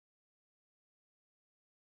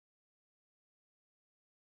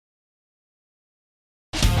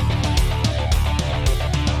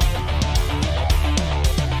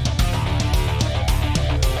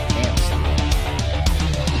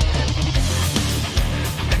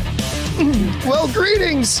Well,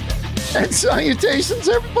 greetings and salutations,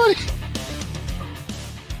 everybody.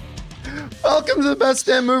 Welcome to the best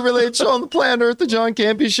damn movie-related show on the planet Earth, the John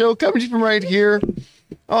Campea Show, coming to you from right here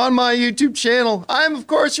on my YouTube channel. I'm, of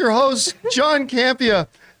course, your host, John Campea,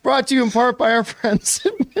 brought to you in part by our friends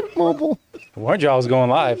at Mint Mobile. I warned y'all I was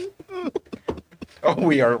going live. Oh,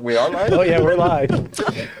 we are live? Oh, yeah, we're live.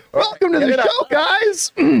 Welcome to the show,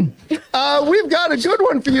 guys. We've got a good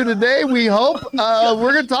one for you today, we hope.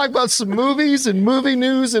 We're going to talk about some movies and movie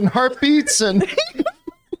news and heartbeats and...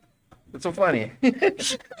 It's so funny.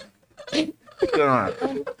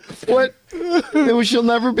 What? It shall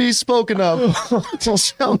never be spoken of.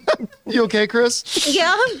 You okay, Chris?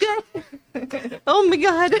 Yeah, I'm good. Oh my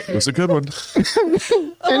God. It was a good one.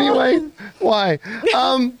 Anyway, why?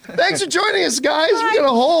 Thanks for joining us, guys. We got a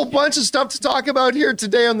whole bunch of stuff to talk about here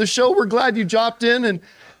today on the show. We're glad you dropped in and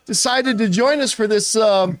decided to join us for this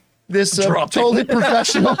totally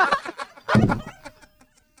professional.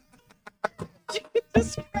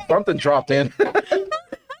 Something dropped in.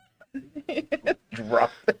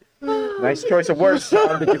 Nice choice of words,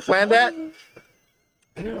 Sean. Did you plan that?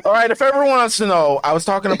 All right, if everyone wants to know, I was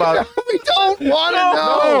talking about... We don't want to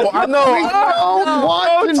know. No, I know. We don't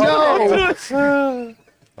want to know.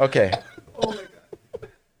 Okay.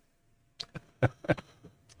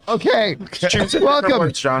 Okay. Choose different Welcome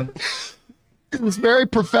words, John. to this very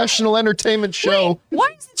professional entertainment show. Why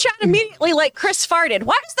is the chat immediately like Chris farted?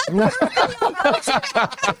 Why is that?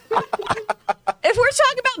 If we're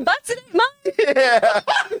talking about butts, it ain't mine. Yeah.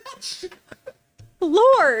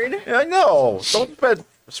 Lord. I know. Don't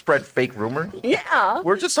spread fake rumor. Yeah.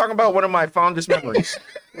 We're just talking about one of my fondest memories.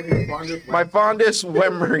 My fondest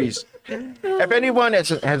memories. If anyone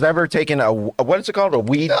has ever taken a what is it called? A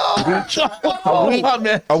weed grass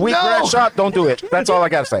shot, don't do it. That's all I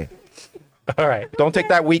gotta say. All right. Don't take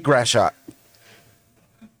that wheatgrass shot.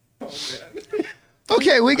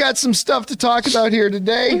 Okay, we got some stuff to talk about here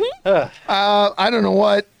today. I don't know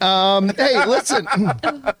what. Hey, listen.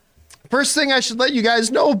 First thing I should let you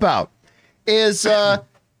guys know about is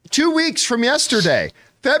 2 weeks from yesterday,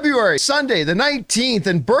 February, Sunday, the 19th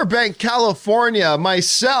in Burbank, California,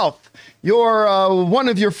 myself, one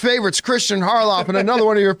of your favorites, Christian Harloff, and another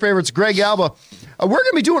one of your favorites, Greg Alba. We're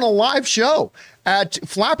going to be doing a live show at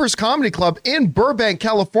Flappers Comedy Club in Burbank,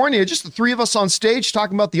 California. Just the three of us on stage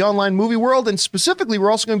talking about the online movie world. And specifically,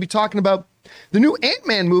 we're also going to be talking about the new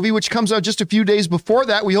Ant-Man movie, which comes out just a few days before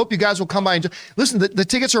that. We hope you guys will come by and listen. The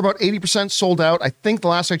tickets are about 80% sold out. I think the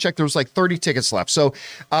last I checked, there was like 30 tickets left. So,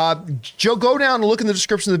 Joe, go down and look in the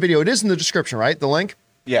description of the video. It is in the description, right? The link?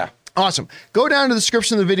 Yeah. Awesome. Go down to the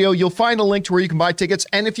description of the video. You'll find a link to where you can buy tickets.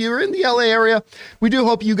 And if you're in the LA area, we do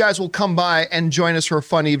hope you guys will come by and join us for a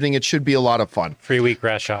fun evening. It should be a lot of fun. Free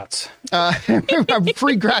wheatgrass shots.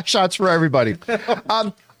 Free grass shots for everybody.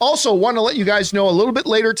 Also, want to let you guys know a little bit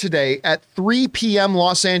later today at 3 p.m.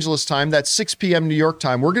 Los Angeles time, that's 6 p.m. New York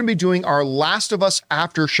time, we're going to be doing our Last of Us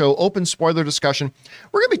after show open spoiler discussion.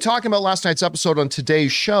 We're going to be talking about last night's episode on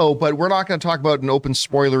today's show, but we're not going to talk about an open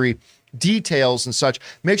spoilery details and such.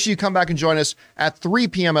 Make sure you come back and join us at 3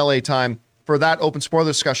 p.m. LA time for that open spoiler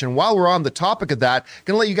discussion. While we're on the topic of that,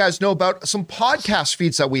 going to let you guys know about some podcast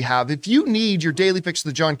feeds that we have. If you need your daily fix of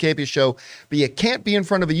the John Campea Show, but you can't be in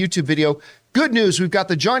front of a YouTube video, good news, we've got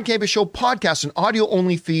the John Campea Show podcast, an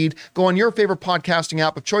audio-only feed. Go on your favorite podcasting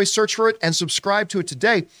app of choice, search for it, and subscribe to it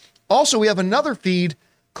today. Also, we have another feed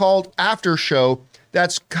called After Show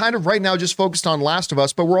that's kind of right now just focused on Last of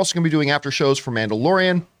Us, but we're also going to be doing after shows for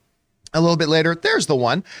Mandalorian a little bit later. There's the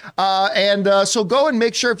one. So go and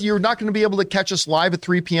make sure if you're not going to be able to catch us live at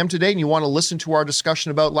 3 p.m. today and you want to listen to our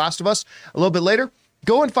discussion about Last of Us a little bit later,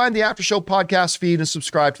 go and find the After Show podcast feed and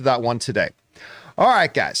subscribe to that one today. All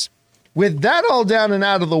right, guys. With that all down and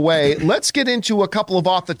out of the way, let's get into a couple of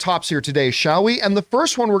off the tops here today, shall we? And the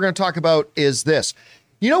first one we're going to talk about is this.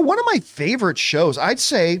 You know, one of my favorite shows, I'd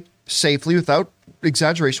say safely, without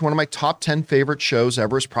exaggeration, one of my top 10 favorite shows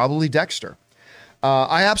ever is probably Dexter.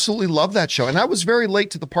 I absolutely love that show, and I was very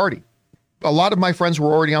late to the party. A lot of my friends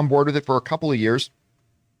were already on board with it for a couple of years,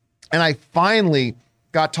 and I finally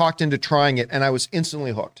got talked into trying it, and I was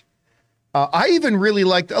instantly hooked. I even really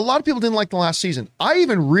liked, a lot of people didn't like the last season. I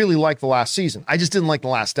even really liked the last season. I just didn't like the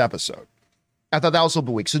last episode. I thought that was a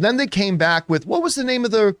little bit weak. So then they came back with, what was the name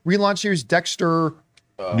of the relaunch series? Dexter?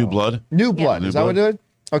 New Blood. New Blood. Yeah. Is that what it did?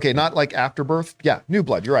 Okay, not like Afterbirth. Yeah, New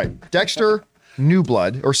Blood. You're right. Dexter, New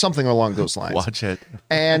Blood, or something along those lines. Watch it.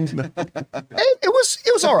 And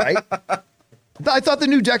it was all right. I thought the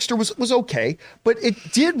new Dexter was okay, but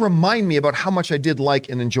it did remind me about how much I did like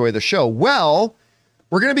and enjoy the show. Well,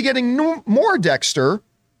 we're going to be getting more Dexter,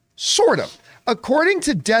 sort of. According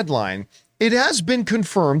to Deadline, It has been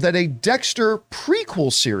confirmed that a Dexter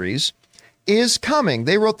prequel series is coming.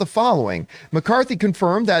 They wrote the following. McCarthy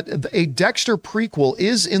confirmed that a Dexter prequel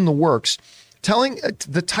is in the works, telling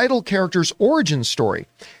the title character's origin story.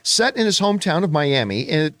 Set in his hometown of Miami,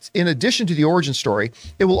 in addition to the origin story,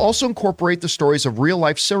 it will also incorporate the stories of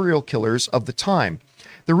real-life serial killers of the time.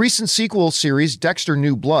 The recent sequel series, Dexter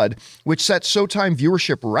New Blood, which set Showtime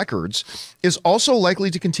viewership records, is also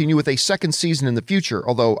likely to continue with a second season in the future,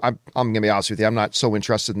 although I'm going to be honest with you, I'm not so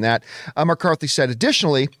interested in that. McCarthy said,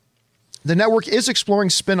 additionally, the network is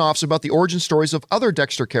exploring spin-offs about the origin stories of other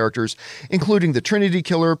Dexter characters, including the Trinity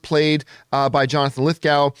Killer played by Jonathan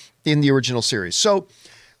Lithgow in the original series. So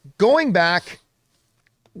going back,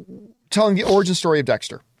 telling the origin story of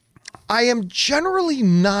Dexter, I am generally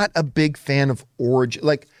not a big fan of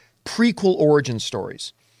prequel origin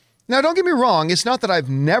stories. Now, don't get me wrong. It's not that I've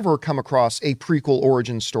never come across a prequel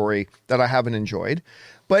origin story that I haven't enjoyed,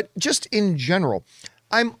 but just in general,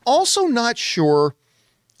 I'm also not sure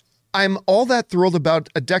I'm all that thrilled about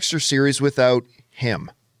a Dexter series without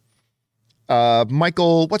him.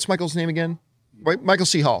 What's Michael's name again? Michael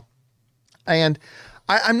C. Hall. And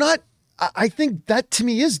I think that to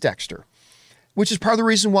me is Dexter, which is part of the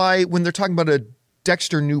reason why when they're talking about a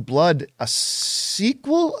Dexter New Blood, a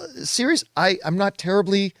sequel series, I'm not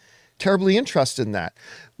terribly interested in that.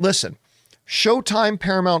 Listen, Showtime,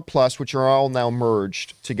 Paramount Plus, which are all now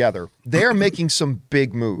merged together, they're making some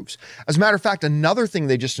big moves. As a matter of fact, another thing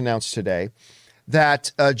they just announced today,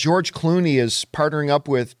 that George Clooney is partnering up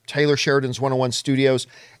with Taylor Sheridan's 101 Studios,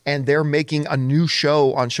 and they're making a new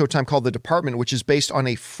show on Showtime called The Department, which is based on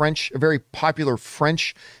a very popular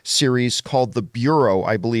French series called The Bureau,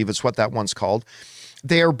 I believe is what that one's called.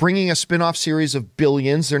 They are bringing a spin-off series of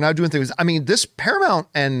Billions. They're now doing things. I mean, this Paramount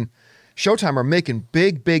and Showtime are making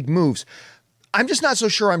big moves. I'm just not so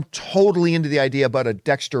sure I'm totally into the idea about a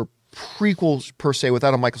Dexter prequel per se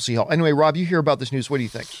without a Michael C. Hall. Anyway, Rob, you hear about this news. What do you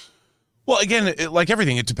think? Well, again, like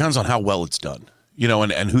everything, it depends on how well it's done,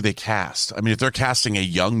 and who they cast. I mean, if they're casting a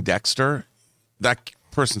young Dexter, that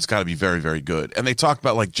person's got to be very, very good. And they talk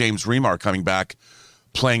about like James Remar coming back,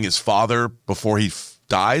 playing his father before he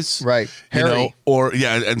dies, right? Harry,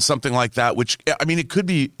 and something like that. Which, I mean, it could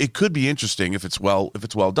be interesting if it's well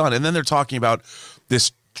done. And then they're talking about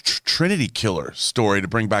this Trinity Killer story to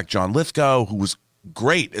bring back John Lithgow, who was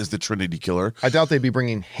great as the Trinity Killer. I doubt they'd be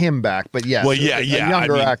bringing him back, but yes, a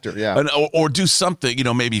younger actor, or do something,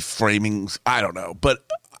 maybe framing. I don't know, but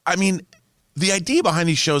I mean, the idea behind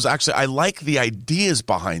these shows, actually, I like the ideas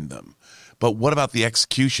behind them, but what about the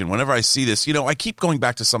execution? Whenever I see this, I keep going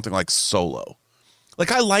back to something like Solo.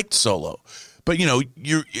 Like I liked Solo, but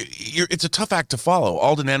it's a tough act to follow.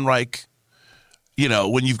 Alden Ehrenreich.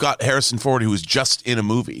 When you've got Harrison Ford, who was just in a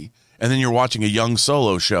movie, and then you're watching a young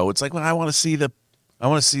Solo show, it's like, well, I want to see the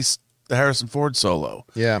Harrison Ford Solo.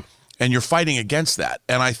 Yeah. And you're fighting against that.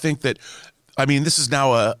 And I think that, this is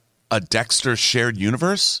now a Dexter shared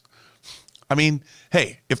universe. I mean,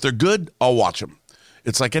 hey, if they're good, I'll watch them.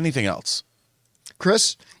 It's like anything else.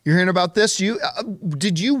 Chris, you're hearing about this?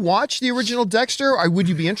 Did you watch the original Dexter? Or would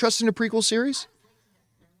you be interested in a prequel series?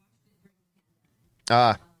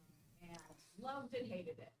 Loved and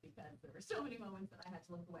hated it because there were so many moments that I had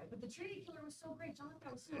to look away. But the Trinity Killer was so great. John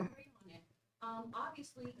Lithgow was so great on it.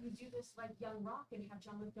 Obviously, you do this like Young Rock and have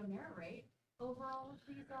John Lithgow narrate over all of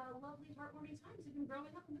these lovely, heartwarming times of him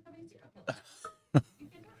growing up and becoming a serial killer. You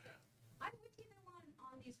can have it. I'm with you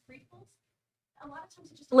on these prequels. A lot of times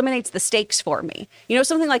it just Eliminates the stakes for me.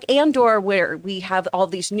 Something like Andor, where we have all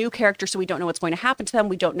these new characters, so we don't know what's going to happen to them.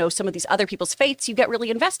 We don't know some of these other people's fates you get really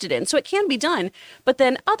invested in. So it can be done. But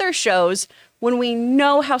then other shows, when we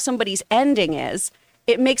know how somebody's ending is,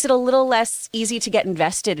 it makes it a little less easy to get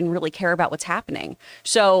invested and really care about what's happening.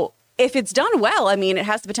 So if it's done well, it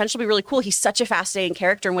has the potential to be really cool. He's such a fascinating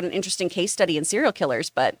character and what an interesting case study in serial killers.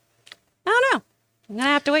 But I don't know. I'm going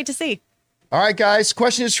to have to wait to see. All right, guys,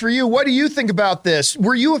 question is for you. What do you think about this?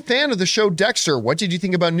 Were you a fan of the show Dexter? What did you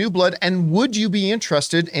think about New Blood? And would you be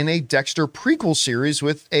interested in a Dexter prequel series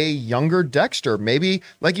with a younger Dexter? Maybe,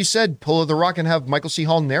 like you said, pull of the rock and have Michael C.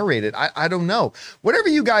 Hall narrate it. I don't know. Whatever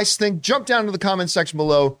you guys think, jump down to the comment section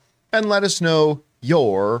below and let us know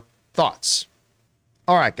your thoughts.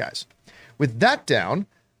 All right, guys. With that down,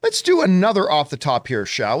 let's do another off the top here,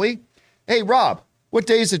 shall we? Hey, Rob, what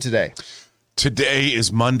day is it today? Today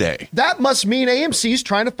is Monday. That must mean AMC's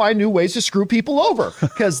trying to find new ways to screw people over,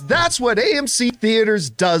 because that's what AMC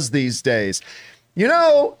Theaters does these days.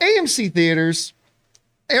 AMC Theaters,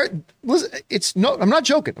 I'm not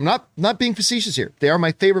joking. I'm not being facetious here. They are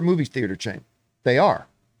my favorite movie theater chain. They are.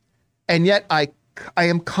 And yet I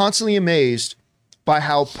am constantly amazed by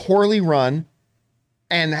how poorly run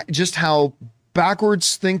and just how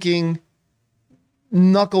backwards thinking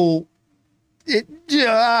knuckle it.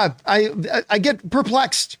 Yeah, I get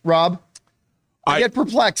perplexed, Rob. I get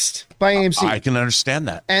perplexed by AMC. I can understand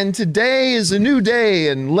that. And today is a new day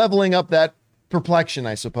and leveling up that perplexion,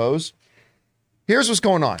 I suppose. Here's what's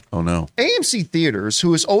going on. Oh, no. AMC Theaters,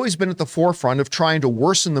 who has always been at the forefront of trying to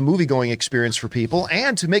worsen the movie-going experience for people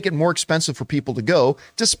and to make it more expensive for people to go,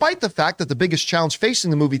 despite the fact that the biggest challenge facing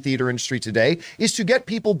the movie theater industry today is to get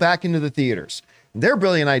people back into the theaters. Their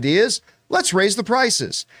brilliant idea is, let's raise the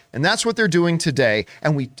prices. And that's what they're doing today.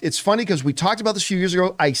 And it's funny because we talked about this a few years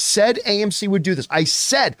ago. I said AMC would do this. I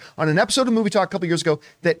said on an episode of Movie Talk a couple years ago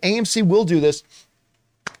that AMC will do this.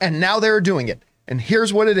 And now they're doing it. And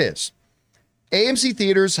here's what it is. AMC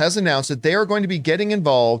Theaters has announced that they are going to be getting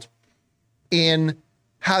involved in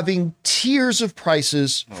having tiers of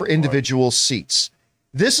prices for individual seats.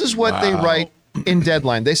 This is what they write in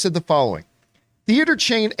Deadline. They said the following. Theater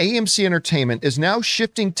chain AMC Entertainment is now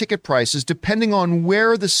shifting ticket prices depending on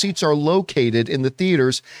where the seats are located in the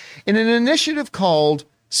theaters in an initiative called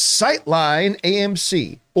Sightline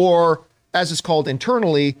AMC, or as it's called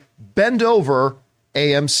internally, Bend Over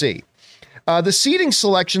AMC. The seating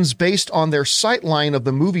selections based on their sightline of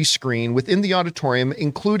the movie screen within the auditorium,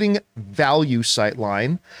 including value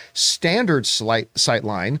sightline, standard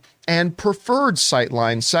sightline, and preferred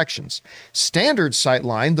sightline sections. Standard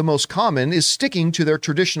sightline, the most common, is sticking to their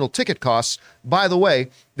traditional ticket costs. By the way,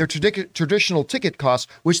 their traditional ticket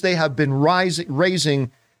costs, which they have been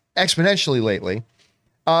raising exponentially lately.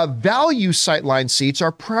 Value sightline seats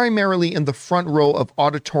are primarily in the front row of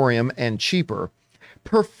auditorium and cheaper.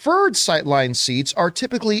 Preferred sightline seats are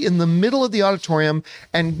typically in the middle of the auditorium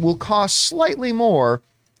and will cost slightly more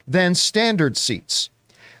than standard seats.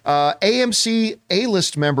 AMC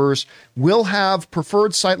A-list members will have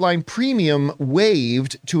preferred sightline premium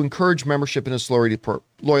waived to encourage membership in its loyalty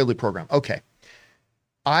program. Okay.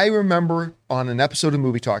 I remember on an episode of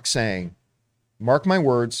Movie Talk saying, mark my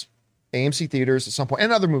words, AMC Theaters at some point,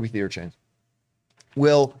 and other movie theater chains,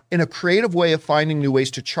 will, in a creative way of finding new ways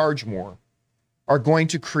to charge more, are going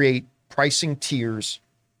to create pricing tiers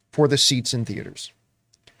for the seats in theaters.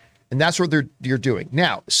 And that's what you're doing.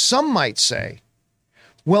 Now, some might say,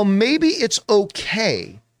 well, maybe it's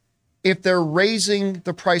okay if they're raising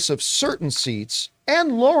the price of certain seats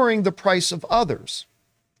and lowering the price of others.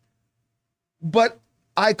 But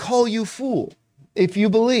I call you fool if you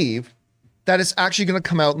believe that it's actually going to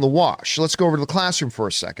come out in the wash. Let's go over to the classroom for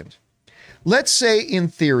a second. Let's say, in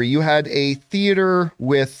theory, you had a theater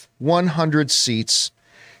with 100 seats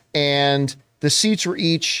and the seats were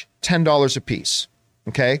each $10 a piece.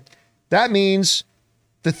 Okay? That means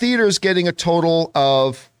the theater is getting a total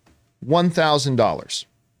of $1,000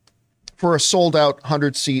 for a sold out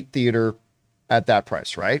 100-seat theater at that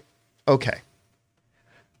price, right? Okay.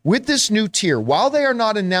 With this new tier, while they are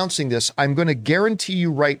not announcing this, I'm going to guarantee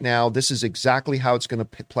you right now this is exactly how it's going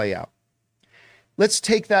to play out. Let's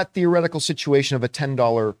take that theoretical situation of a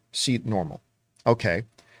 $10 seat normal. Okay,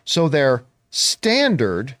 so their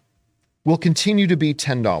standard will continue to be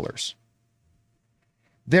 $10.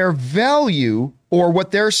 Their value, or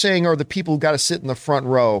what they're saying are the people who got to sit in the front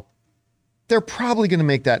row, they're probably going to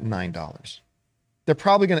make that $9. They're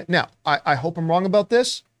probably going to, now, I hope I'm wrong about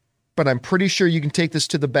this, but I'm pretty sure you can take this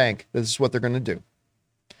to the bank. This is what they're going to do.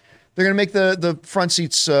 They're going to make the front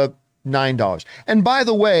seats $9. And by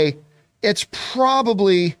the way, it's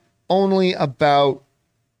probably only about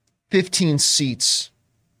 15 seats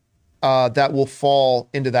that will fall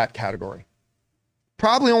into that category.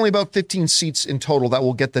 Probably only about 15 seats in total that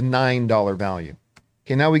will get the $9 value.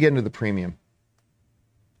 Okay, now we get into the premium.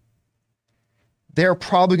 They're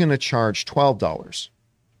probably going to charge $12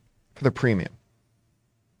 for the premium.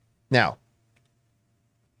 Now,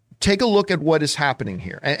 take a look at what is happening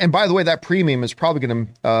here. And by the way, that premium is probably going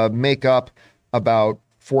to make up about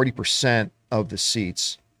 40% of the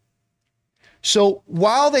seats. So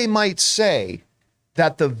while they might say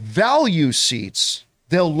that the value seats,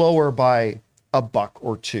 they'll lower by $1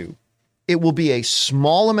 or $2, it will be a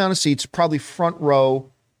small amount of seats, probably front row,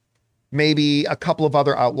 maybe a couple of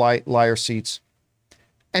other outlier seats.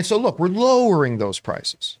 And so look, we're lowering those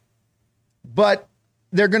prices. But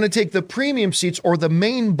they're going to take the premium seats or the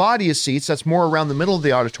main body of seats that's more around the middle of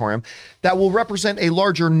the auditorium that will represent a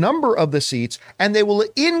larger number of the seats, and they will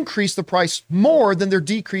increase the price more than they're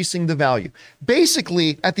decreasing the value.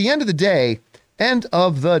 Basically, at the end of the day,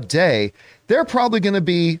 they're probably going to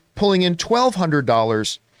be pulling in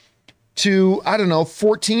 $1,200 to, I don't know,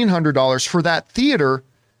 $1,400 for that theater,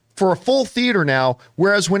 for a full theater now,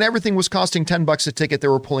 whereas when everything was costing $10 a ticket, they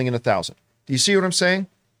were pulling in $1,000. Do you see what I'm saying?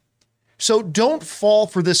 So don't fall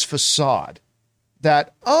for this facade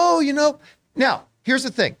that, now here's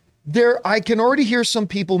the thing. I can already hear some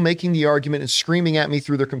people making the argument and screaming at me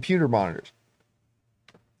through their computer monitors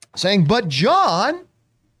saying, but John,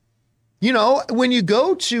 when you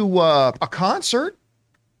go to a concert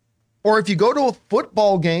or if you go to a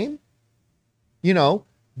football game,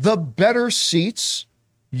 the better seats,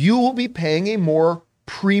 you will be paying a more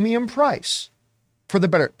premium price for the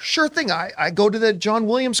better. Sure thing. I go to the John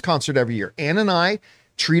Williams concert every year. Ann and I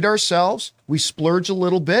treat ourselves. We splurge a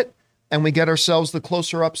little bit and we get ourselves the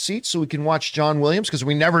closer up seats so we can watch John Williams because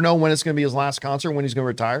we never know when it's going to be his last concert, when he's going to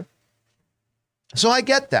retire. So I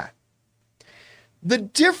get that. The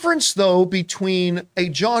difference, though, between a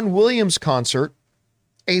John Williams concert,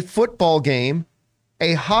 a football game,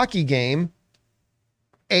 a hockey game,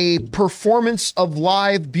 a performance of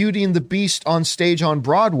live Beauty and the Beast on stage on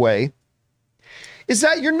Broadway, is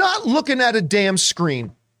that you're not looking at a damn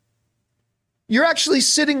screen. You're actually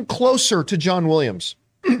sitting closer to John Williams.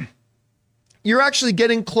 You're actually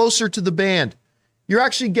getting closer to the band. You're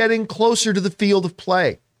actually getting closer to the field of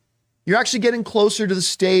play. You're actually getting closer to the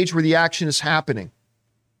stage where the action is happening.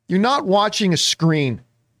 You're not watching a screen.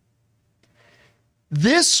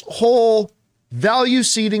 This whole value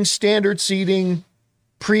seating, standard seating,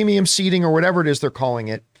 premium seating, or whatever it is they're calling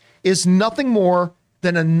it, is nothing more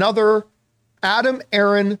than another Adam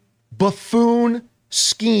Aaron buffoon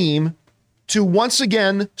scheme to once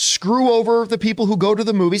again screw over the people who go to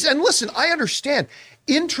the movies. And listen, I understand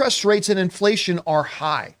interest rates and inflation are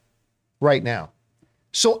high right now.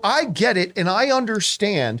 So I get it, and I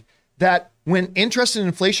understand that when interest and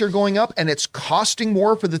inflation are going up and it's costing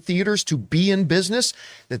more for the theaters to be in business,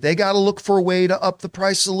 that they got to look for a way to up the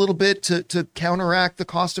price a little bit to counteract the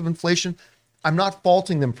cost of inflation. I'm not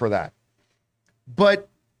faulting them for that. But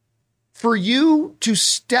for you to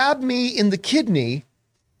stab me in the kidney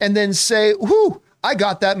and then say, whoo, I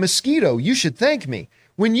got that mosquito, you should thank me.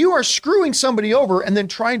 When you are screwing somebody over and then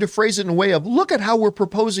trying to phrase it in a way of, look at how we're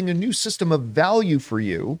proposing a new system of value for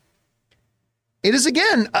you, it is,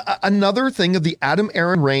 again, another thing of the Adam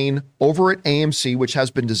Aaron reign over at AMC, which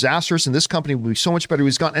has been disastrous, and this company will be so much better when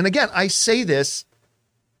he's gone. And again, I say this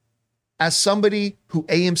as somebody who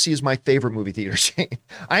AMC is my favorite movie theater chain.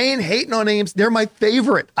 I ain't hating on AMC. They're my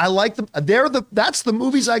favorite. I like them. That's the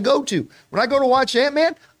movies I go to. When I go to watch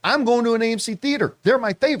Ant-Man, I'm going to an AMC theater. They're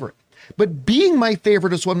my favorite. But being my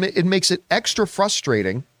favorite is what it makes it extra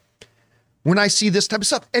frustrating when I see this type of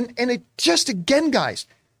stuff. And it just, again, guys,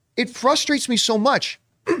 it frustrates me so much.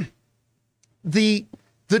 The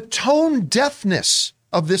tone deafness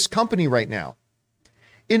of this company right now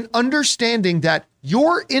in understanding that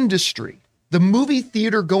your industry, the movie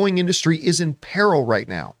theater going industry, is in peril right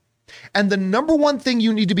now. And the number one thing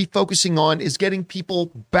you need to be focusing on is getting people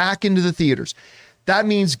back into the theaters. That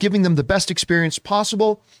means giving them the best experience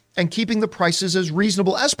possible and keeping the prices as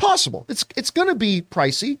reasonable as possible. It's going to be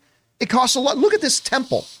pricey. It costs a lot. Look at this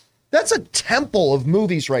temple. That's a temple of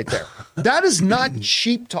movies right there. That is not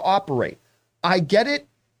cheap to operate. I get it.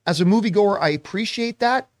 As a moviegoer, I appreciate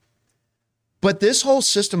that. But this whole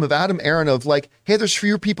system of Adam Aaron of like, hey, there's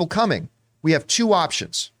fewer people coming. We have two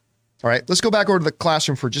options. All right, let's go back over to the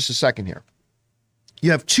classroom for just a second here.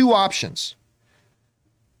 You have two options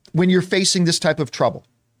when you're facing this type of trouble,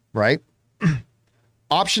 right?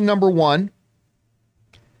 Option number one,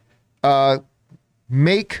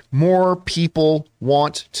 make more people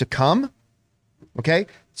want to come. Okay.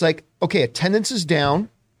 It's like, okay, attendance is down,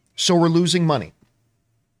 so we're losing money.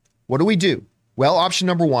 What do we do? Well, option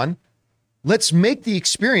number one, let's make the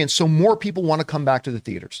experience so more people want to come back to the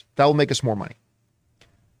theaters. That will make us more money.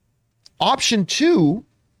 Option two,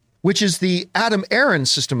 which is the Adam Aaron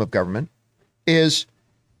system of government, is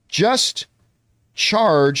just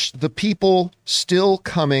charge the people still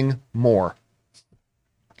coming more.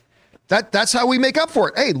 That's how we make up for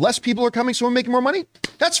it. Hey, less people are coming, so we're making more money.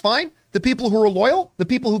 That's fine. The people who are loyal, the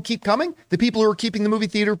people who keep coming, the people who are keeping the movie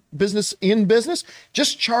theater business in business,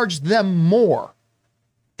 just charge them more.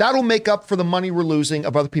 That'll make up for the money we're losing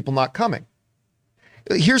of other people not coming.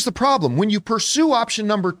 Here's the problem. When you pursue option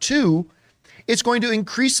number two, it's going to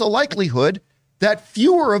increase the likelihood that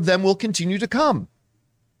fewer of them will continue to come.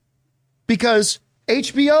 Because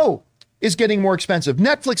HBO is getting more expensive.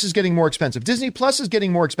 Netflix is getting more expensive. Disney Plus is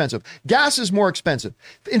getting more expensive. Gas is more expensive.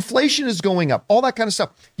 Inflation is going up. All that kind of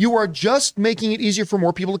stuff. You are just making it easier for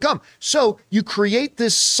more people to come. So you create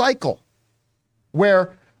this cycle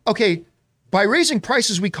where, okay, by raising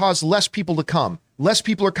prices, we cause less people to come. Less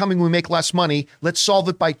people are coming, we make less money. Let's solve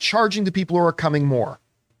it by charging the people who are coming more,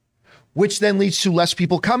 which then leads to less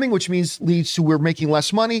people coming, which leads to we're making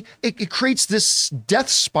less money. It creates this death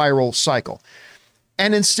spiral cycle.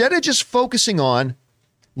 And instead of just focusing on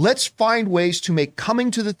Let's find ways to make coming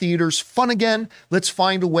to the theaters fun again. Let's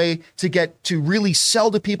find a way to get to really sell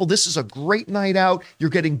to people. This is a great night out. You're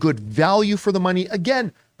getting good value for the money.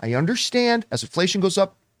 Again, I understand as inflation goes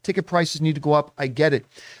up, ticket prices need to go up. I get it.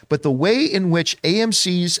 But the way in which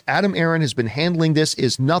AMC's Adam Aron has been handling this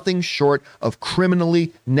is nothing short of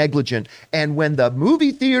criminally negligent. And when the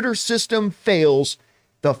movie theater system fails,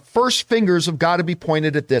 the first fingers have got to be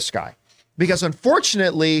pointed at this guy. Because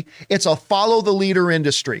unfortunately, it's a follow the leader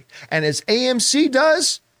industry. And as AMC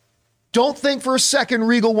does, don't think for a second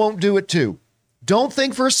Regal won't do it too. Don't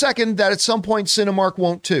think for a second that at some point Cinemark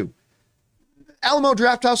won't too. Alamo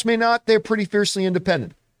Drafthouse may not. They're pretty fiercely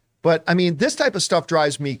independent. But I mean, this type of stuff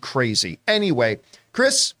drives me crazy. Anyway,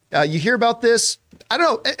 Chris, you hear about this? I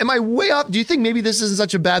don't know. Am I way off? Do you think maybe this isn't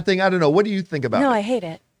such a bad thing? I don't know. What do you think about it? No, I hate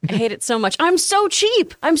it. I hate it so much. I'm so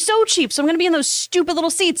cheap. So I'm going to be in those stupid little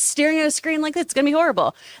seats staring at a screen like this. It's going to be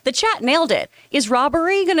horrible. The chat nailed it. Is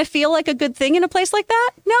robbery going to feel like a good thing in a place like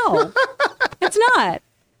that? No, it's not.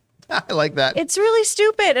 I like that. It's really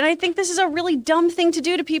stupid. And I think this is a really dumb thing to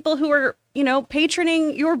do to people who are,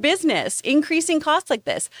 patroning your business, increasing costs like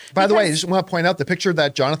this. By the way, I just want to point out the picture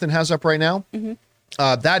that Jonathan has up right now.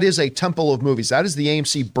 That is a temple of movies. That is the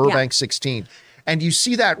AMC Burbank 16. And you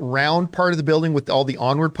see that round part of the building with all the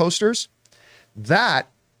Onward posters? That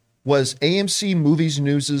was AMC Movies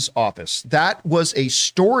News's office. That was a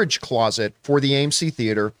storage closet for the AMC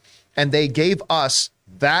theater. And they gave us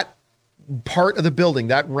that part of the building,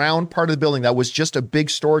 that round part of the building, that was just a big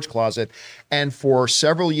storage closet. And for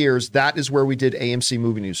several years, that is where we did AMC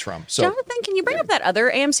Movie News from. So, Jonathan, can you bring up that other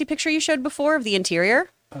AMC picture you showed before of the interior?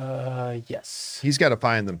 Yes. he's got to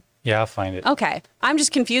find them. Yeah, I'll find it. Okay. I'm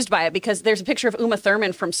just confused by it because there's a picture of Uma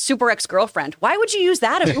Thurman from Super Ex-Girlfriend. Why would you use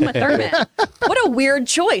that of Uma Thurman? What a weird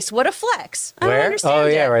choice. What a flex. I don't Where? understand Oh,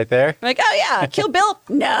 yeah, it. right there. I'm like, oh, yeah, Kill Bill?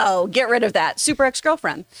 No, get rid of that. Super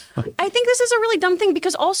Ex-Girlfriend. I think this is a really dumb thing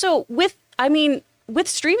because also with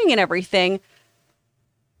streaming and everything,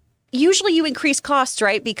 usually you increase costs,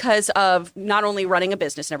 right? Because of not only running a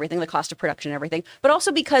business and everything, the cost of production and everything, but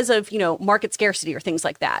also because of, market scarcity or things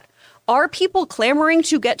like that. Are people clamoring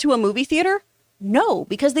to get to a movie theater? No,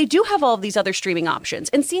 because they do have all of these other streaming options.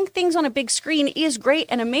 And seeing things on a big screen is great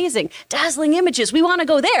and amazing. Dazzling images. We want to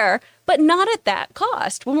go there, but not at that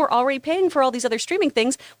cost when we're already paying for all these other streaming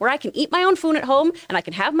things where I can eat my own food at home and I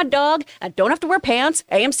can have my dog and I don't have to wear pants.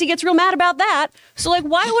 AMC gets real mad about that. So,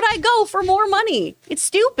 why would I go for more money? It's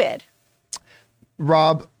stupid.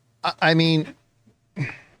 Rob, I mean...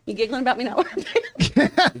 You giggling about me now?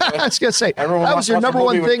 I was going to say, Everyone that wants was your to watch a number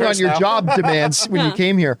one movie with thing on Chris your now. job demands when you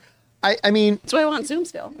came here. I mean, That's why I want Zoom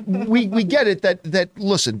still. we get it that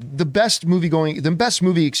listen, the best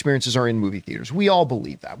movie experiences are in movie theaters. We all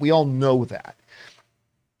believe that. We all know that.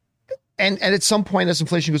 And at some point, as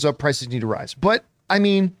inflation goes up, prices need to rise. But I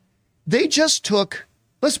mean, they just took,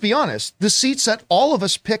 let's be honest, the seats that all of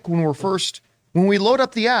us pick when we load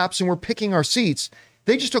up the apps and we're picking our seats.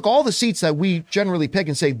 They just took all the seats that we generally pick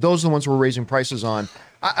and say, those are the ones we're raising prices on.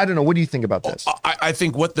 I don't know. What do you think about this? I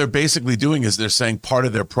think what they're basically doing is they're saying part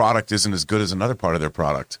of their product isn't as good as another part of their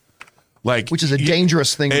product. Which is a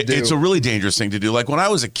dangerous thing to do. It's a really dangerous thing to do. Like when I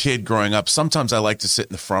was a kid growing up, sometimes I liked to sit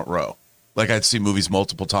in the front row. Like I'd see movies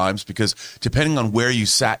multiple times because depending on where you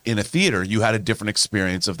sat in a theater, you had a different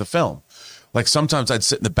experience of the film. Like sometimes I'd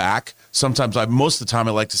sit in the back. Sometimes most of the time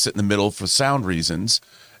I like to sit in the middle for sound reasons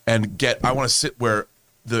and I want to sit where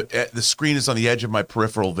the screen is on the edge of my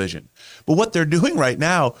peripheral vision. But what they're doing right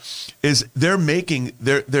now is they're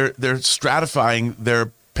stratifying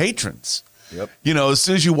their patrons. Yep. As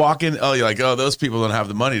soon as you walk in, you're like, those people don't have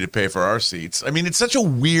the money to pay for our seats. I mean, it's such a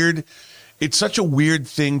weird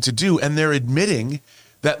thing to do. And they're admitting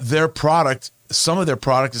that some of their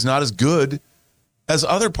product is not as good as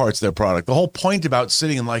other parts of their product. The whole point about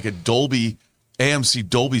sitting in like a AMC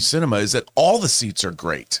Dolby Cinema is that all the seats are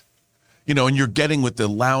great. And you're getting with the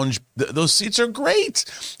lounge, those seats are great.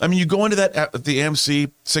 I mean, you go into that at the AMC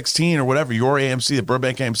 16 or whatever, your AMC, the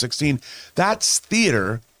Burbank AMC 16, that's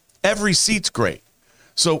theater. Every seat's great.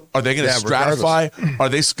 So are they going to stratify? Regardless. Are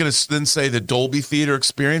they going to then say the Dolby theater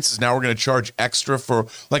experience is now we're going to charge extra for,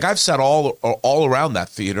 like I've sat all around that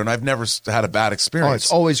theater and I've never had a bad experience. Oh,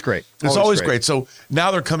 it's always great. It's always great. So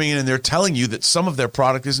now they're coming in and they're telling you that some of their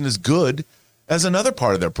product isn't as good as another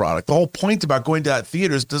part of their product. The whole point about going to that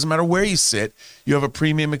theater is it doesn't matter where you sit, you have a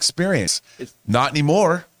premium experience. Not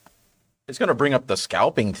anymore. It's going to bring up the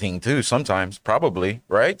scalping thing too sometimes, probably,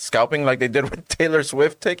 right? Scalping like they did with Taylor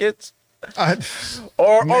Swift tickets. But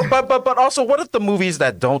also, what if the movies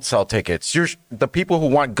that don't sell tickets, the people who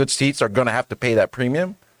want good seats are going to have to pay that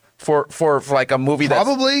premium for like a movie that's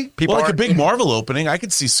Probably. people Well, like a aren't big in- Marvel opening, I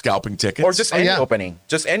could see scalping tickets. or just any yeah. opening,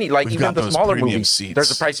 just any, like We've even got the those smaller premium movies. seats.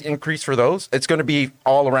 There's a price increase for those. It's going to be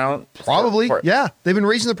all around. Probably, for- yeah. They've been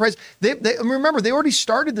raising the price. They remember they already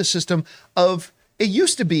started the system of it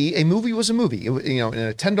used to be a movie was a movie. In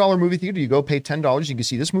a $10 movie theater, you go pay $10, you can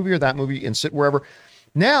see this movie or that movie and sit wherever.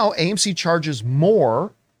 Now AMC charges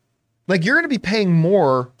more. Like you're going to be paying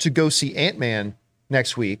more to go see Ant-Man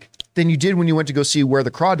next week than you did when you went to go see Where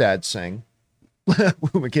the Crawdads Sing. Who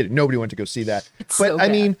am I kidding? Nobody went to go see that. It's but so I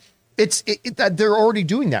bad. mean, it's that they're already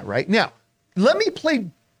doing that right now. Let me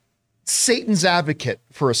play Satan's advocate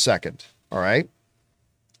for a second. All right.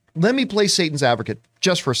 Let me play Satan's advocate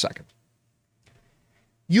just for a second.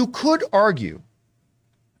 You could argue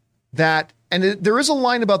that, and there is a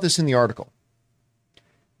line about this in the article,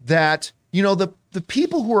 that, the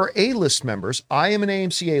people who are A-list members, I am an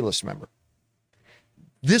AMC A-list member.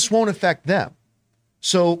 This won't affect them.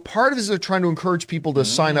 So part of it is they're trying to encourage people to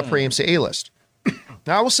sign up for AMC A-list.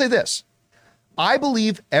 Now, I will say this. I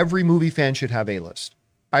believe every movie fan should have A-list.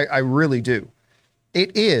 I really do.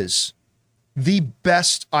 It is the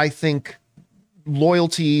best, I think,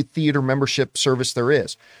 loyalty theater membership service there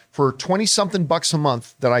is. For 20-something bucks a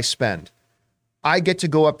month that I spend, I get to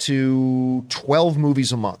go up to 12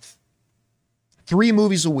 movies a month, 3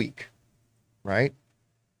 movies a week, right?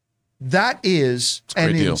 That is a great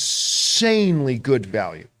an deal. insanely good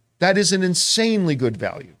value. That is an insanely good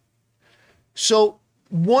value. So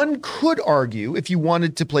one could argue, if you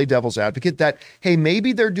wanted to play devil's advocate, that, hey,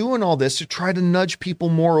 maybe they're doing all this to try to nudge people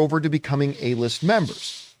more over to becoming A-list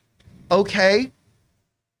members. Okay.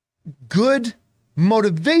 Good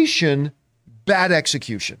motivation, bad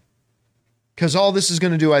execution. Because all this is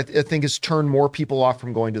going to do, I think, is turn more people off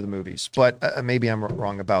from going to the movies. But maybe I'm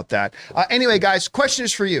wrong about that. Anyway, guys, question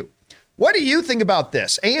is for you. What do you think about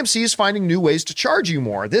this? AMC is finding new ways to charge you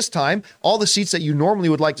more. This time, all the seats that you normally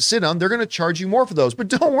would like to sit on, they're going to charge you more for those. But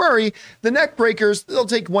don't worry, the neck breakers, they'll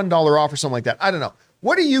take $1 off or something like that. I don't know.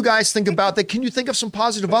 What do you guys think about that? Can you think of some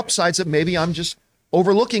positive upsides that maybe I'm just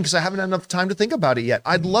overlooking because I haven't had enough time to think about it yet?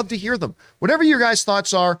 I'd love to hear them. Whatever your guys'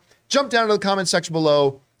 thoughts are, jump down to the comment section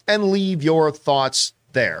below and leave your thoughts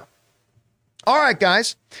there. All right,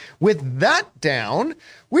 guys, with that down,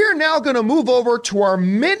 we are now going to move over to our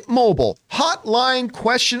Mint Mobile hotline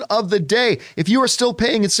question of the day. If you are still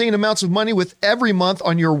paying insane amounts of money with every month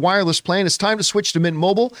on your wireless plan, it's time to switch to Mint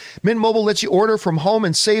Mobile. Mint Mobile lets you order from home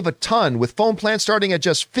and save a ton with phone plans starting at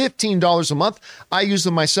just $15 a month. I use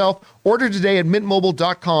them myself. Order today at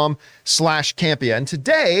mintmobile.com/Campea. And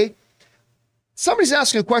today, somebody's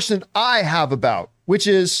asking a question that I have about, which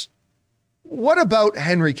is, what about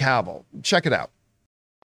Henry Cavill? Check it out.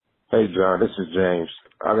 Hey, John, this is James.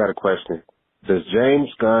 I got a question. Does James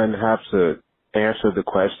Gunn have to answer the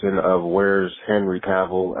question of where's Henry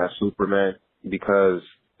Cavill as Superman? Because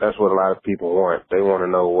that's what a lot of people want. They want to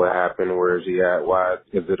know what happened, where is he at, why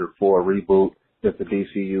is it for a reboot, is the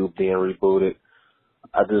DCU being rebooted?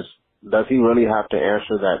 Does he really have to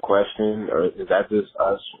answer that question, or is that just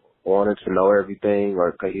us wanting to know everything,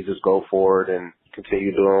 or can he just go forward and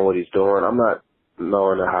continue doing what he's doing? I'm not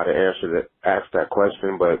knowing how to ask that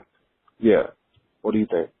question, but yeah. What do you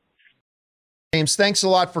think? James, thanks a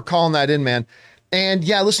lot for calling that in, man. And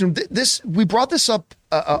yeah, listen, we brought this up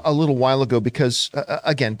a little while ago because,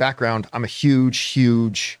 again, background, I'm a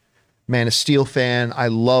huge Man of Steel fan. I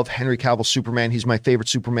love Henry Cavill Superman. He's my favorite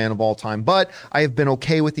Superman of all time. But I have been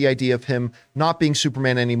okay with the idea of him not being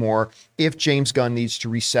Superman anymore. If James Gunn needs to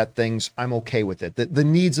reset things, I'm okay with it. The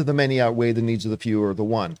needs of the many outweigh the needs of the few, or the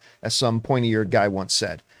one, as some pointy-eared guy once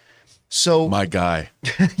said. So My guy.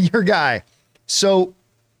 your guy. So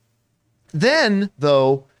then,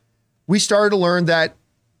 though, we started to learn that,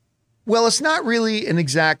 well, it's not really an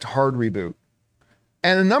exact hard reboot.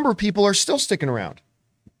 And a number of people are still sticking around.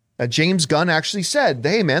 James Gunn actually said,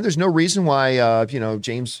 hey, man, there's no reason why,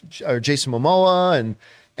 Jason Momoa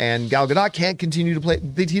and Gal Gadot can't continue to play.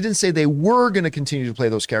 He didn't say they were going to continue to play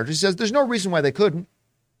those characters. He says there's no reason why they couldn't.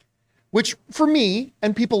 Which, for me,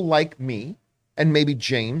 and people like me, and maybe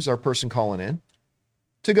James, our person calling in,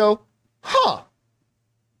 to go,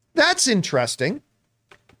 that's interesting,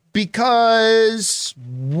 because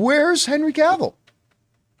where's Henry Cavill?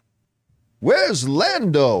 Where's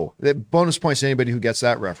Lando? Bonus points to anybody who gets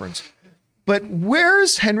that reference. But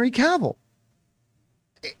where's Henry Cavill?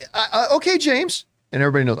 Okay, James. And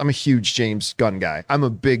everybody knows I'm a huge James Gunn guy. I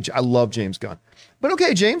love James Gunn. But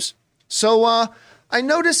okay, James. So I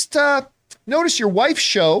noticed your wife's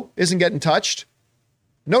show isn't getting touched.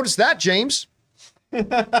 Notice that, James.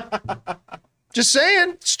 Just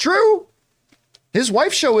saying, it's true. His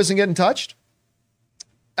wife's show isn't getting touched.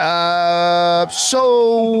 So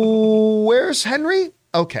where's Henry?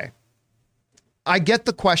 Okay. I get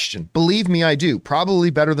the question. Believe me, I do. Probably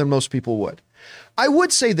better than most people would. I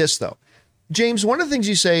would say this, though. James, one of the things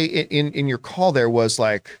you say in your call there was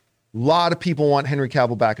like, a lot of people want Henry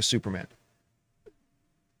Cavill back as Superman.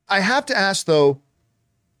 I have to ask, though,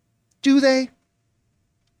 do they?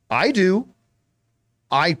 I do.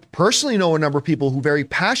 I personally know a number of people who very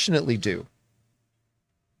passionately do.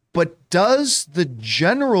 But does the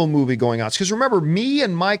general movie going on? Because remember, me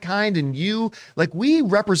and my kind and you, like we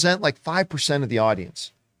represent like 5% of the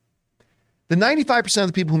audience. The 95% of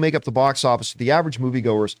the people who make up the box office, the average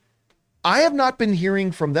moviegoers, I have not been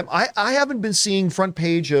hearing from them. I haven't been seeing front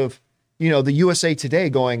page of, the USA Today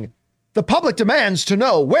going, the public demands to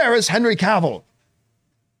know, where is Henry Cavill?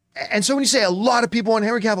 And so when you say a lot of people want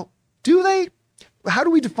Henry Cavill, do they? How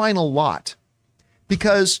do we define a lot?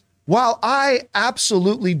 Because while I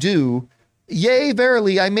absolutely do, yea,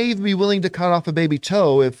 verily, I may even be willing to cut off a baby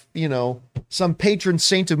toe if, some patron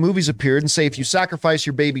saint of movies appeared and say, if you sacrifice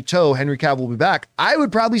your baby toe, Henry Cavill will be back. I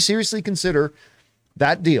would probably seriously consider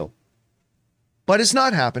that deal. But it's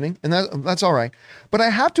not happening, and that's all right. But I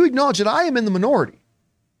have to acknowledge that I am in the minority.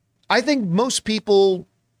 I think most people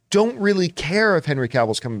don't really care if Henry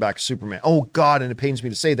Cavill's coming back as Superman. Oh, God, and it pains me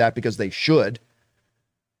to say that because they should.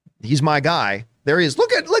 He's my guy. There he is.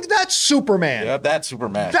 Look at that Superman. Yeah, that's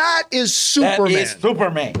Superman. That is Superman. That is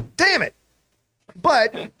Superman. Damn it.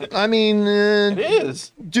 But, I mean, It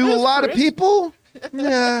is. Do a lot of people?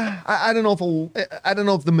 Yeah, I don't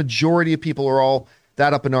know if the majority of people are all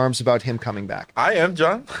that up in arms about him coming back. I am,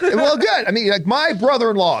 John. Well, good. I mean, like my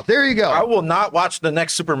brother-in-law. There you go. I will not watch the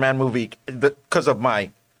next Superman movie because of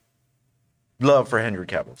my love for Henry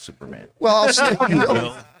Cavill, Superman. Well,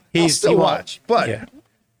 I'll still watch, but Yeah.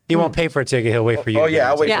 He won't pay for a ticket. He'll wait for you. Oh, yeah,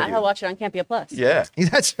 I'll wait Yeah, for you. I'll watch it on Campia Plus. Yeah.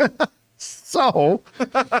 that's so.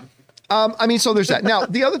 So there's that. Now,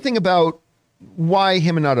 the other thing about why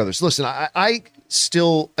him and not others. Listen, I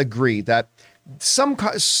still agree that some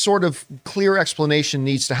sort of clear explanation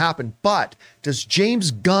needs to happen, but does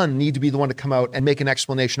James Gunn need to be the one to come out and make an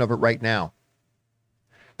explanation of it right now?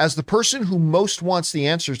 As the person who most wants the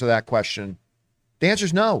answers to that question, the answer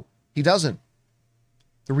is no, he doesn't.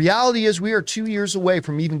 The reality is we are 2 years away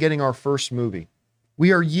from even getting our first movie.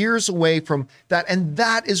 We are years away from that, and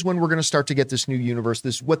that is when we're going to start to get this new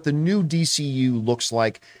universe, what the new DCU looks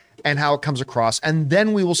like and how it comes across, and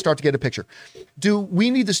then we will start to get a picture. Do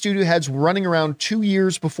we need the studio heads running around 2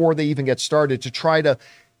 years before they even get started to try to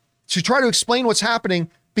explain what's happening?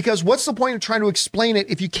 Because what's the point of trying to explain it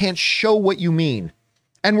if you can't show what you mean?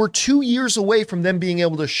 And we're 2 years away from them being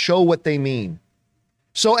able to show what they mean.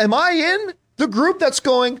 So am I in the group that's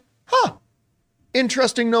going,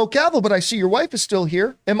 interesting, no Cavill, but I see your wife is still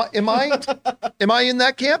here. Am I in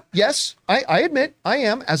that camp? Yes, I admit I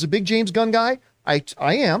am. As a big James Gunn guy, I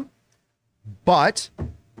am. But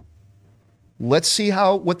let's see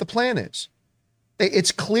what the plan is.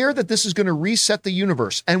 It's clear that this is going to reset the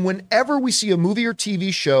universe. And whenever we see a movie or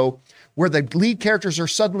TV show where the lead characters are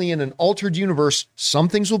suddenly in an altered universe, some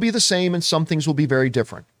things will be the same and some things will be very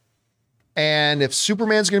different. And if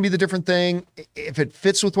Superman's going to be the different thing, if it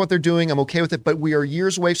fits with what they're doing, I'm okay with it. But we are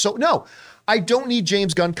years away. So no, I don't need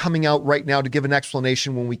James Gunn coming out right now to give an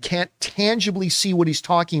explanation when we can't tangibly see what he's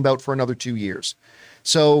talking about for another 2 years.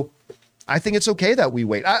 So I think it's okay that we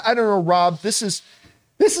wait. I don't know, Rob, this is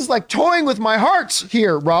like toying with my heart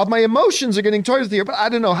here, Rob. My emotions are getting toyed with here, but I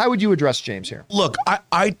don't know. How would you address James here? Look,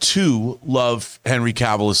 I too love Henry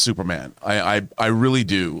Cavill as Superman. I really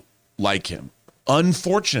do like him.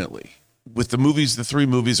 Unfortunately, with the movies, the 3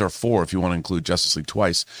 movies or 4, if you want to include Justice League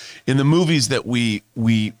twice, in the movies that we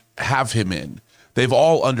have him in, they've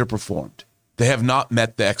all underperformed. They have not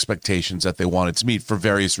met the expectations that they wanted to meet for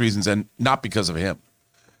various reasons, and not because of him.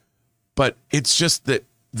 But it's just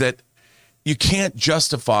that you can't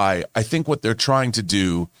justify. I think what they're trying to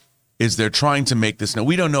do is they're trying to make this. Now,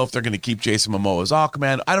 we don't know if they're going to keep Jason Momoa as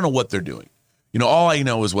Aquaman. I don't know what they're doing. All I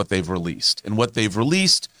know is what they've released. And what they've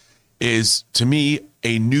released is, to me,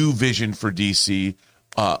 a new vision for DC,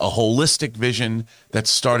 a holistic vision that's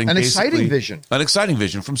starting an exciting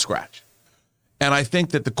vision from scratch. And I think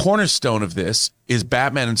that the cornerstone of this is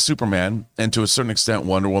Batman and Superman, and to a certain extent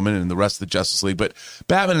Wonder Woman and the rest of the Justice League. But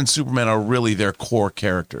Batman and Superman are really their core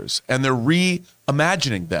characters, and they're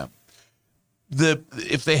reimagining them.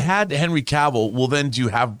 If they had Henry Cavill, well, then do you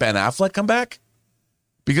have Ben Affleck come back?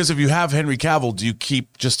 Because if you have Henry Cavill, do you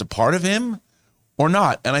keep just a part of him or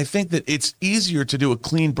not? And I think that it's easier to do a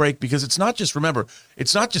clean break because it's not just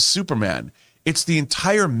Superman. It's the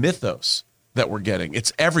entire mythos that we're getting.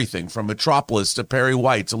 It's everything from Metropolis to Perry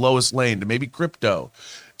White to Lois Lane to maybe Crypto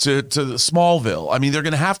to Smallville. I mean, they're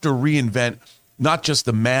going to have to reinvent not just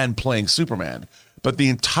the man playing Superman, but the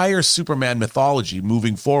entire Superman mythology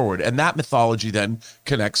moving forward. And that mythology then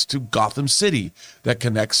connects to Gotham City, that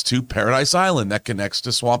connects to Paradise Island, that connects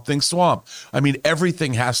to Swamp Thing Swamp. I mean,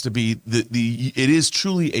 everything has to be it is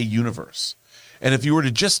truly a universe. And if you were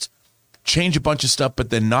to just change a bunch of stuff,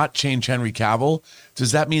 but then not change Henry Cavill,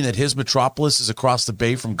 does that mean that his Metropolis is across the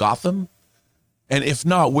bay from Gotham? And if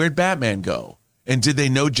not, where'd Batman go? And did they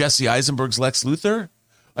know Jesse Eisenberg's Lex Luthor?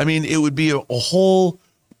 I mean, it would be a whole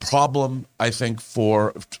problem, I think,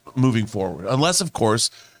 for moving forward. Unless, of course,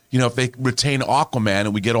 if they retain Aquaman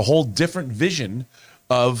and we get a whole different vision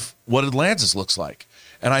of what Atlantis looks like.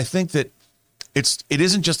 And I think that it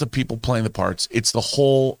isn't just the people playing the parts, it's the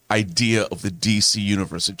whole idea of the DC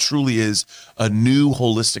universe. It truly is a new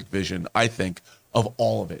holistic vision, I think, of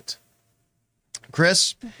all of it.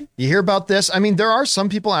 Chris, you hear about this? I mean, there are some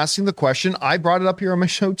people asking the question. I brought it up here on my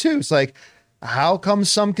show too. It's like, how come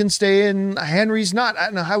some can stay and Henry's not? I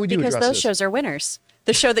don't know how we do because address those this. shows are winners.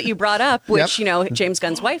 The show that you brought up, which James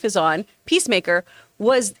Gunn's wife is on, Peacemaker,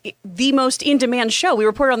 was the most in-demand show. We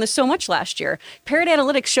reported on this so much last year. Parrot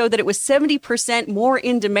Analytics showed that it was 70% more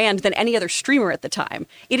in demand than any other streamer at the time.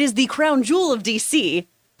 It is the crown jewel of DC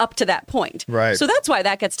up to that point. Right. So that's why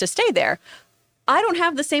that gets to stay there. I don't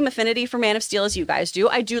have the same affinity for Man of Steel as you guys do.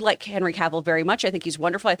 I do like Henry Cavill very much. I think he's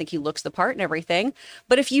wonderful. I think he looks the part and everything.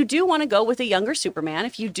 But if you do want to go with a younger Superman,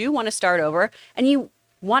 if you do want to start over and you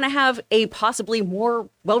want to have a possibly more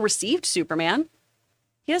well-received Superman,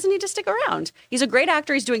 he doesn't need to stick around. He's a great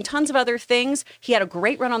actor. He's doing tons of other things. He had a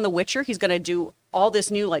great run on The Witcher. He's going to do all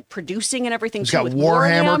this new producing and everything. He's too, got with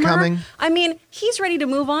Warhammer coming. I mean, he's ready to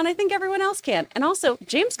move on. I think everyone else can. And also,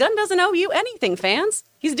 James Gunn doesn't owe you anything, fans.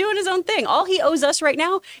 He's doing his own thing. All he owes us right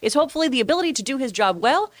now is hopefully the ability to do his job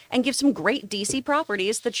well and give some great DC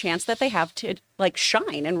properties the chance that they have to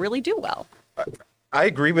shine and really do well. I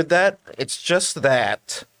agree with that. It's just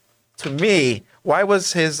that, to me, why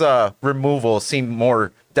was his removal seem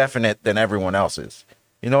more definite than everyone else's?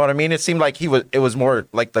 You know what I mean? It seemed like it was more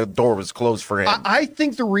like the door was closed for him. I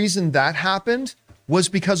think the reason that happened was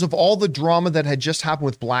because of all the drama that had just happened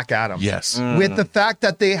with Black Adam. Yes. With the fact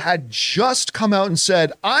that they had just come out and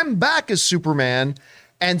said, I'm back as Superman.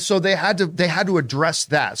 And so they had to address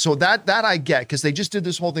that. So that I get, because they just did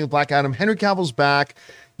this whole thing with Black Adam. Henry Cavill's back.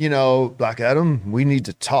 Black Adam, we need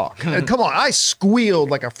to talk. And come on, I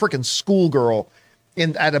squealed like a freaking schoolgirl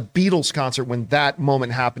at a Beatles concert when that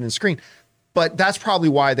moment happened in screen. But that's probably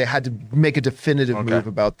why they had to make a definitive move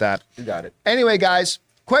about that. You got it. Anyway, guys,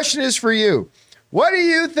 question is for you. What do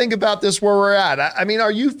you think about this where we're at? I mean,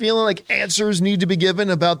 are you feeling like answers need to be given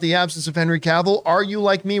about the absence of Henry Cavill? Are you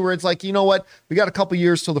like me where it's like, you know what? We got a couple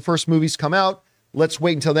years till the first movies come out. Let's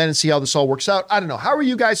wait until then and see how this all works out. I don't know. How are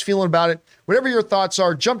you guys feeling about it? Whatever your thoughts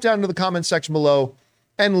are, jump down into the comment section below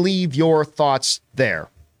and leave your thoughts there.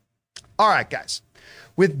 All right, guys.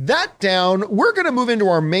 With that down, we're going to move into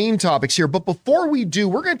our main topics here. But before we do,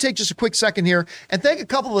 we're going to take just a quick second here and thank a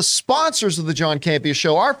couple of the sponsors of the John Campea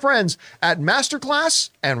Show, our friends at Masterclass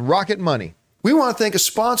and Rocket Money. We want to thank a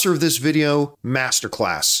sponsor of this video,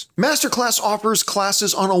 Masterclass. Masterclass offers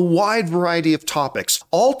classes on a wide variety of topics,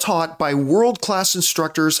 all taught by world-class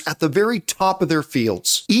instructors at the very top of their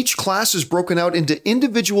fields. Each class is broken out into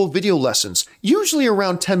individual video lessons, usually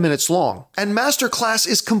around 10 minutes long. And Masterclass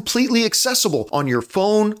is completely accessible on your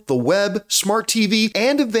phone, the web, smart TV,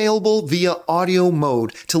 and available via audio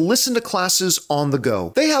mode to listen to classes on the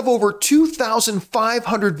go. They have over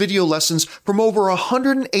 2,500 video lessons from over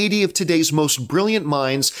 180 of today's most brilliant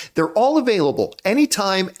minds. They're all available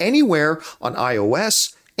anytime, anywhere on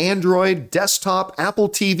iOS, Android, desktop, Apple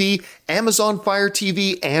TV, Amazon Fire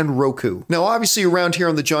TV, and Roku. Now, obviously around here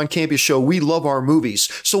on the John Campea Show, we love our movies,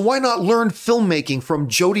 so why not learn filmmaking from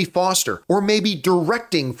Jodie Foster, or maybe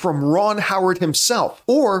directing from Ron Howard himself,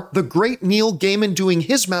 or the great Neil Gaiman doing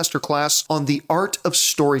his masterclass on the art of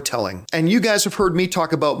storytelling. And you guys have heard me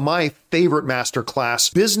talk about my favorite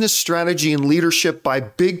masterclass, Business Strategy and Leadership by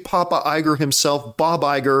Big Papa Iger himself, Bob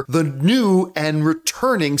Iger, the new and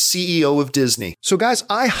returning CEO of Disney. So guys,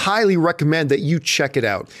 I highly recommend that you check it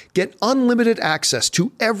out. Get unlimited access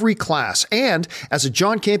to every class, and as a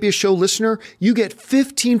John Campea Show listener, you get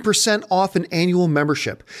 15% off an annual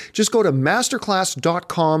membership. Just go to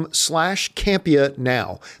masterclass.com/Campea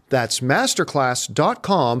now. That's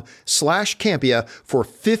masterclass.com/Campea for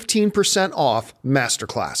 15% off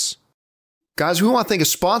Masterclass. Guys, we want to thank a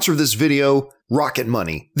sponsor of this video, Rocket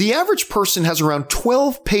Money. The average person has around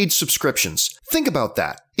 12 paid subscriptions. Think about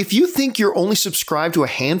that. If you think you're only subscribed to a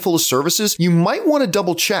handful of services, you might want to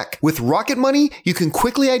double check. With Rocket Money, you can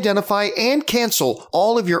quickly identify and cancel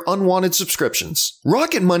all of your unwanted subscriptions.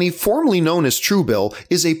 Rocket Money, formerly known as Truebill,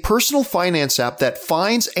 is a personal finance app that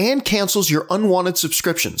finds and cancels your unwanted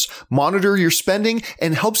subscriptions, monitor your spending,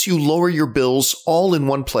 and helps you lower your bills all in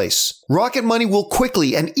one place. Rocket Money will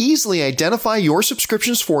quickly and easily identify your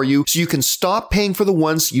subscriptions for you so you can stop paying for the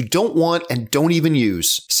ones you don't want and don't even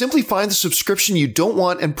use. Simply find the subscription you don't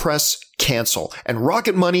want and press cancel, and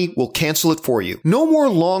Rocket Money will cancel it for you. No more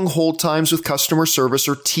long hold times with customer service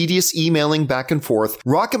or tedious emailing back and forth.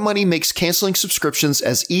 Rocket Money makes canceling subscriptions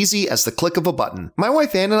as easy as the click of a button. My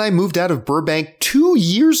wife Ann and I moved out of Burbank 2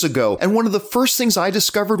 years ago, and one of the first things I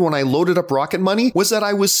discovered when I loaded up Rocket Money was that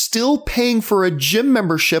I was still paying for a gym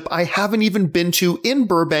membership I haven't even been to in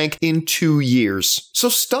Burbank in 2 years. So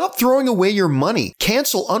stop throwing away your money.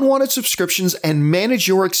 Cancel unwanted subscriptions and manage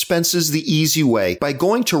your expenses the easy way by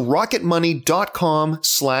going to rocketmoney.com/Campea.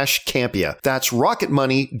 That's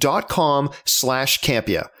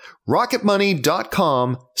rocketmoney.com/Campea.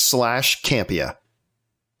 rocketmoney.com/Campea.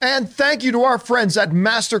 And thank you to our friends at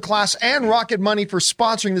Masterclass and Rocket Money for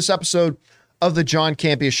sponsoring this episode of the John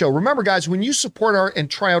Campea Show. Remember, guys, when you support and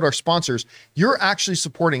try out our sponsors, you're actually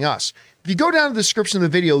supporting us. If you go down to the description of the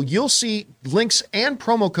video, you'll see links and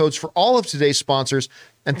promo codes for all of today's sponsors.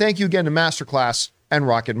 And thank you again to Masterclass and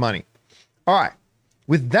Rocket Money. All right.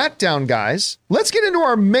 With that down, guys, let's get into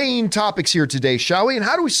our main topics here today, shall we? And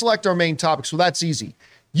how do we select our main topics? Well, that's easy.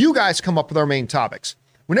 You guys come up with our main topics.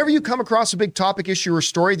 Whenever you come across a big topic, issue, or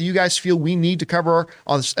story that you guys feel we need to cover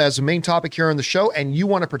as a main topic here on the show, and you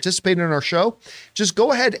want to participate in our show, just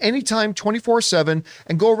go ahead anytime, 24/7,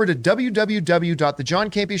 and go over to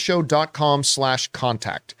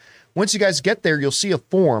www.thejohncampeashow.com/contact. Once you guys get there, you'll see a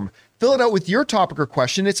form. Fill it out with your topic or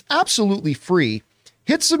question. It's absolutely free.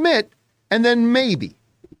 Hit submit, and then maybe,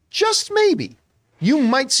 just maybe, you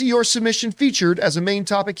might see your submission featured as a main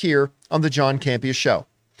topic here on the John Campea Show.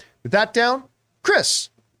 With that down, Chris,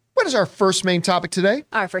 what is our first main topic today?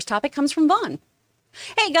 Our first topic comes from Vaughn.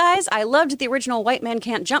 Hey guys, I loved the original White Man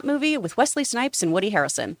Can't Jump movie with Wesley Snipes and Woody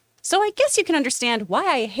Harrelson. So I guess you can understand why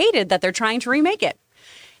I hated that they're trying to remake it.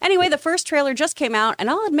 Anyway, the first trailer just came out, and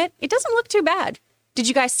I'll admit, it doesn't look too bad. Did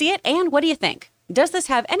you guys see it, and what do you think? Does this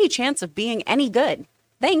have any chance of being any good?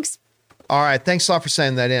 Thanks. All right, thanks a lot for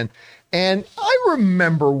sending that in. And I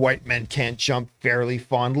remember White Men Can't Jump fairly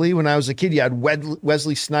fondly. When I was a kid, you had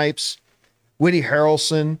Wesley Snipes, Woody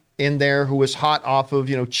Harrelson in there, who was hot off of,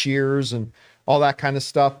 Cheers and all that kind of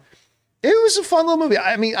stuff. It was a fun little movie.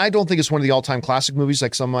 I mean, I don't think it's one of the all-time classic movies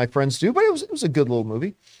like some of my friends do, but it was a good little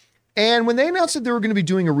movie. And when they announced that they were going to be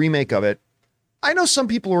doing a remake of it, I know some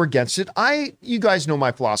people are against it. You guys know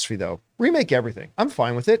my philosophy, though. Remake everything. I'm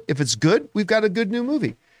fine with it. If it's good, we've got a good new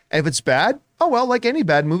movie. And if it's bad, oh well, like any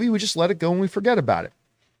bad movie, we just let it go and we forget about it.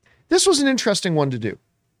 This was an interesting one to do.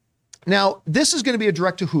 Now, this is going to be a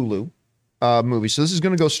direct-to-Hulu movie, so this is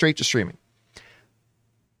going to go straight to streaming.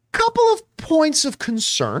 Couple of points of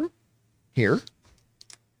concern here.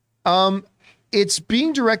 It's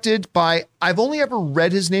being directed by, I've only ever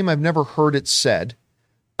read his name, I've never heard it said.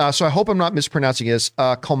 So I hope I'm not mispronouncing this.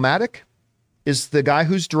 Kalmatic is the guy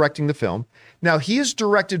who's directing the film. Now, he has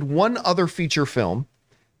directed one other feature film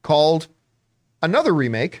called another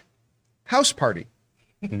remake, House Party.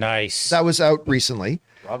 Nice. That was out recently.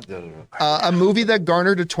 A movie that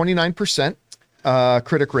garnered a 29%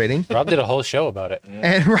 critic rating. Rob did a whole show about it.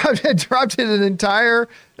 And Rob did an entire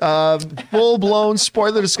full-blown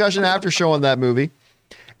spoiler discussion after show on that movie.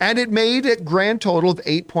 And it made a grand total of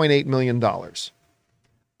 $8.8 million.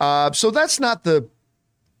 So that's not the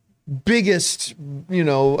biggest,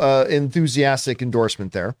 enthusiastic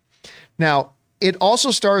endorsement there. Now, it also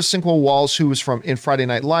stars Sinqua Walls, who was in Friday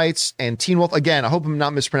Night Lights and Teen Wolf. Again, I hope I'm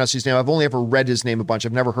not mispronouncing his name. I've only ever read his name a bunch.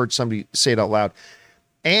 I've never heard somebody say it out loud.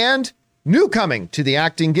 And new coming to the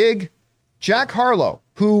acting gig, Jack Harlow,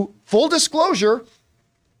 who, full disclosure,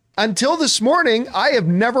 until this morning, I have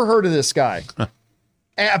never heard of this guy.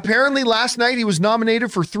 Apparently, last night he was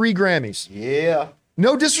nominated for 3 Grammys. Yeah.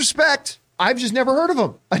 No disrespect. I've just never heard of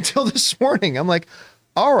him until this morning. I'm like,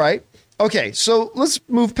 all right. Okay, so let's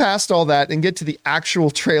move past all that and get to the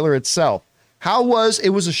actual trailer itself.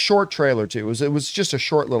 It was a short trailer too. It was just a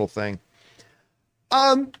short little thing.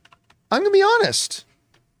 I'm going to be honest.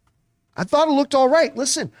 I thought it looked all right.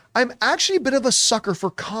 Listen, I'm actually a bit of a sucker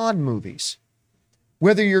for con movies.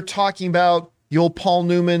 Whether you're talking about the old Paul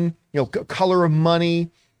Newman, Color of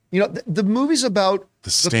Money, the movies about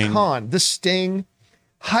The Sting. The Sting,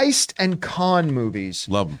 heist and con movies.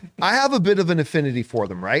 Love them. I have a bit of an affinity for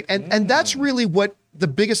them, right? And that's really what the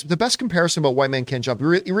best comparison about White Man Can't Jump,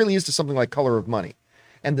 it really is to something like Color of Money.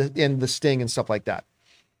 and the sting and stuff like that.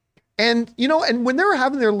 And, you know, and when they were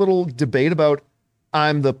having their little debate about,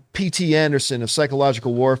 I'm the P.T. Anderson of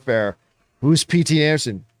psychological warfare. Who's P.T.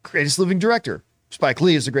 Anderson? Greatest living director. Spike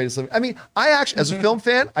Lee is the greatest living. I mean, I actually, as a film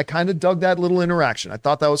fan, I kind of dug that little interaction. I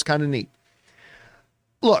thought that was kind of neat.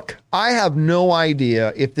 Look, I have no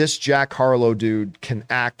idea if this Jack Harlow dude can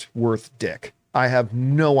act worth dick. I have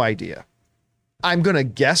no idea. I'm going to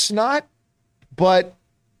guess not, but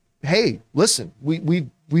hey, listen,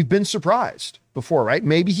 we've been surprised before, right?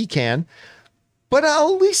 Maybe he can, but at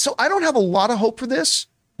least, so I don't have a lot of hope for this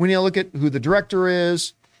when you look at who the director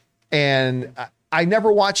is. And I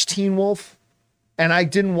never watched Teen Wolf, and I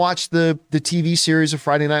didn't watch the TV series of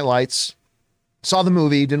Friday Night Lights. Saw the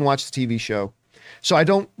movie, didn't watch the TV show. So I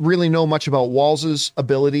don't really know much about Walls'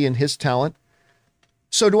 ability and his talent.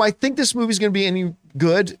 So do I think this movie's going to be any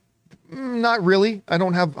good? Not really. I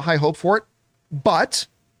don't have high hope for it, but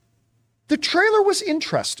the trailer was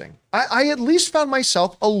interesting. I at least found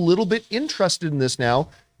myself a little bit interested in this now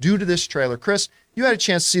due to this trailer. Chris, you had a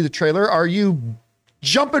chance to see the trailer. Are you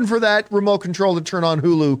jumping for that remote control to turn on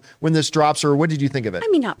Hulu when this drops, or what did you think of it? I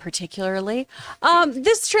mean, not particularly.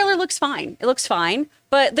 This trailer looks fine. It looks fine,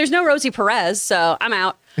 but there's no Rosie Perez, so I'm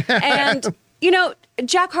out. And, you know,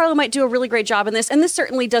 Jack Harlow might do a really great job in this, and this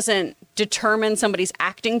certainly doesn't determine somebody's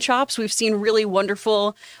acting chops. We've seen really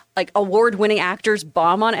wonderful, like, award-winning actors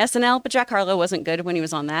bomb on SNL, but Jack Harlow wasn't good when he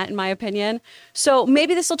was on that, in my opinion. So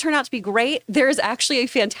maybe this will turn out to be great. There's actually a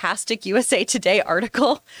fantastic USA Today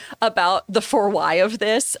article about the for why of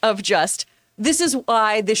this, of just, this is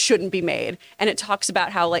why this shouldn't be made. And it talks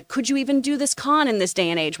about how, like, could you even do this con in this day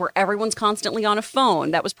and age where everyone's constantly on a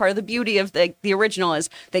phone? That was part of the beauty of the original, is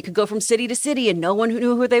they could go from city to city and no one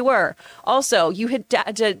knew who they were. Also, you had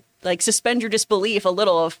to like suspend your disbelief a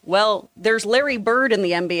little of, well, there's Larry Bird in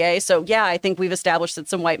the NBA. So yeah, I think we've established that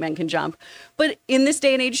some white men can jump. But in this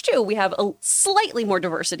day and age too, we have a slightly more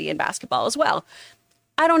diversity in basketball as well.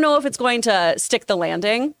 I don't know if it's going to stick the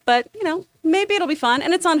landing, but you know, maybe it'll be fun.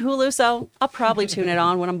 And it's on Hulu, so I'll probably tune it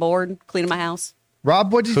on when I'm bored cleaning my house.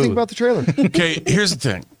 Rob, what did you think about the trailer? Okay, here's the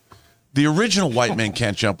thing. The original White Men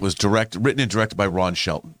Can't Jump was written and directed by Ron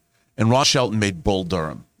Shelton. And Ron Shelton made Bull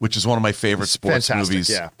Durham, which is one of my favorite sports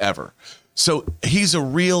movies ever. So he's a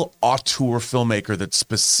real auteur filmmaker that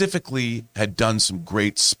specifically had done some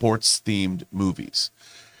great sports-themed movies.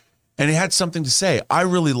 And he had something to say. I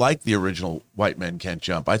really liked the original White Men Can't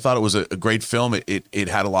Jump. I thought it was a great film. It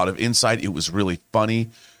had a lot of insight. It was really funny.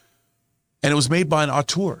 And it was made by an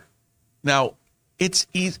auteur. Now, it's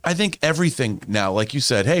easy. I think everything now, like you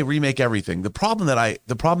said, hey, remake everything. The problem that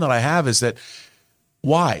I have is that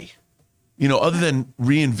why? You know, other than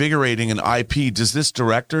reinvigorating an IP, does this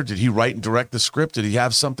director, did he write and direct the script? Did he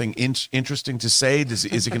have something interesting to say? Is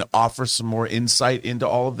he going to offer some more insight into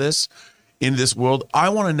all of this, in this world? I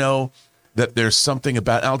want to know that there's something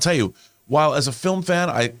about, and I'll tell you, while as a film fan,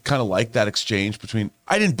 I kind of like that exchange between,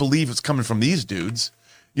 I didn't believe it's coming from these dudes.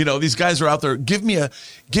 You know, these guys are out there. Give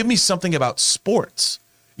me something about sports.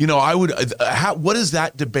 You know, I would. What is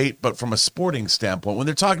that debate? But from a sporting standpoint, when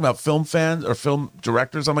they're talking about film fans or film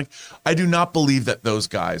directors, I'm like, I do not believe that those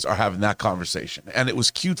guys are having that conversation. And it was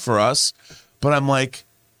cute for us, but I'm like,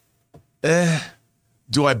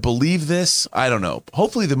 do I believe this? I don't know.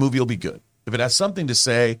 Hopefully, the movie will be good. If it has something to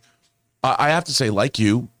say, I have to say, like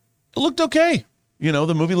you, it looked okay. You know,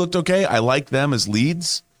 the movie looked okay. I like them as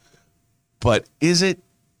leads, but is it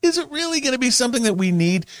really going to be something that we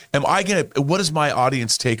need? What is my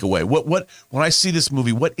audience takeaway? What when I see this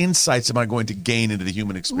movie, what insights am I going to gain into the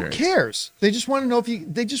human experience? Who cares? They just want to know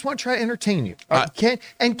they just want to try to entertain you.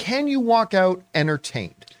 Can you walk out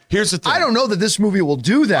entertained? Here's the thing. I don't know that this movie will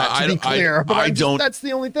do that, to be clear, but that's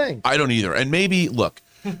the only thing. I don't either. And maybe, look,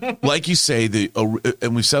 like you say,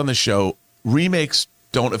 and we've said on the show, remakes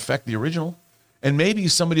don't affect the original. And maybe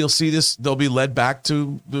somebody will see this, they'll be led back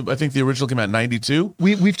to, I think the original came out in 92.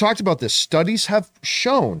 We've talked about this. Studies have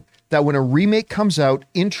shown that when a remake comes out,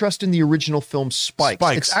 interest in the original film spikes.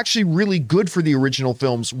 It's actually really good for the original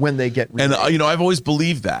films when they get remade. And, you know, I've always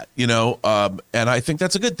believed that, you know, and I think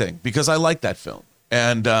that's a good thing because I like that film.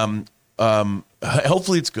 And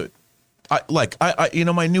hopefully it's good. You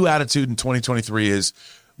know, my new attitude in 2023 is,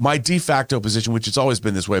 my de facto position, which it's always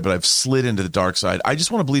been this way, but I've slid into the dark side. I just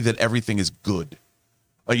want to believe that everything is good.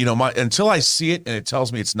 You know, until I see it and it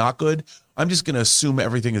tells me it's not good, I'm just going to assume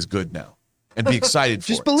everything is good now and be excited for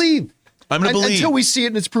just it. Believe. I'm going to believe. Until we see it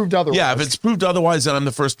and it's proved otherwise. Yeah, if it's proved otherwise, then I'm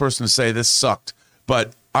the first person to say this sucked.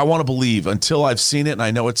 But I want to believe until I've seen it and I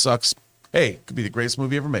know it sucks. Hey, it could be the greatest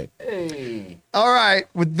movie ever made. Hey. All right.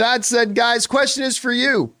 With that said, guys, question is for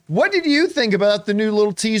you. What did you think about the new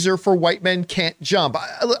little teaser for White Men Can't Jump?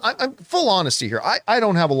 I'm full honesty here. I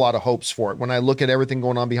don't have a lot of hopes for it when I look at everything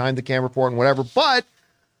going on behind the camera for it and whatever, but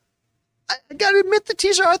I got to admit the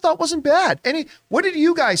teaser I thought wasn't bad. What did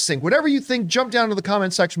you guys think? Whatever you think, jump down to the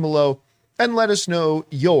comment section below and let us know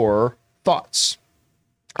your thoughts.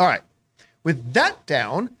 All right. With that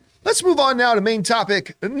down, let's move on now to main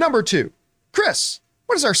topic number 2. Chris,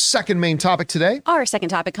 what is our second main topic today? Our second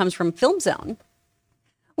topic comes from Film Zone.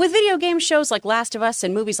 With video game shows like Last of Us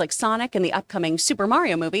and movies like Sonic and the upcoming Super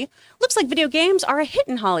Mario movie, looks like video games are a hit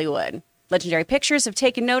in Hollywood. Legendary Pictures have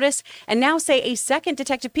taken notice and now say a second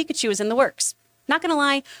Detective Pikachu is in the works. Not gonna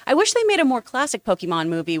lie, I wish they made a more classic Pokemon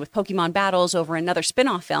movie with Pokemon battles over another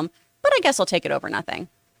spin-off film, but I guess I'll take it over nothing.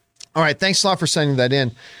 All right, thanks a lot for sending that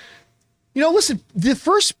in. Listen, the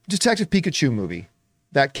first Detective Pikachu movie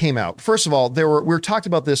that came out, first of all, we talked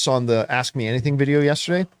about this on the Ask Me Anything video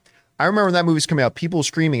yesterday. I remember when that movie's coming out, people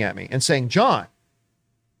screaming at me and saying, John,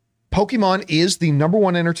 Pokemon is the number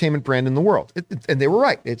one entertainment brand in the world. And they were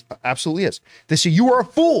right. It absolutely is. They say, you are a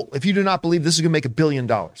fool if you do not believe this is going to make $1 billion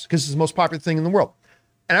because it's the most popular thing in the world.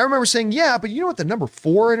 And I remember saying, yeah, but you know what the number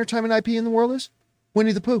 4 entertainment IP in the world is?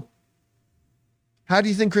 Winnie the Pooh. How do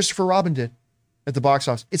you think Christopher Robin did at the box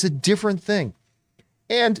office? It's a different thing.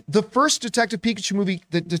 And the first Detective Pikachu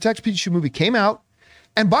movie came out.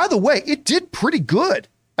 And by the way, it did pretty good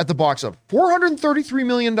at the box office. $433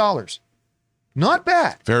 million. Not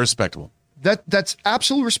bad. Very respectable. That's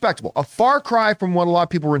absolutely respectable. A far cry from what a lot of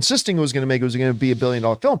people were insisting it was going to make. It was going to be $1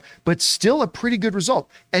 billion film, but still a pretty good result.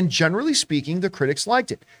 And generally speaking, the critics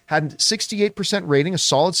liked it. Had a 68% rating, a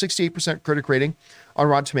solid 68% critic rating on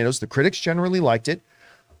Rotten Tomatoes. The critics generally liked it.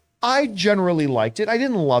 I generally liked it. I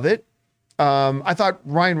didn't love it. I thought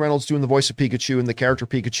Ryan Reynolds doing the voice of Pikachu and the character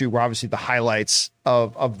Pikachu were obviously the highlights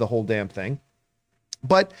of the whole damn thing.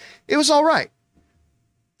 But it was all right.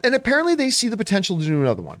 And apparently they see the potential to do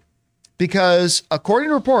another one because according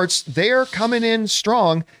to reports, they are coming in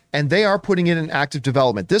strong and they are putting it in active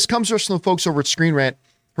development. This comes from the folks over at Screen Rant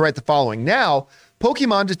who write the following. Now,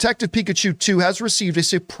 Pokemon Detective Pikachu 2 has received a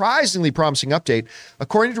surprisingly promising update.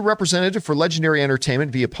 According to a representative for Legendary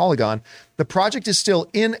Entertainment via Polygon, the project is still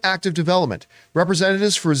in active development.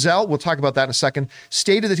 Representatives for Zell, we'll talk about that in a second,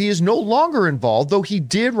 stated that he is no longer involved, though he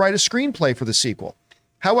did write a screenplay for the sequel.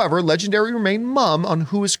 However, Legendary remained mum on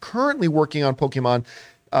who is currently working on Pokemon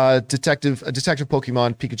Detective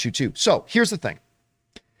Pokemon Pikachu 2. So here's the thing.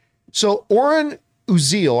 So Oren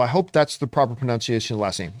Uziel, I hope that's the proper pronunciation of the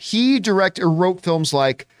last name. He wrote films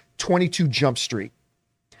like 22 Jump Street.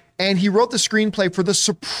 And he wrote the screenplay for the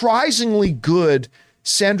surprisingly good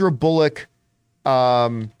Sandra Bullock,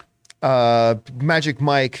 Magic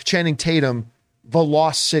Mike, Channing Tatum, The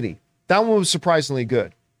Lost City. That one was surprisingly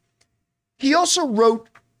good. He also wrote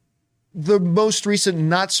the most recent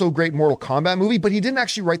not so great Mortal Kombat movie, but he didn't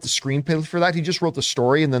actually write the screenplay for that. He just wrote the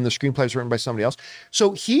story and then the screenplay was written by somebody else.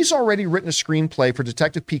 So he's already written a screenplay for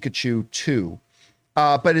Detective Pikachu 2,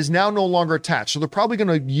 but is now no longer attached. So they're probably going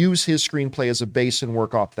to use his screenplay as a base and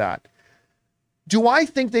work off that. Do I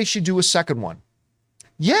think they should do a second one?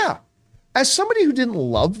 Yeah. As somebody who didn't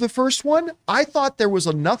love the first one, I thought there was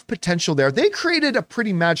enough potential there. They created a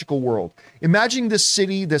pretty magical world. Imagining this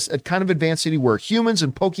city, this kind of advanced city where humans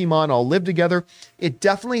and Pokemon all live together. It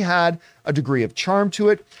definitely had a degree of charm to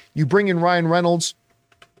it. You bring in Ryan Reynolds.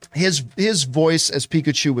 His voice as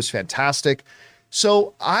Pikachu was fantastic.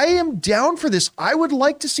 So I am down for this. I would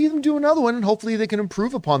like to see them do another one, and hopefully they can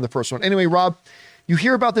improve upon the first one. Anyway, Rob, you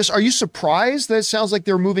hear about this. Are you surprised that it sounds like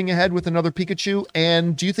they're moving ahead with another Pikachu?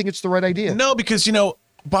 And do you think it's the right idea? No, because,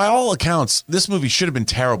 by all accounts, this movie should have been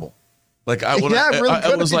terrible. Like, I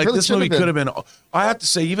have to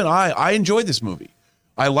say, even I enjoyed this movie.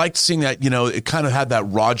 I liked seeing that, it kind of had that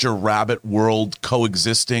Roger Rabbit world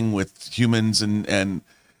coexisting with humans and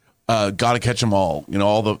Gotta Catch 'Em All,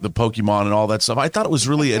 all the Pokemon and all that stuff. I thought it was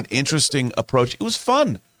really an interesting approach. It was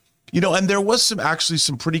fun. And there was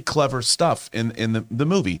some pretty clever stuff in the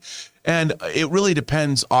movie. And it really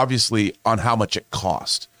depends, obviously, on how much it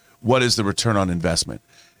cost. What is the return on investment?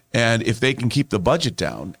 And if they can keep the budget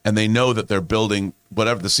down and they know that they're building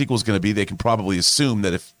whatever the sequel is going to be, they can probably assume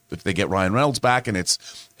that if they get Ryan Reynolds back and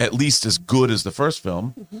it's at least as good as the first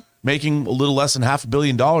film, making a little less than $500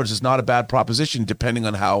 million is not a bad proposition, depending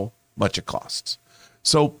on how much it costs.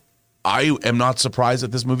 So I am not surprised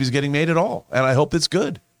that this movie is getting made at all. And I hope it's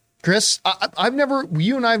good. Chris,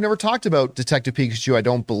 you and I have never talked about Detective Pikachu, I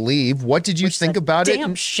don't believe. What did you think about it?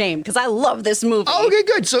 Damn shame, because I love this movie. Oh, okay,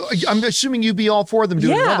 good. So I'm assuming you'd be all for them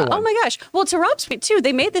doing another one. Oh my gosh. Well, to Rob's point too,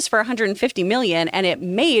 they made this for 150 million and it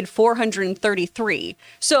made 433.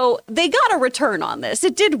 So they got a return on this.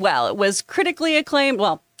 It did well. It was critically acclaimed.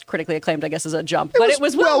 Well, critically acclaimed, I guess, is a jump, but it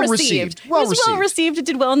was well received. It was well received. It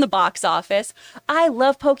did well in the box office. I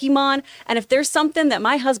love Pokemon, and if there's something that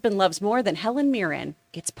my husband loves more than Helen Mirren,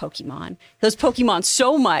 it's Pokemon. He loves Pokemon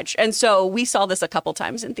so much, and so we saw this a couple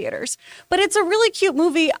times in theaters. But it's a really cute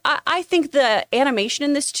movie. I think the animation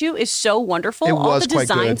in this too is so wonderful. All the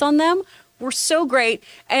designs on them were so great.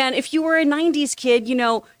 And if you were a 90s kid,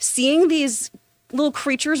 seeing these little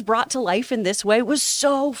creatures brought to life in this way was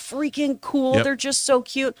so freaking cool. Yep. They're just so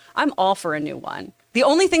cute. I'm all for a new one. The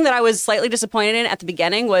only thing that I was slightly disappointed in at the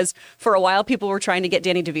beginning was, for a while, people were trying to get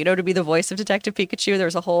Danny DeVito to be the voice of Detective Pikachu. There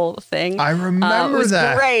was a whole thing. I remember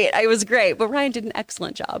that. It was great, but Ryan did an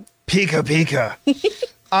excellent job. Pika Pika.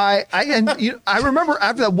 I remember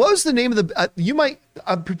after that. What was the name of the?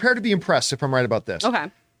 I'm prepared to be impressed if I'm right about this.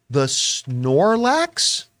 Okay. The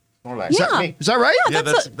Snorlax. Snorlax. Is that right? Yeah,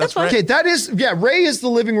 that's right. Okay, that is, Ray is the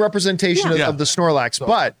living representation of the Snorlax.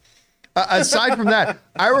 But aside from that,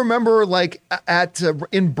 I remember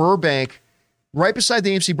in Burbank, right beside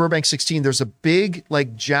the AMC Burbank 16, there's a big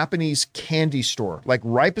Japanese candy store,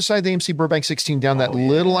 right beside the AMC Burbank 16 down that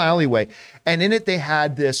little alleyway. And in it, they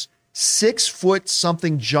had this 6-foot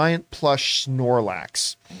something giant plush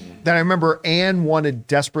Snorlax that I remember Anne wanted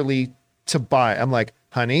desperately to buy. I'm like,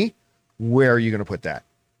 honey, where are you going to put that?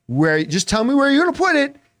 Just tell me where you're going to put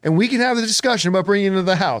it, and we can have the discussion about bringing it into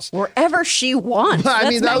the house. Wherever she wants. I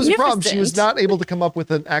mean, that was the problem. She was not able to come up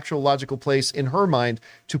with an actual logical place in her mind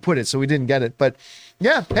to put it, so we didn't get it. But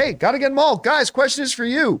yeah, hey, got to get them all. Guys, question is for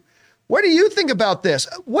you. What do you think about this?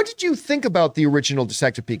 What did you think about the original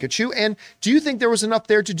Detective Pikachu? And do you think there was enough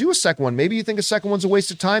there to do a second one? Maybe you think a second one's a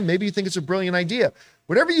waste of time. Maybe you think it's a brilliant idea.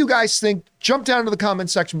 Whatever you guys think, jump down to the comment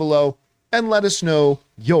section below and let us know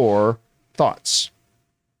your thoughts.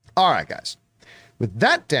 All right, guys. With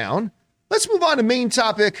that down, let's move on to main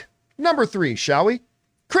topic number 3, shall we?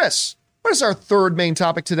 Chris, what is our third main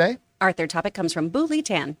topic today? Our third topic comes from Buli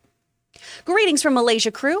Tan. Greetings from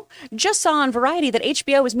Malaysia crew. Just saw on Variety that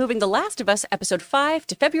HBO is moving The Last of Us episode 5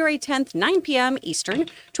 to February 10th, 9 p.m. Eastern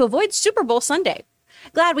to avoid Super Bowl Sunday.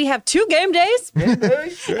 Glad we have 2 game days.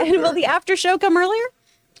 And will the after show come earlier?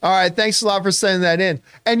 All right, thanks a lot for sending that in.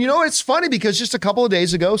 And you know, it's funny because just a couple of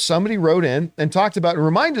days ago, somebody wrote in and talked about and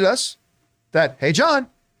reminded us that, hey, John,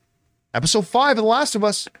 episode 5 of The Last of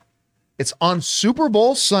Us, it's on Super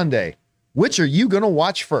Bowl Sunday. Which are you going to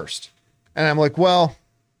watch first? And I'm like, well,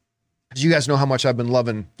 do you guys know how much I've been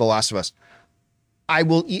loving The Last of Us? I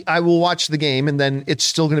will watch the game, and then it's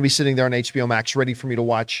still going to be sitting there on HBO Max ready for me to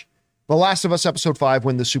watch The Last of Us episode 5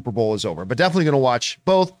 when the Super Bowl is over. But definitely going to watch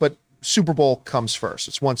both, but Super Bowl comes first.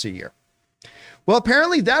 It's once a year. Well,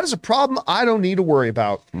 apparently that is a problem I don't need to worry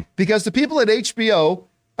about because the people at HBO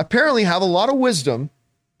apparently have a lot of wisdom,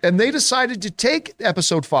 and they decided to take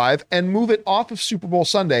episode 5 and move it off of Super Bowl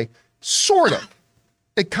Sunday, sort of.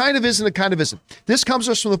 It kind of is and it kind of isn't. This comes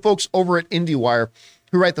to us from the folks over at IndieWire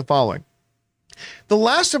who write the following. The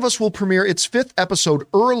Last of Us will premiere its 5th episode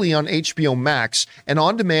early on HBO Max and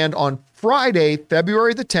on demand on Friday,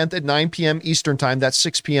 February the 10th at 9 p.m. Eastern Time. That's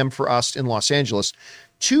 6 p.m. for us in Los Angeles,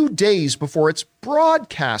 2 days before its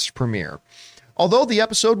broadcast premiere. Although the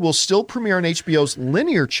episode will still premiere on HBO's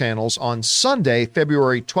linear channels on Sunday,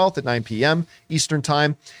 February 12th at 9 p.m. Eastern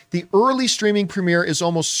Time, the early streaming premiere is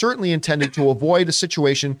almost certainly intended to avoid a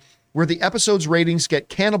situation where the episode's ratings get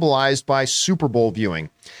cannibalized by Super Bowl viewing.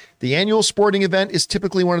 The annual sporting event is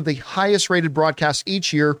typically one of the highest rated broadcasts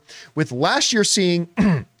each year, with last year seeing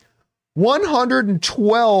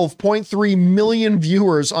 112.3 million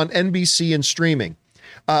viewers on NBC and streaming,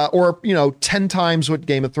 or 10 times what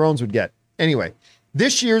Game of Thrones would get. Anyway,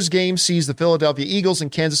 this year's game sees the Philadelphia Eagles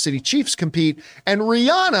and Kansas City Chiefs compete, and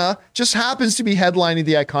Rihanna just happens to be headlining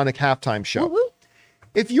the iconic halftime show. Woo-hoo.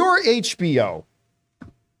 If you're HBO,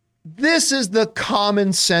 this is the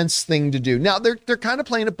common sense thing to do. Now, they're kind of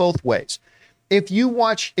playing it both ways. If you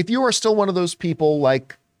are still one of those people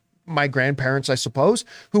like my grandparents, I suppose,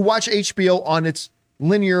 who watch HBO on its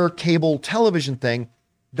linear cable television thing,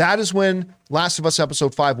 that is when Last of Us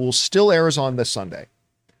episode 5 will still air on this Sunday.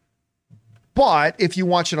 But if you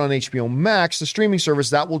watch it on HBO Max, the streaming service,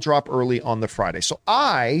 that will drop early on the Friday. So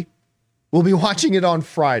I will be watching it on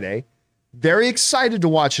Friday. Very excited to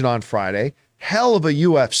watch it on Friday. Hell of a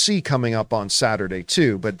UFC coming up on Saturday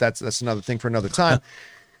too, but that's another thing for another time.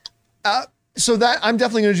 So that I'm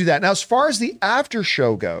definitely going to do that. Now, as far as the after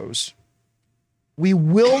show goes, we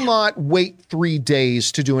will not wait 3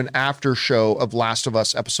 days to do an after show of Last of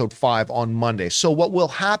Us episode 5 on Monday. So what will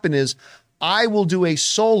happen is I will do a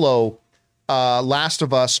solo Last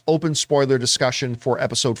of Us open spoiler discussion for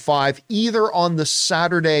episode 5, either on the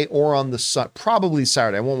Saturday or on the probably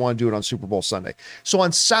Saturday. I won't want to do it on Super Bowl Sunday. So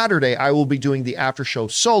on Saturday, I will be doing the after show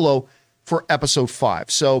solo for episode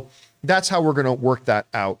 5. So that's how we're going to work that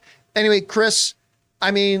out. Anyway, Chris,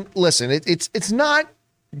 I mean, listen, it's not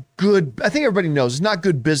good. I think everybody knows it's not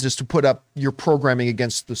good business to put up your programming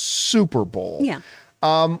against the Super Bowl. Yeah.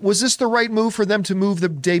 Was this the right move for them to move the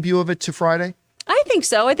debut of it to Friday? I think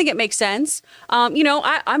so. I think it makes sense. I'm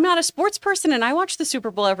not a sports person and I watch the Super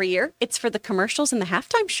Bowl every year. It's for the commercials and the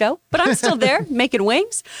halftime show, but I'm still there making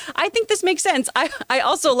wings. I think this makes sense. I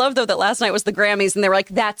also love, though, that last night was the Grammys and they were like,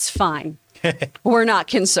 that's fine. We're not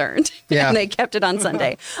concerned. Yeah. And they kept it on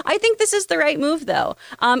Sunday. I think this is the right move, though.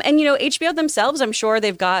 HBO themselves, I'm sure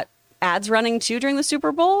they've got ads running too during the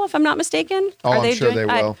Super Bowl, if I'm not mistaken. Oh, I'm sure they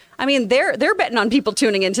will. I mean, they're betting on people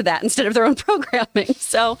tuning into that instead of their own programming.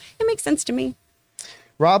 So it makes sense to me.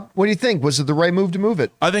 Rob, what do you think? Was it the right move to move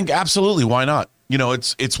it? I think absolutely. Why not?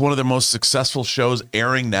 It's one of their most successful shows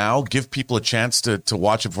airing now. Give people a chance to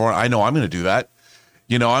watch it for. I know I'm going to do that.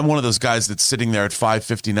 I'm one of those guys that's sitting there at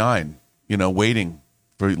 5:59, waiting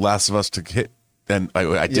for Last of Us to hit. And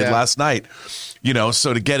I did last night,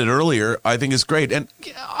 so to get it earlier, I think is great. And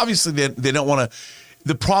obviously they don't want to.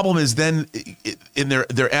 The problem is then in their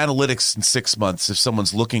analytics in 6 months, if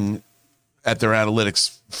someone's looking at their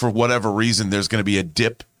analytics for whatever reason, there's going to be a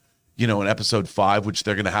dip, in episode 5, which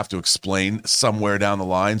they're going to have to explain somewhere down the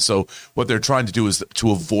line. So what they're trying to do is to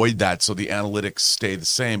avoid that, so the analytics stay the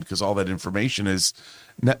same, because all that information is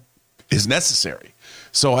necessary.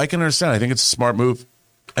 So I can understand. I think it's a smart move,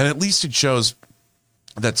 and at least it shows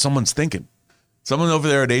that someone's thinking. Someone over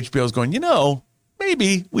there at HBO is going,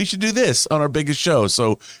 maybe we should do this on our biggest show.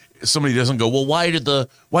 So somebody doesn't go, well, why did the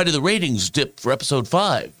ratings dip for episode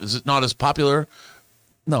 5? Is it not as popular?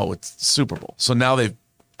 No, it's Super Bowl. So now they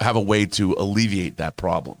have a way to alleviate that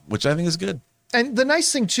problem, which I think is good. And the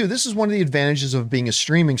nice thing too, this is one of the advantages of being a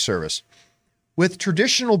streaming service. With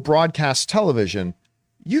traditional broadcast television,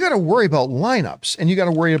 you got to worry about lineups, and you got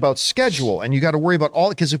to worry about schedule, and you got to worry about all,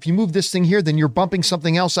 because if you move this thing here, then you're bumping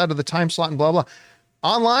something else out of the time slot and blah, blah.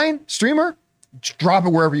 Online, streamer, just drop it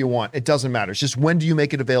wherever you want. It doesn't matter. It's just, when do you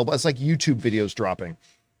make it available? It's like YouTube videos dropping.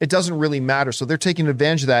 It doesn't really matter. So they're taking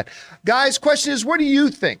advantage of that. Guys, question is, what do you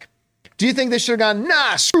think? Do you think they should have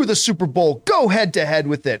gone, screw the Super Bowl, go head to head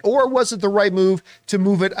with it? Or was it the right move to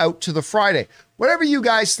move it out to the Friday? Whatever you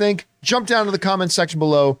guys think, jump down to the comment section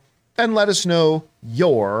below and let us know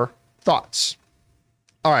your thoughts.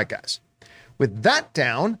 All right, guys. With that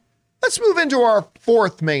down, let's move into our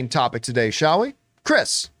fourth main topic today, shall we?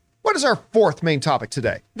 Chris, what is our fourth main topic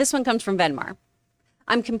today? This one comes from Venmar.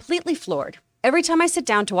 I'm completely floored. Every time I sit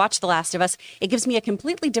down to watch The Last of Us, it gives me a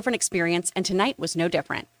completely different experience, and tonight was no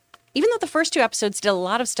different. Even though the first 2 episodes did a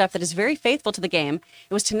lot of stuff that is very faithful to the game,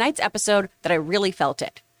 it was tonight's episode that I really felt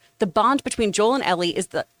it. The bond between Joel and Ellie is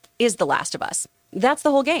the Last of Us. That's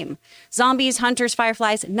the whole game. Zombies, hunters,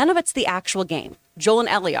 fireflies, none of it's the actual game. Joel and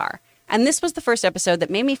Ellie are. And this was the first episode that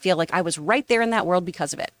made me feel like I was right there in that world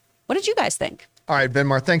because of it. What did you guys think? All right,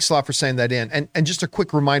 Venmar, thanks a lot for saying that in. And just a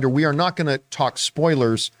quick reminder, we are not going to talk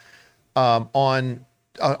spoilers on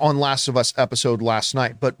Last of Us episode last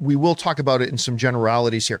night, but we will talk about it in some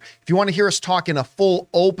generalities here. If you want to hear us talk in a full,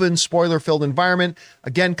 open, spoiler-filled environment,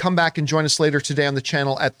 again, come back and join us later today on the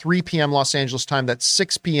channel at 3 p.m. Los Angeles time. That's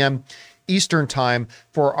 6 p.m. Eastern time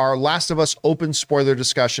for our Last of Us open spoiler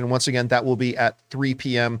discussion. Once again, that will be at 3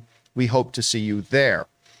 p.m. We hope to see you there.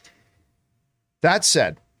 That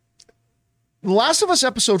said, The Last of Us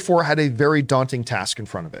episode 4 had a very daunting task in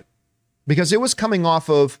front of it, because it was coming off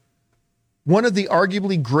of one of the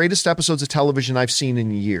arguably greatest episodes of television I've seen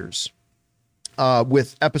in years,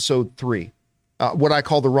 with episode 3, what I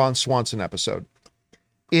call the Ron Swanson episode.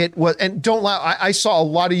 It was, and don't lie, I saw a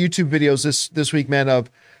lot of YouTube videos this week, man, of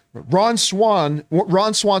Ron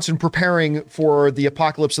Swanson preparing for the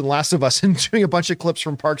apocalypse in Last of Us, and doing a bunch of clips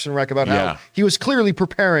from Parks and Rec about how he was clearly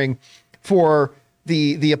preparing for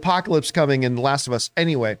the apocalypse coming in Last of Us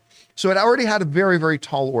anyway. So it already had a very, very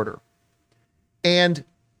tall order. And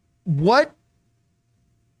what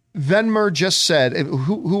Venmar just said,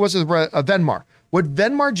 who was it? Venmar. What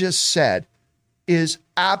Venmar just said is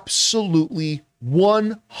absolutely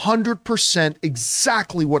 100%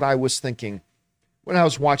 exactly what I was thinking when I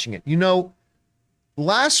was watching it.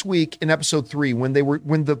 Last week in episode 3, when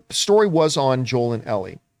the story was on Joel and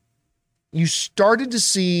Ellie, you started to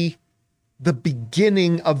see the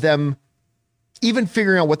beginning of them even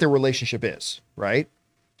figuring out what their relationship is, right?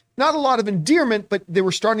 not a lot of endearment, but they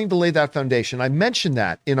were starting to lay that foundation. I mentioned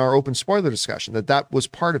that in our open spoiler discussion, that was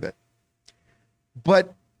part of it.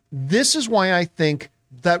 But this is why I think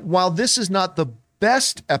that while this is not the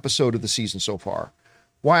best episode of the season so far,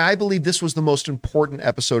 why I believe this was the most important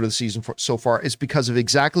episode of the season so far is because of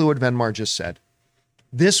exactly what Venmar just said.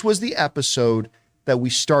 This was the episode that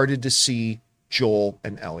we started to see Joel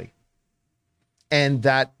and Ellie and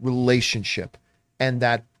that relationship and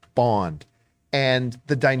that bond and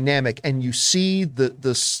the dynamic. And you see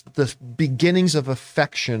the beginnings of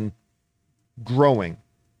affection growing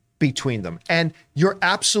between them. And you're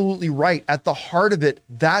absolutely right. At the heart of it,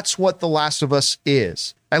 that's what The Last of Us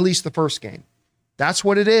is, at least the first game. That's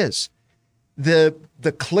what it is. The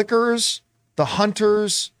clickers, the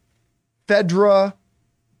hunters, Fedra,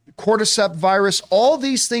 cordyceps virus, all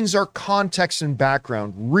these things are context and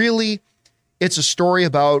background. Really, it's a story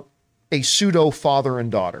about a pseudo father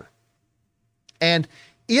and daughter. And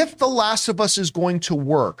if The Last of Us is going to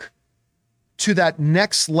work to that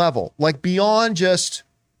next level, like beyond just,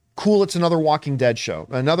 cool, it's another Walking Dead show,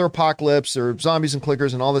 another apocalypse, or zombies and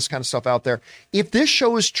clickers and all this kind of stuff out there. If this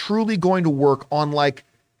show is truly going to work on like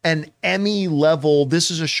an Emmy level,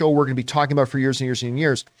 this is a show we're going to be talking about for years and years and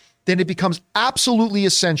years, then it becomes absolutely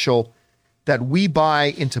essential that we buy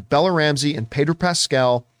into Bella Ramsey and Pedro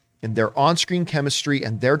Pascal and their on-screen chemistry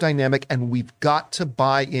and their dynamic, and we've got to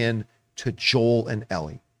buy in to Joel and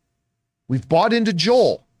Ellie. We've bought into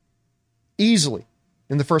Joel easily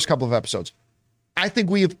in the first couple of episodes. I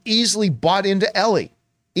think we have easily bought into Ellie,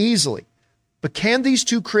 easily. But can these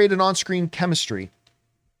two create an on-screen chemistry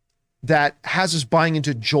that has us buying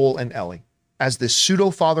into Joel and Ellie as this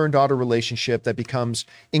pseudo father and daughter relationship that becomes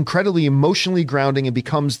incredibly emotionally grounding and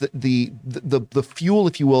becomes the fuel,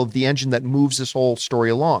 if you will, of the engine that moves this whole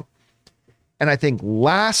story along? And I think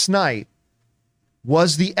last night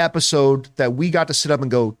was the episode that we got to sit up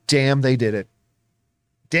and go, damn, they did it.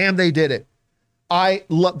 Damn, they did it. I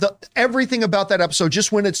love everything about that episode,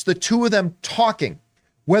 just when it's the two of them talking,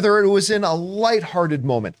 whether it was in a lighthearted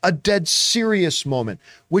moment, a dead serious moment,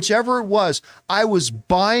 whichever it was, I was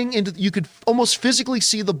buying into, you could almost physically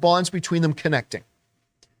see the bonds between them connecting.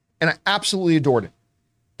 And I absolutely adored it.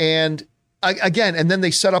 And again, and then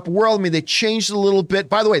they set up a world. I mean, they changed it a little bit.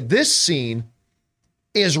 By the way, this scene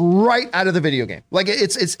is right out of the video game. Like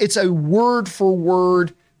it's a word for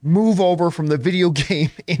word move over from the video game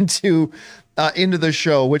into the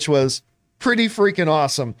show, which was pretty freaking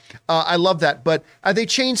awesome. I love that. But they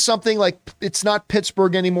changed something, like it's not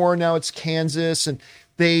Pittsburgh anymore. Now it's Kansas. And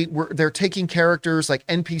they're taking characters like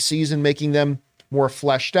NPCs and making them more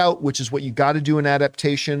fleshed out, which is what you got to do in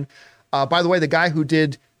adaptation. By the way, the guy who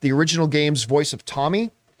did the original game's voice of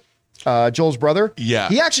Tommy, Joel's brother, he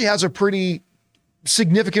actually has a pretty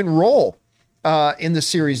significant role in the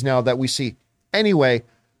series now that we see. Anyway,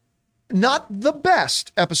 not the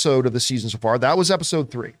best episode of the season so far. That was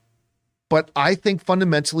episode 3. But I think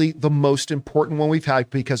fundamentally the most important one we've had,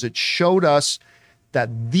 because it showed us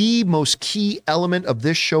that the most key element of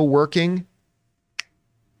this show working,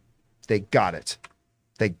 they got it.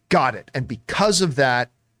 They got it. And because of that,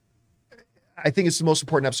 I think it's the most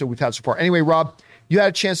important episode we've had so far. Anyway, Rob, you had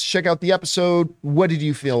a chance to check out the episode. What did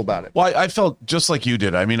you feel about it? Well, I felt just like you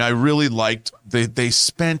did. I mean, I really liked they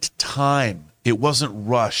spent time. It wasn't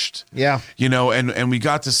rushed. Yeah. You know, and we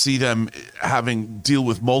got to see them deal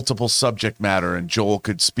with multiple subject matter, and Joel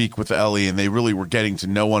could speak with Ellie, and they really were getting to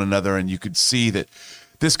know one another, and you could see that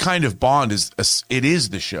this kind of bond is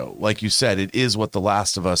the show. Like you said, it is what The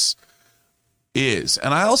Last of Us is.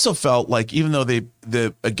 And I also felt like, even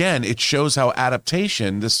though again, it shows how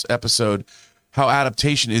this episode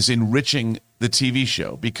is enriching the TV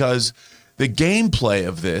show, because the gameplay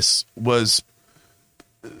of this was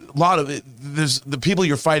a lot of it. There's the people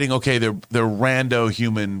you're fighting. Okay, they're rando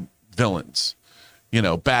human villains, you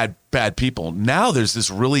know, bad people. Now there's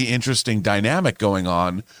this really interesting dynamic going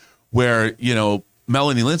on where, you know,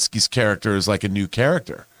 Melanie Linsky's character is like a new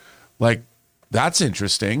character. Like, that's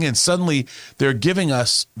interesting. And suddenly they're giving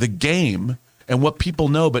us the game and what people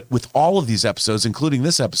know. But with all of these episodes, including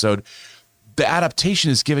this episode, the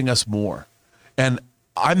adaptation is giving us more. And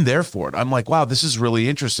I'm there for it. I'm like, wow, this is really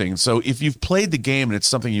interesting. So if you've played the game and it's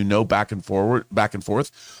something you know back and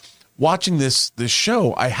forth, watching this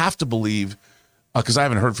show, I have to believe, because I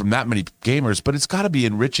haven't heard from that many gamers, but it's got to be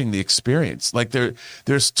enriching the experience. Like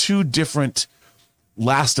there's two different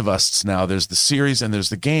Last of Us now. There's the series and there's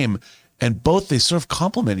the game, and both, they sort of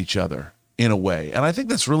complement each other in a way. And I think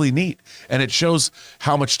that's really neat. And it shows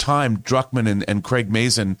how much time Druckmann and Craig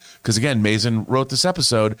Mazin, because again, Mazin wrote this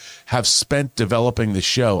episode, have spent developing the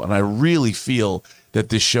show. And I really feel that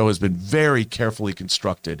this show has been very carefully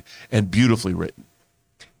constructed and beautifully written.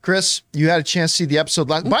 Chris, you had a chance to see the episode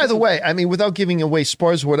last. By the way, I mean, without giving away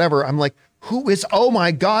spoilers or whatever, I'm like, who is? Oh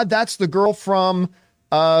my God, that's the girl from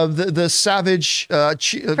the Savage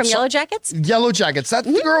From Yellow Jackets? Yellow Jackets. That's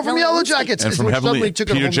the girl from Melanie Yellow Lynskey. Jackets. And from which suddenly took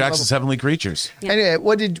it a whole Peter new Jackson's level. Heavenly Creatures. Anyway,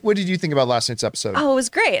 what did you think about last night's episode? Oh, it was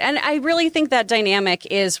great. And I really think that dynamic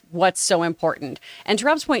is what's so important. And to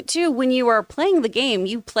Rob's point, too, when you are playing the game,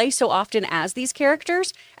 you play so often as these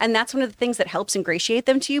characters. And that's one of the things that helps ingratiate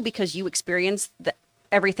them to you because you experience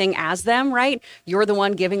everything as them, right? You're the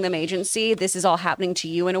one giving them agency. This is all happening to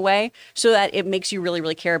you in a way so that it makes you really,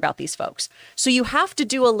 really care about these folks. So you have to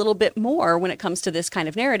do a little bit more when it comes to this kind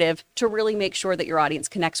of narrative to really make sure that your audience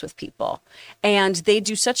connects with people. And they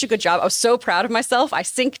do such a good job. I was so proud of myself. I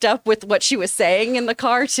synced up with what she was saying in the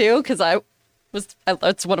car too, because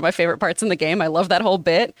it's one of my favorite parts in the game. I love that whole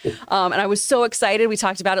bit. And I was so excited. We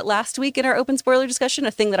talked about it last week in our open spoiler discussion.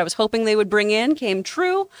 A thing that I was hoping they would bring in came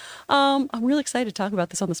true. I'm really excited to talk about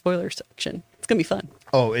this on the spoiler section. It's going to be fun.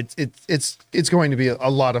 Oh, it's going to be a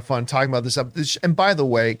lot of fun talking about this. And by the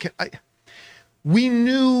way, we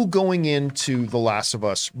knew going into The Last of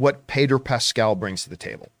Us what Pedro Pascal brings to the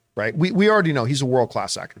table, right? We already know he's a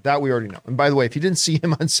world-class actor. That we already know. And by the way, if you didn't see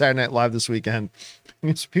him on Saturday Night Live this weekend,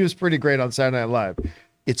 he was pretty great on Saturday Night Live.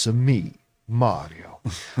 It's a me, Mario.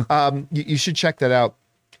 You should check that out.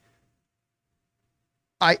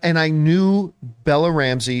 I knew Bella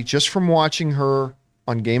Ramsey just from watching her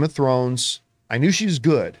on Game of Thrones. I knew she was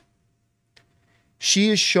good. She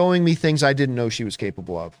is showing me things I didn't know she was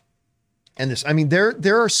capable of. And this, I mean,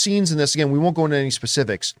 there are scenes in this, again, we won't go into any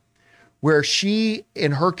specifics, where she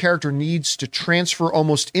and her character needs to transfer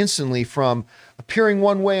almost instantly from appearing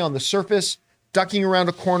one way on the surface, ducking around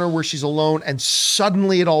a corner where she's alone, and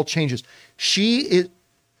suddenly it all changes. She is,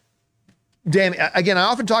 damn, again, I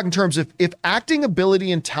often talk in terms of if acting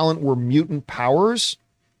ability and talent were mutant powers,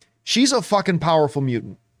 she's a fucking powerful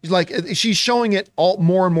mutant. Like, she's showing it all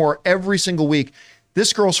more and more every single week.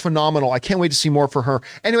 This girl's phenomenal. I can't wait to see more for her.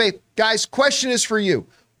 Anyway, guys, question is for you.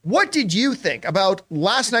 What did you think about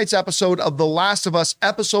last night's episode of The Last of Us,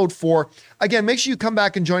 episode 4? Again, make sure you come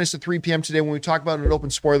back and join us at 3 p.m. today when we talk about an open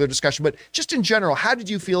spoiler discussion. But just in general, how did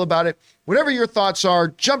you feel about it? Whatever your thoughts are,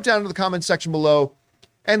 jump down to the comment section below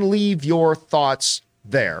and leave your thoughts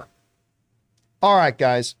there. All right,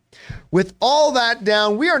 guys. With all that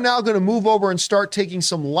down, we are now going to move over and start taking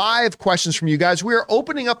some live questions from you guys. We are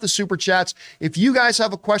opening up the super chats. If you guys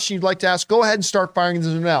have a question you'd like to ask, go ahead and start firing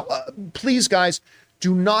them now. Please, guys,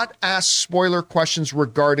 do not ask spoiler questions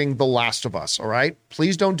regarding The Last of Us, all right?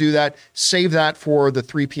 Please don't do that. Save that for the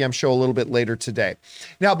 3 p.m. show a little bit later today.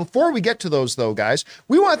 Now, before we get to those, though, guys,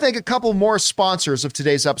 we want to thank a couple more sponsors of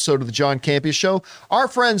today's episode of the John Campea Show, our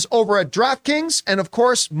friends over at DraftKings, and, of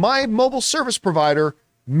course, my mobile service provider,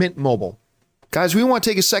 Mint Mobile. Guys, we want to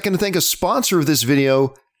take a second to thank a sponsor of this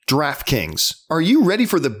video, DraftKings. Are you ready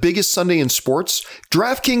for the biggest Sunday in sports?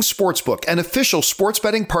 DraftKings Sportsbook, an official sports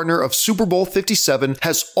betting partner of Super Bowl 57,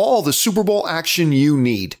 has all the Super Bowl action you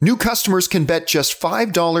need. New customers can bet just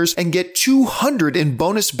 $5 and get $200 in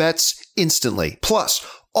bonus bets instantly. Plus,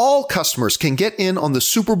 all customers can get in on the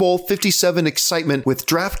Super Bowl 57 excitement with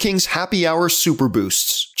DraftKings Happy Hour Super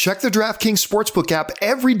Boosts. Check the DraftKings Sportsbook app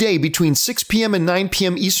every day between 6 p.m. and 9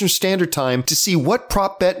 p.m. Eastern Standard Time to see what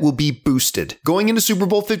prop bet will be boosted. Going into Super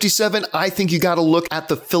Bowl 57, I think you got to look at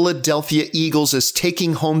the Philadelphia Eagles as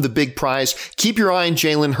taking home the big prize. Keep your eye on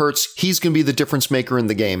Jalen Hurts. He's going to be the difference maker in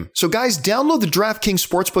the game. So guys, download the DraftKings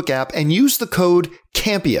Sportsbook app and use the code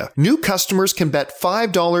Campea. New customers can bet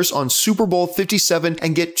 $5 on Super Bowl 57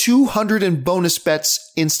 and get $200 in bonus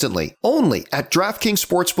bets instantly. Only at DraftKings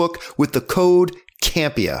Sportsbook with the code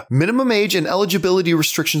Campea. Minimum age and eligibility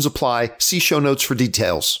restrictions apply. See show notes for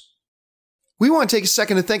details. We want to take a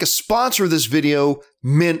second to thank a sponsor of this video,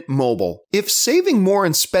 Mint Mobile. If saving more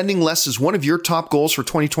and spending less is one of your top goals for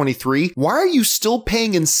 2023, why are you still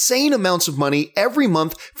paying insane amounts of money every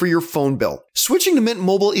month for your phone bill? Switching to Mint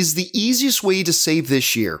Mobile is the easiest way to save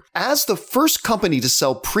this year. As the first company to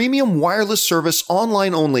sell premium wireless service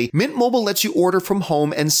online only, Mint Mobile lets you order from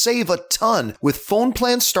home and save a ton with phone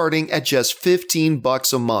plans starting at just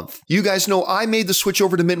 $15 a month. You guys know I made the switch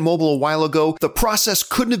over to Mint Mobile a while ago. The process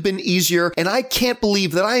couldn't have been easier, and I can't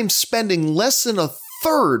believe that I am spending less than a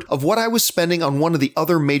third of what I was spending on one of the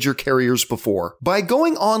other major carriers before. By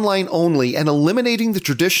going online only and eliminating the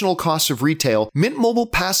traditional costs of retail, Mint Mobile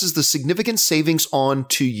passes the significant savings on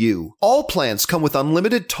to you. All plans come with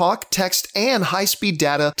unlimited talk, text, and high-speed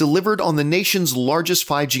data delivered on the nation's largest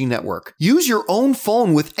 5G network. Use your own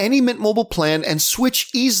phone with any Mint Mobile plan and switch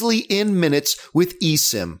easily in minutes with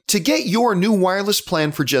eSIM. To get your new wireless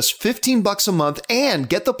plan for just $15 a month and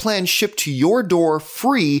get the plan shipped to your door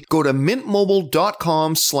free, go to mintmobile.com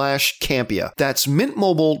mintmobile.com/Campia. That's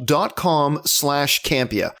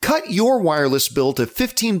mintmobile.com/Campia. Cut your wireless bill to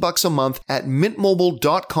 $15 a month at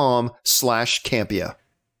mintmobile.com/Campia.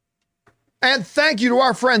 And thank you to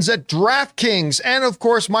our friends at DraftKings and, of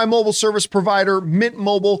course, my mobile service provider, Mint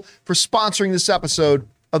Mobile, for sponsoring this episode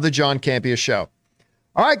of the John Campia Show.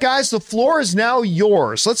 All right, guys, the floor is now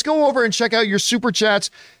yours. Let's go over and check out your super chats.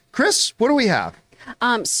 Chris, what do we have?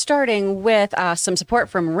 Starting with some support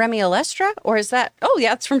from Remy Alestra, or is that? Oh,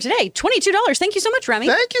 yeah, it's from today. $22. Thank you so much, Remy.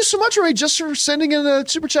 Thank you so much, Remy, just for sending in a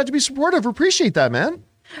super chat to be supportive. Appreciate that, man.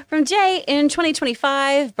 From Jay, in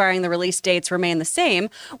 2025, barring the release dates remain the same,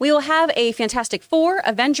 we will have a Fantastic Four,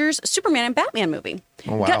 Avengers, Superman, and Batman movie.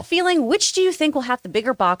 Oh, wow. Gut feeling, which do you think will have the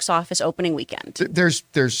bigger box office opening weekend? There's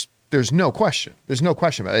no question. There's no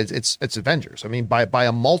question about it. It's Avengers. I mean, by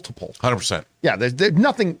a multiple. 100%. Yeah, there's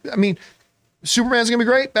nothing. I mean, Superman's going to be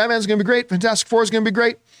great. Batman's going to be great. Fantastic Four is going to be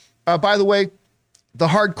great. By the way, the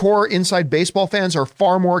hardcore inside baseball fans are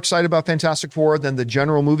far more excited about Fantastic Four than the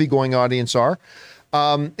general movie-going audience are.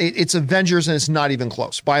 It's Avengers, and it's not even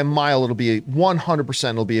close. By a mile, it'll be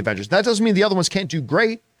 100%. It'll be Avengers. That doesn't mean the other ones can't do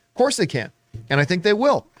great. Of course they can, and I think they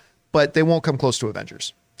will, but they won't come close to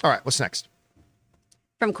Avengers. All right, what's next?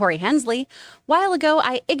 From Corey Hensley, while ago,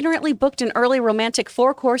 I ignorantly booked an early romantic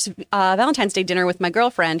 4-course Valentine's Day dinner with my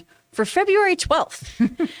girlfriend for February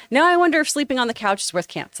 12th. Now I wonder if sleeping on the couch is worth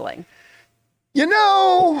canceling. You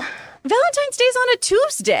know, Valentine's Day's on a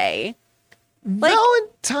Tuesday.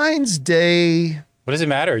 Valentine's Day. What does it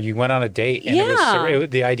matter? You went on a date, and Yeah.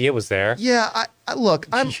 the idea was there. Yeah, I look,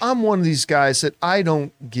 I'm one of these guys that I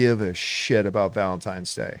don't give a shit about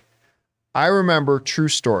Valentine's Day. I remember, true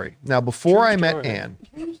story. Now, before I met Ann,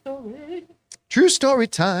 true story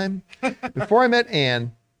time. Before I met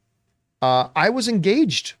Ann, I was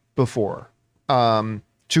engaged before to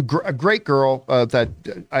a great girl that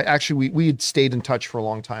I actually we had stayed in touch for a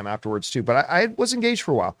long time afterwards too. But I was engaged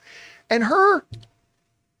for a while, and her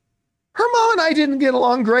mom and I didn't get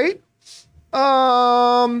along great.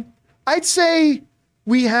 I'd say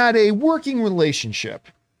we had a working relationship.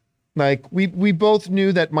 Like we both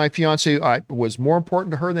knew that my fiance was more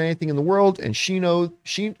important to her than anything in the world, and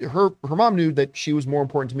her mom knew that she was more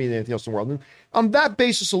important to me than anything else in the world. And on that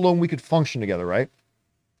basis alone, we could function together, right?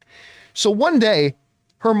 So one day,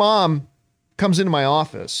 her mom comes into my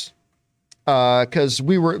office because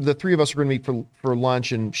the three of us were going to meet for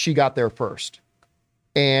lunch, and she got there first.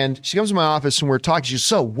 And she comes to my office, and we're talking. She goes,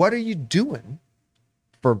 "So, what are you doing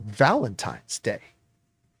for Valentine's Day?"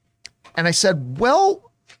 And I said,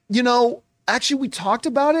 "Well, you know, actually we talked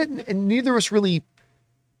about it and neither of us really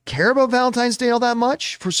care about Valentine's Day all that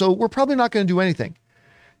much. So we're probably not going to do anything."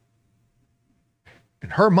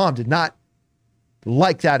 And her mom did not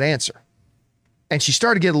like that answer. And she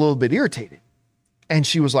started to get a little bit irritated. And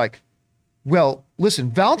she was like, "Well,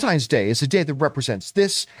 listen, Valentine's Day is a day that represents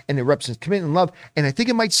this, and it represents commitment and love. And I think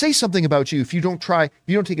it might say something about you if you don't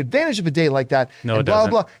take advantage of a day like that." No, and it blah,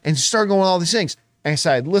 doesn't. blah, blah. And she started going with all these things. And I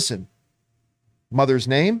said, "Listen, mother's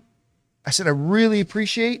name." I said, "I really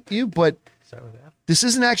appreciate you, but this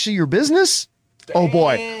isn't actually your business." Oh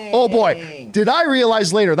boy. Did I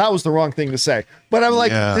realize later that was the wrong thing to say. But I'm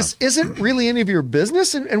like, Yeah. This isn't really any of your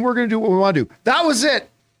business, and we're going to do what we want to do. That was it.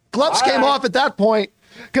 Gloves came off at that point.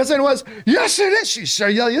 Because it was, "Yes, it is." She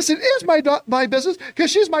started yelling, "Yes, it is my business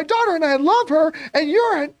because she's my daughter and I love her, and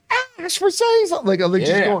you're an ass for saying something." Like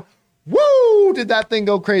just going, woo, did that thing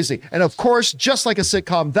go crazy. And of course, just like a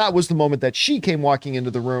sitcom, that was the moment that she came walking into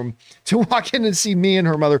the room to walk in and see me and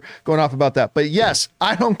her mother going off about that. But yes,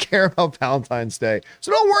 I don't care about Valentine's Day.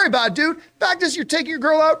 So don't worry about it, dude. Fact is, you're taking your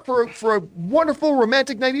girl out for a wonderful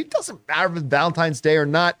romantic night. It doesn't matter if it's Valentine's Day or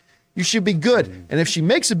not. You should be good. And if she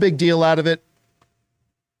makes a big deal out of it,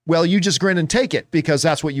 well, you just grin and take it because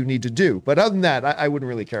that's what you need to do. But other than that, I wouldn't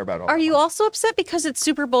really care about it all. Are you also upset because it's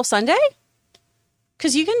Super Bowl Sunday?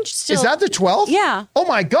 Because you can still. Is that the 12th? Yeah. Oh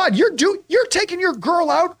my God, you're taking your girl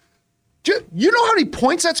out. You know how many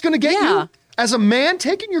points that's going to get Yeah. you? As a man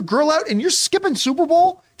taking your girl out and you're skipping Super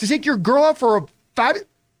Bowl to take your girl out for a five.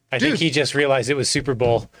 I think he just realized it was Super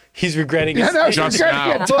Bowl. He's regretting his No, Just no,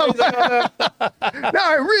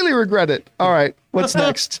 I really regret it. All right, what's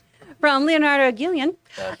next? From Leonardo Gillian.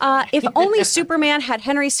 If only Superman had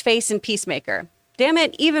Henry's face in Peacemaker. Damn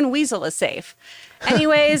it, even Weasel is safe.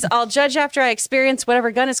 Anyways, I'll judge after I experience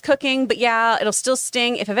whatever gun is cooking, but yeah, it'll still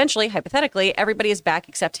sting if eventually, hypothetically, everybody is back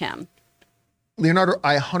except him. Leonardo,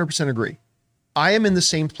 I 100% agree. I am in the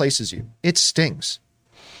same place as you. It stings.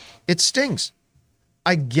 It stings.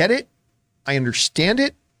 I get it. I understand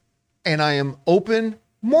it. And I am open,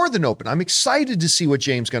 more than open. I'm excited to see what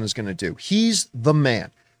James Gunn is going to do. He's the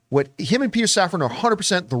man. What him and Peter Safran are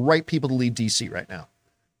 100% the right people to lead DC right now.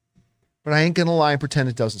 But I ain't gonna lie and pretend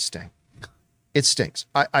it doesn't sting. It stings.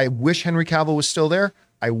 I wish Henry Cavill was still there.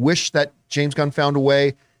 I wish that James Gunn found a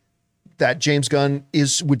way that James Gunn Henry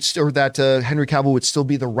Cavill would still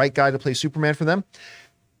be the right guy to play Superman for them.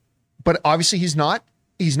 But obviously he's not.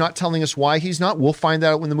 He's not telling us why he's not. We'll find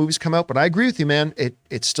out when the movies come out. But I agree with you, man.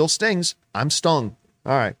 It still stings. I'm stung.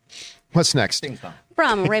 All right. What's next?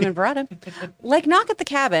 From Raymond Barada. Like Knock at the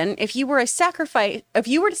Cabin, if you were to sacrifice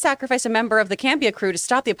a member of the Campia crew to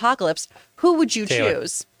stop the apocalypse, who would you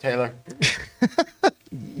choose? Taylor.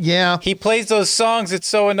 Yeah. He plays those songs. It's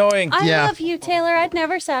so annoying. I Yeah. love you, Taylor. I'd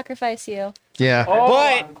never sacrifice you. Yeah.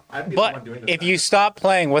 But if you stop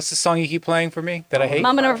playing, what's the song you keep playing for me that I hate?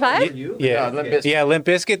 Mama number 5? Yeah, Limp Bizkit. yeah, Limp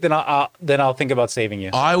Bizkit. Then I'll think about saving you.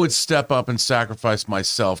 I would step up and sacrifice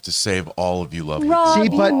myself to save all of you lovely Rob,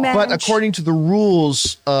 See, you but mensch. according to the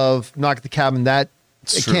rules of Knock at the Cabin, it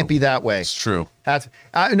true. can't be that way. It's true.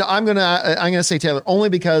 I'm gonna say Taylor only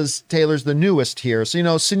because Taylor's the newest here.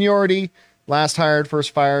 So seniority, last hired,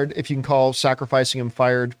 first fired. If you can call sacrificing him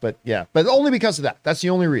fired, but only because of that. That's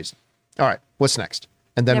the only reason. All right, what's next?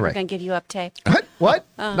 And then Never Ray. gonna give you up, Tay. What?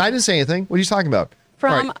 No, I didn't say anything. What are you talking about?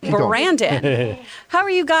 From All right, keep going. Brandon. How are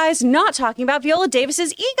you guys not talking about Viola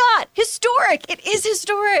Davis's EGOT? Historic. It is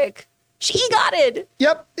historic. She EGOTted.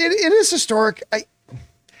 Yep, it is historic.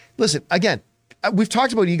 Listen, again, we've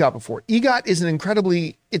talked about EGOT before. EGOT is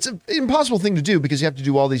it's an impossible thing to do because you have to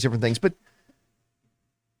do all these different things. But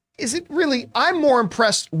is it really? I'm more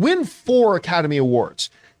impressed. Win 4 Academy Awards.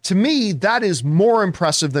 To me, that is more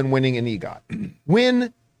impressive than winning an EGOT.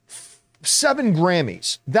 Win 7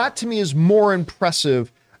 Grammys. That to me is more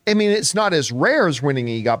impressive. I mean, it's not as rare as winning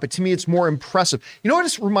an EGOT, but to me, it's more impressive. You know what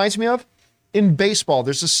this reminds me of? In baseball,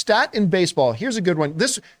 there's a stat in baseball. Here's a good one.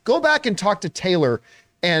 Go back and talk to Taylor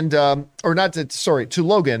and, to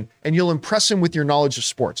Logan, and you'll impress him with your knowledge of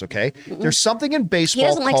sports, okay? There's something in baseball He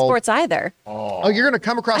doesn't like sports either. Oh, you're going to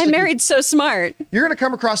come across... I'm married so smart. You're going to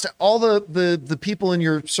come across all the people in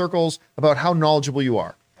your circles about how knowledgeable you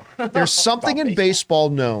are. There's something in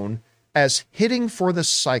baseball known as hitting for the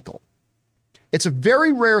cycle. It's a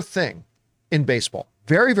very rare thing in baseball.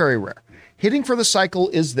 Very, very rare. Hitting for the cycle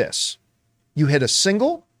is this. You hit a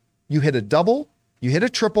single, you hit a double, you hit a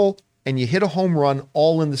triple, and you hit a home run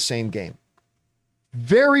all in the same game.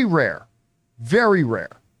 Very rare. Very rare.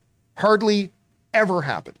 Hardly ever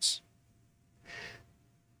happens.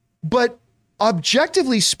 But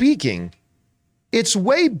objectively speaking, it's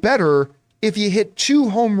way better if you hit 2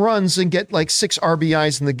 home runs and get like 6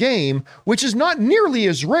 RBIs in the game, which is not nearly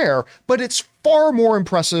as rare, but it's far more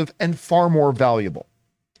impressive and far more valuable.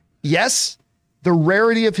 Yes, the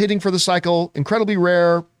rarity of hitting for the cycle, incredibly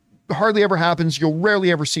rare, hardly ever happens. You'll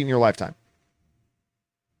rarely ever see it in your lifetime.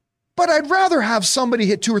 But I'd rather have somebody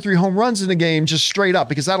hit 2 or 3 home runs in a game just straight up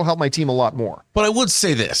because that'll help my team a lot more. But I would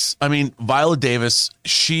say this. I mean, Viola Davis,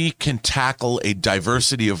 she can tackle a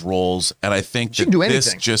diversity of roles, and I think She can do that this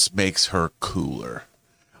anything. just makes her cooler.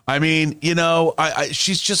 I mean,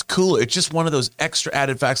 she's just cooler. It's just one of those extra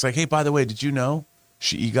added facts like, hey, by the way, did you know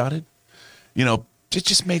she EGOTed? It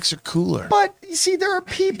just makes her cooler. But you see, there are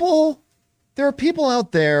people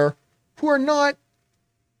out there who are not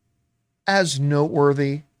as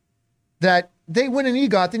noteworthy that they win an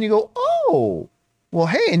EGOT, then you go, oh, well,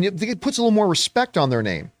 hey, and it puts a little more respect on their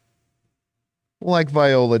name. Like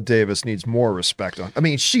Viola Davis needs more respect on. I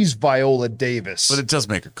mean, she's Viola Davis. But it does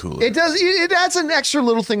make her cooler. It does. It adds an extra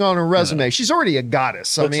little thing on her resume. She's already a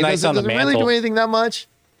goddess. I Looks mean, nice does on it the really mantle. do anything that much?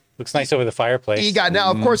 Looks nice over the fireplace. EGOT.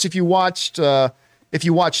 Now, of course, if you watched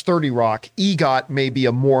 30 Rock, EGOT may be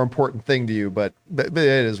a more important thing to you, but it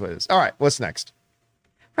is what it is. All right, what's next?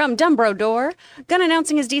 From Dumbrodor, Gunn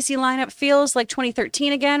announcing his DC lineup feels like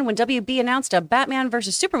 2013 again when WB announced a Batman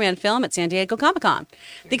vs. Superman film at San Diego Comic-Con.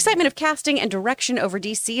 The excitement of casting and direction over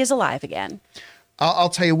DC is alive again. I'll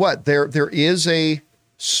tell you what, there is a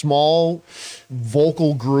small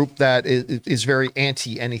vocal group that is very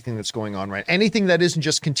anti anything that's going on, right? Anything that isn't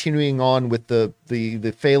just continuing on with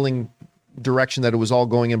the failing direction that it was all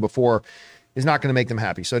going in before is not going to make them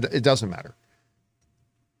happy. So it doesn't matter.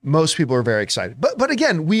 Most people are very excited. But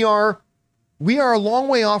again, we are a long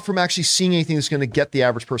way off from actually seeing anything that's going to get the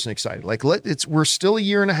average person excited. Like we're still a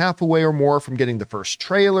year and a half away or more from getting the first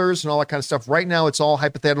trailers and all that kind of stuff. Right now, it's all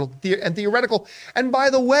hypothetical and theoretical. And by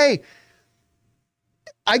the way,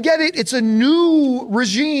 I get it. It's a new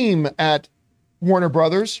regime at Warner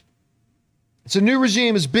Brothers. It's a new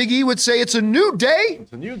regime. As Big E would say, it's a new day.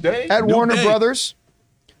 It's a new day. At New Warner day. Brothers.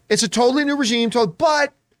 It's a totally new regime.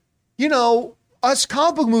 But, us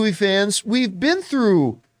comic book movie fans, we've been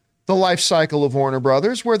through the life cycle of Warner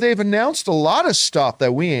Brothers, where they've announced a lot of stuff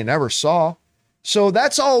that we ain't ever saw. So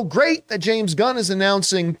that's all great that James Gunn is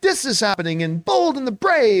announcing this is happening in Bold and the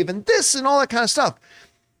Brave and this and all that kind of stuff.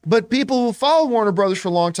 But people who follow Warner Brothers for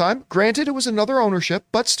a long time, granted it was another ownership,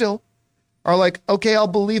 but still, are like, okay, I'll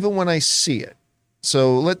believe it when I see it.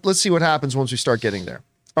 So let's see what happens once we start getting there.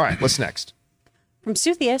 All right, what's next? From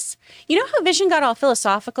Suthius, you know how Vision got all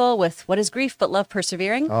philosophical with what is grief but love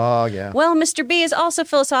persevering? Oh, yeah. Well, Mr. B is also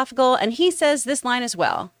philosophical, and he says this line as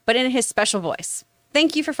well, but in his special voice.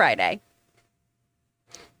 Thank you for Friday.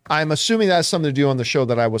 I'm assuming that has something to do on the show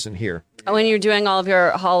that I wasn't here. When you're doing all of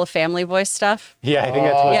your Hall of Family voice stuff? Yeah, I think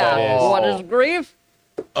that's what that is. What is grief?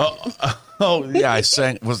 Oh yeah, I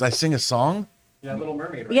sang. Was I sing a song? Yeah, Little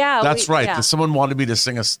Mermaid. Right? Yeah. That's right. Yeah. Someone wanted me to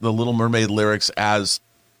sing the Little Mermaid lyrics as.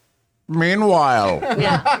 Meanwhile,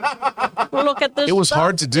 Yeah. Look at this. It was stuff.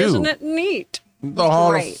 hard to do. Isn't it neat? the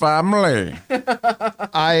whole Great. family.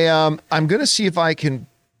 I'm going to see if I can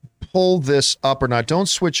pull this up or not. Don't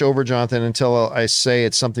switch over, Jonathan, until I say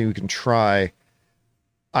it's something we can try.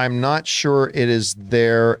 I'm not sure it is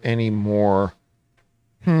there anymore.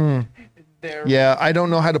 Yeah, I don't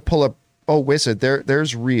know how to pull up. Oh, wait a second.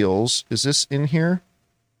 There's Reels. Is this in here?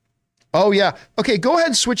 Oh, yeah. Okay, go ahead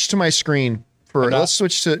and switch to my screen. Let's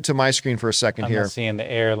switch to my screen for a second I'm here. not seeing the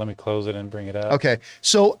air. Let me close it and bring it up. Okay,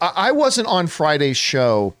 so I wasn't on Friday's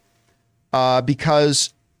show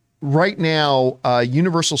because right now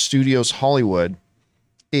Universal Studios Hollywood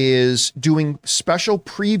is doing special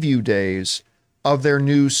preview days of their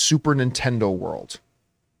new Super Nintendo World.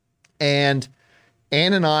 And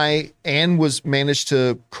Ann managed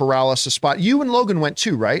to corral us a spot. You and Logan went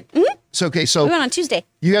too, right? Mm-hmm. So We went on Tuesday.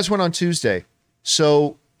 you guys went on Tuesday.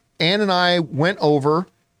 So Ann and I went over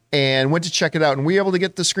and went to check it out. And were you able to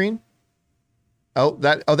get the screen? Oh,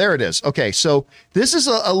 there it is. Okay, so this is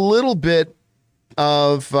a little bit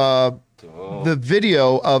of the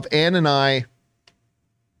video of Ann and I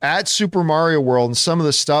at Super Mario World and some of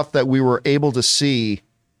the stuff that we were able to see.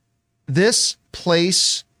 This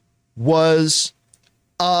place was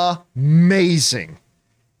amazing.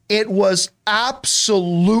 It was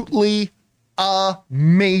absolutely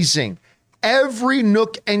amazing. Every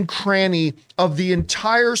nook and cranny of the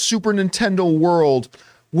entire Super Nintendo world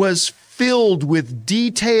was filled with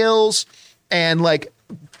details and like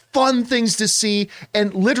fun things to see.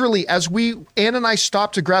 And literally, as Ann and I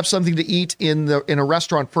stopped to grab something to eat in a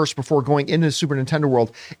restaurant first before going into the Super Nintendo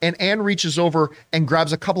world, and Ann reaches over and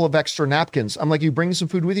grabs a couple of extra napkins. I'm like, "You bringing some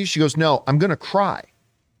food with you?" She goes, "No, I'm gonna cry."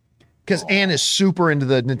 Because Ann is super into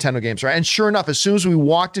the Nintendo games, right? And sure enough, as soon as we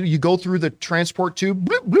walked in, you go through the transport tube,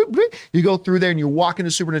 bloop, bloop, bloop, you go through there and you walk into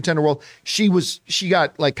Super Nintendo World. She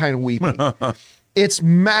got like kind of weepy. It's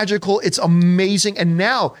magical. It's amazing. And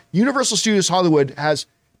now Universal Studios Hollywood has,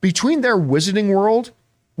 between their Wizarding World,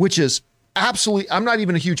 which is absolutely, I'm not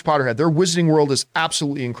even a huge Potterhead. Their Wizarding World is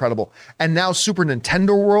absolutely incredible. And now Super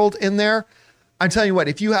Nintendo World in there. I'm telling you what,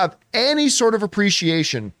 if you have any sort of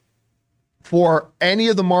appreciation for any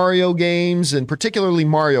of the Mario games and particularly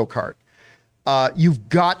Mario Kart, you've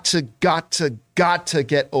got to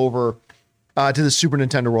get over to the Super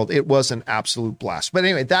Nintendo World. It was an absolute blast. But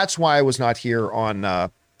anyway, that's why I was not here on.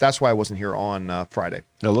 That's why I wasn't here on Friday.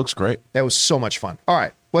 It looks great. That was so much fun. All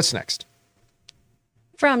right, what's next?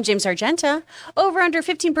 From James Argenta, over under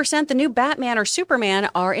 15% the new Batman or Superman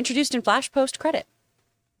are introduced in Flash post credit.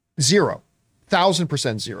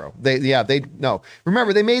 1,000% zero. They no.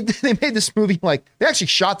 Remember, they made this movie they actually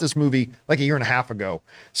shot this movie like a year and a half ago.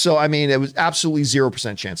 So I mean, it was absolutely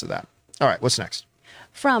 0% chance of that. All right, what's next?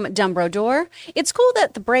 From Dumbrodore, it's cool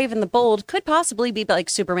that The Brave and the Bold could possibly be like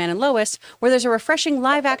Superman and Lois, where there's a refreshing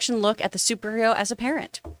live-action look at the superhero as a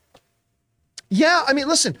parent. Yeah, I mean,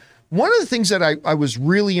 listen, one of the things that I was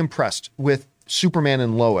really impressed with Superman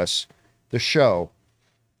and Lois, the show,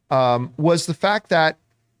 was the fact that,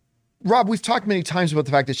 Rob, we've talked many times about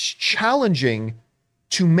the fact it's challenging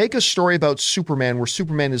to make a story about Superman where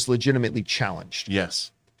Superman is legitimately challenged.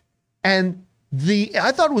 Yes. And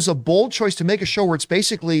I thought it was a bold choice to make a show where it's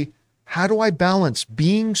basically, how do I balance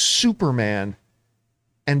being Superman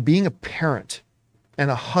and being a parent and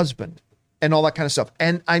a husband and all that kind of stuff?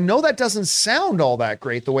 And I know that doesn't sound all that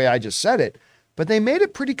great the way I just said it, but they made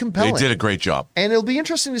it pretty compelling. They did a great job. And it'll be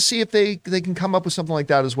interesting to see if they can come up with something like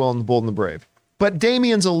that as well in The Bold and the Brave. But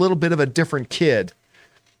Damien's a little bit of a different kid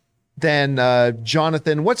than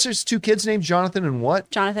Jonathan. What's his two kids' names? Jonathan and what?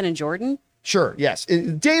 Jonathan and Jordan? Sure, yes.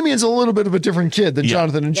 Damien's a little bit of a different kid than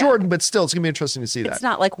Jonathan and Jordan, but still, it's going to be interesting to see that. It's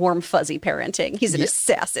not like warm, fuzzy parenting. He's an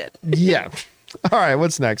assassin. Yeah. All right,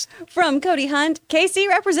 what's next? From Cody Hunt, KC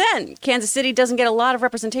represent. Kansas City doesn't get a lot of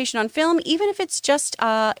representation on film, even if it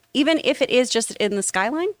is just in the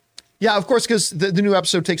skyline. Yeah, of course, because the new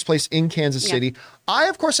episode takes place in Kansas Yeah. City. I,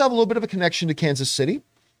 of course, have a little bit of a connection to Kansas City.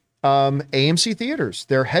 AMC Theaters,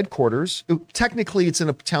 their headquarters. Technically, it's in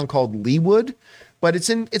a town called Leawood, but it's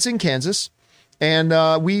in Kansas.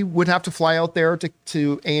 And we would have to fly out there to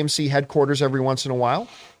AMC headquarters every once in a while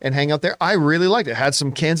and hang out there. I really liked it. Had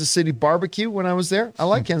some Kansas City barbecue when I was there. I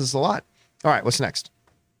like Kansas a lot. All right, what's next?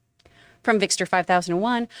 From Vixter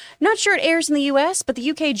 5001, not sure it airs in the US, but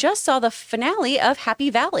the UK just saw the finale of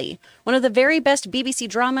Happy Valley, one of the very best BBC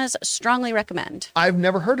dramas. Strongly recommend. I've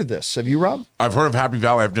never heard of this. Have you, Rob? I've heard of Happy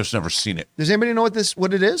Valley. I've just never seen it. Does anybody know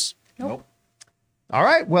what it is? Nope. All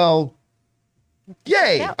right, well,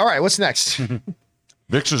 yay. Yeah. All right, what's next?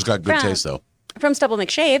 Victor's got good From- taste, though. From Stubble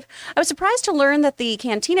McShave, I was surprised to learn that the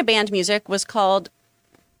Cantina Band music was called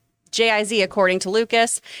JIZ, according to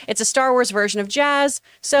Lucas. It's a Star Wars version of jazz,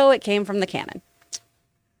 so it came from the canon.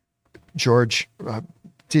 George,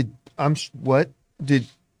 what did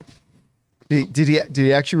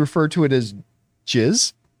he actually refer to it as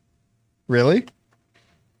jizz? Really?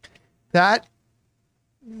 That's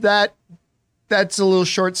a little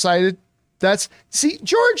short-sighted. See,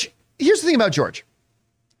 George, here's the thing about George.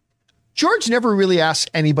 George never really asks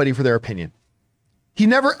anybody for their opinion. He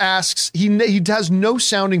never asks, he has no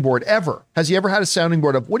sounding board ever. Has he ever had a sounding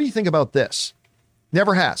board of, what do you think about this?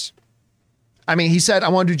 Never has. I mean, he said, I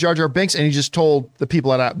want to do Jar Jar Binks, and he just told the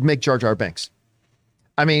people that make Jar Jar Binks.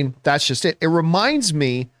 I mean, that's just it. It reminds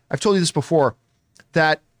me, I've told you this before,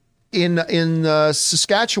 that in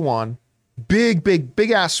Saskatchewan,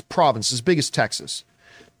 big ass province, as big as Texas,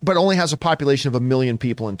 but only has a population of 1 million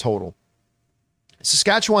people in total.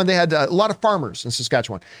 Saskatchewan, they had a lot of farmers in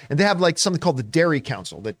Saskatchewan, and they have like something called the Dairy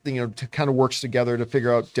Council that kind of works together to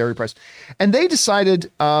figure out dairy price. And they decided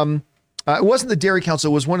it wasn't the Dairy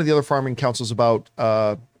Council; it was one of the other farming councils about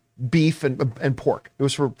beef and pork. It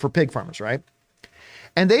was for pig farmers, right?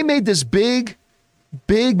 And they made this big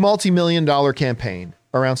multi-million-dollar campaign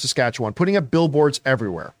around Saskatchewan, putting up billboards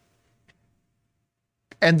everywhere.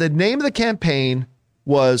 And the name of the campaign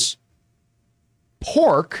was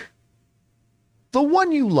Pork, the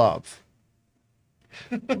One You Love.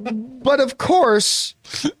 But of course,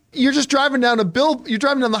 you're just driving down you're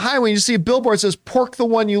driving down the highway and you see a billboard that says Pork, the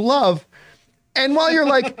One You Love. And while you're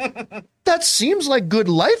like, that seems like good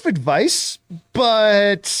life advice,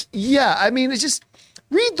 but yeah, I mean, it's just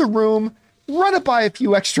read the room, run it by a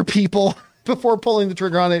few extra people before pulling the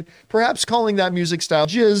trigger on it. Perhaps calling that music style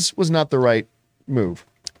jizz was not the right move.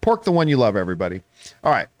 Pork, the One You Love, everybody.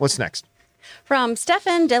 All right, what's next? From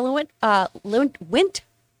Stefan Delawint,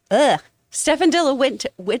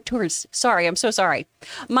 Winters. Sorry, I'm so sorry.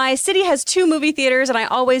 My city has 2 movie theaters, and I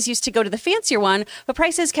always used to go to the fancier one, but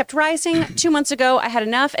prices kept rising. 2 months ago, I had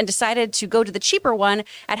enough and decided to go to the cheaper one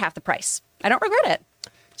at half the price. I don't regret it.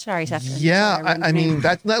 Sorry, Stefan. Yeah, Sorry, I mean,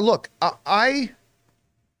 look,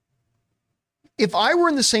 if I were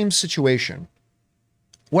in the same situation,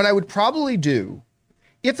 what I would probably do,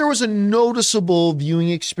 if there was a noticeable viewing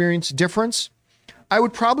experience difference, I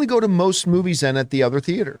would probably go to most movies then at the other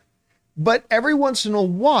theater. But every once in a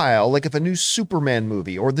while, like if a new Superman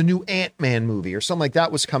movie or the new Ant-Man movie or something like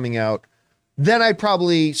that was coming out, then I'd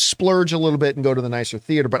probably splurge a little bit and go to the nicer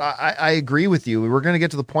theater. But I agree with you. We're going to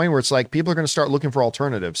get to the point where it's like people are going to start looking for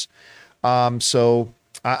alternatives. So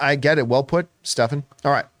I get it. Well put, Stefan.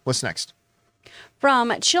 All right, what's next?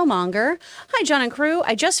 From Chillmonger. Hi, John and crew.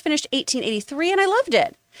 I just finished 1883 and I loved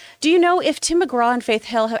it. Do you know if Tim McGraw and Faith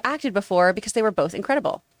Hill have acted before? Because they were both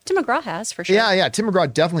incredible. Tim McGraw has, for sure. Yeah. Tim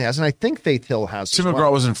McGraw definitely has. And I think Faith Hill has. Tim as McGraw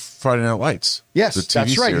well. was in Friday Night Lights. Yes, the TV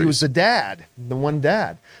that's right. He series. was the dad, the one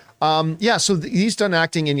dad. So he's done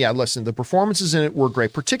acting. And yeah, listen, the performances in it were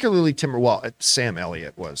great, particularly Sam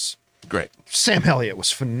Elliott was. Great. Sam Elliott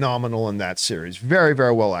was phenomenal in that series. Very,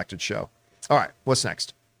 very well acted show. All right, what's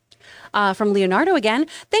next? From Leonardo again.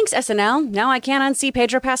 Thanks, SNL. Now I can't unsee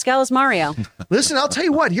Pedro Pascal as Mario. Listen, I'll tell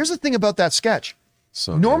you what. Here's the thing about that sketch.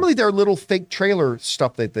 So Normally, their little fake trailer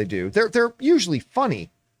stuff that they do, they're usually funny.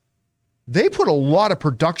 They put a lot of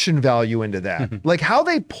production value into that. Like how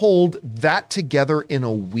they pulled that together in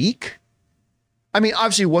a week. I mean,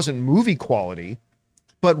 obviously, it wasn't movie quality,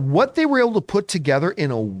 but what they were able to put together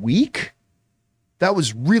in a week, that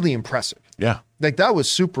was really impressive. Yeah. Like that was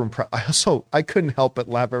super impressive. I couldn't help but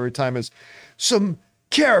laugh every time as some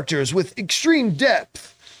characters with extreme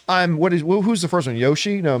depth. Who's the first one?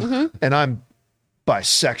 Yoshi? No. And I'm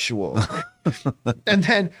bisexual.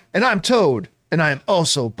 and I'm Toad. And I'm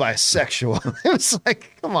also bisexual. It was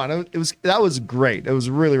like, come on. That was great. It was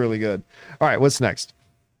really, really good. All right. What's next?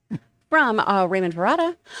 From Raymond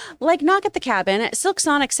Verada, like Knock at the Cabin, Silk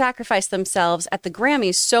Sonic sacrificed themselves at the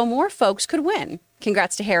Grammys so more folks could win.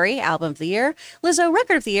 Congrats to Harry, Album of the Year, Lizzo,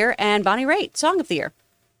 Record of the Year, and Bonnie Raitt, Song of the Year.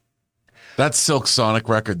 That Silk Sonic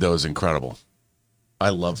record, though, is incredible. I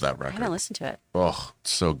love that I record. haven't listened to it. Oh,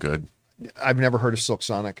 it's so good. I've never heard of Silk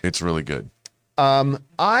Sonic. It's really good. How do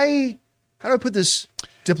I put this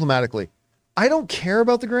diplomatically? I don't care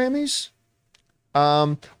about the Grammys.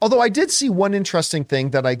 Although I did see one interesting thing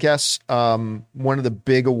that I guess one of the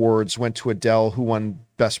big awards went to Adele, who won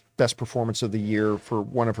best performance of the year for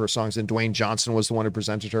one of her songs, and Dwayne Johnson was the one who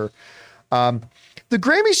presented her. The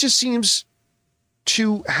Grammys just seems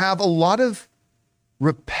to have a lot of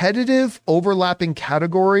repetitive overlapping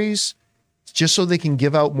categories just so they can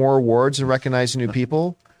give out more awards and recognize new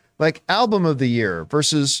people, like Album of the Year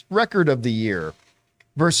versus Record of the Year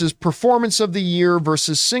versus Performance of the Year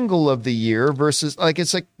versus Single of the Year versus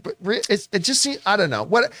it just seems, I don't know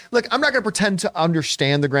what. Look, I'm not going to pretend to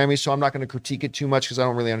understand the Grammys, so I'm not going to critique it too much because I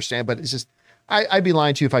don't really understand, but it's just, I'd be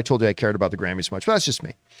lying to you if I told you I cared about the Grammys much, but that's just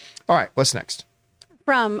me. All right, what's next?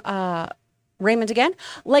 From Raymond again,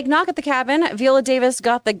 like Knock at the Cabin, Viola Davis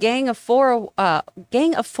got the Gang of Four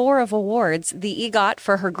of awards, the EGOT,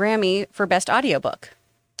 for her Grammy for Best Audiobook.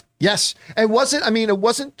 Yes. It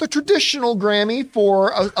wasn't the traditional Grammy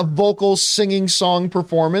for a vocal singing song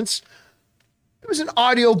performance. It was an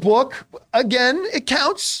audiobook. Again, it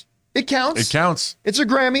counts. It counts. It counts. It's a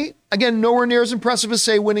Grammy. Again, nowhere near as impressive as,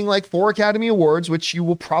 say, winning like 4 Academy Awards, which you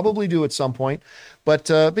will probably do at some point. But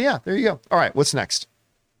yeah, there you go. All right, what's next?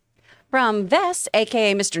 From Vess,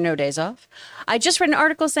 aka Mr. No Days Off, I just read an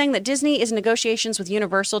article saying that Disney is in negotiations with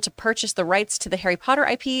Universal to purchase the rights to the Harry Potter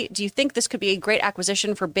IP. Do you think this could be a great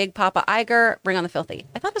acquisition for Big Papa Iger? Bring on the filthy.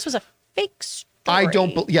 I thought this was a fake story. I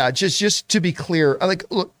don't. Yeah, just to be clear,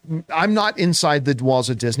 look, I'm not inside the walls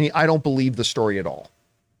of Disney. I don't believe the story at all.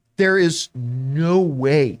 There is no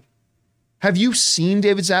way. Have you seen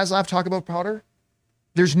David Zaslav talk about Potter?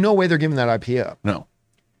 There's no way they're giving that IP up. No.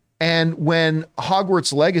 And when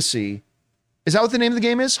Hogwarts Legacy, is that what the name of the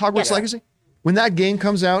game is? Hogwarts Legacy? When that game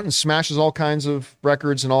comes out and smashes all kinds of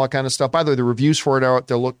records and all that kind of stuff, by the way, the reviews for it are,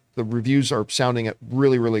 the reviews are sounding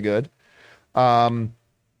really, really good.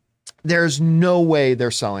 There's no way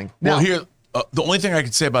they're selling. Now, Well, here, the only thing I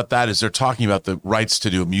can say about that is they're talking about the rights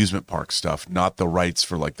to do amusement park stuff, not the rights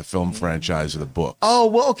for like the film franchise or the book. oh,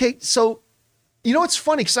 well, okay. So, you know, it's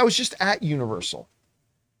funny because I was just at Universal.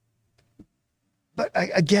 But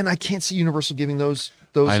I can't see Universal giving those.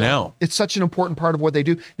 I know. It's such an important part of what they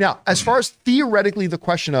do. Now, as far as theoretically the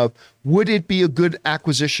question of, would it be a good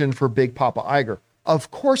acquisition for Big Papa Iger?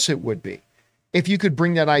 Of course it would be. If you could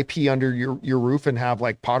bring that IP under your roof and have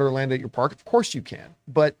like Potterland at your park, of course you can.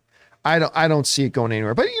 But I don't see it going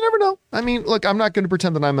anywhere. But you never know. I mean, look, I'm not going to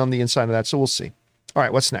pretend that I'm on the inside of that, so we'll see. All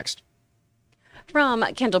right, what's next? From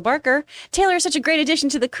Kendall Barker, Taylor is such a great addition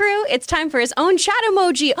to the crew. It's time for his own chat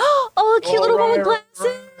emoji. Oh, a cute little one with glasses. Oh,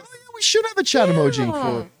 yeah, we should have a chat emoji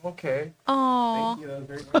for. Okay. Oh,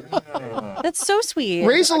 that's so sweet.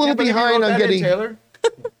 Ray's a little behind on getting.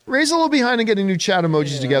 Ray's a little behind on getting new chat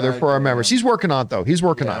emojis together for our members. He's working on it, though. He's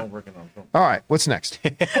working on it. working on it. All right, what's next?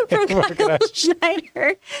 From Kyle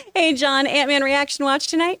Schneider. Hey, John, Ant-Man reaction watch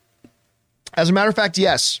tonight? As a matter of fact,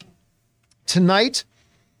 yes. Tonight,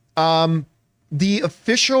 the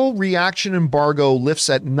official reaction embargo lifts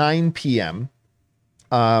at 9 p.m.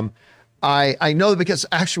 I know that because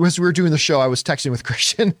actually as we were doing the show, I was texting with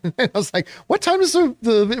Christian and I was like, what time does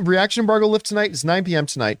the reaction embargo lift tonight? It's 9 p.m.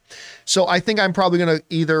 tonight. So I think I'm probably going to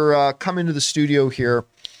either come into the studio here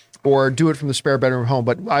or do it from the spare bedroom home,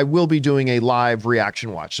 but I will be doing a live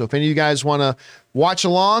reaction watch. So if any of you guys want to watch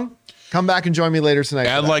along, come back and join me later tonight.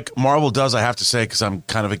 And like Marvel does, I have to say, because I'm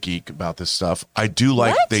kind of a geek about this stuff, I do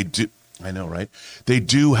like they do. I know, right? They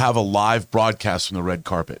do have a live broadcast from the red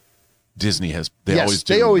carpet. Disney has. They Yes, always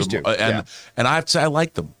do. they always do. And I have to say, I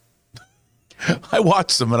like them. I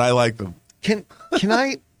watch them and I like them. Can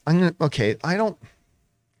I? I'm gonna. Okay, I don't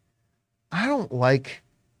like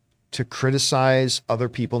to criticize other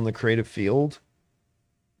people in the creative field,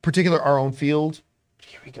 particular our own field.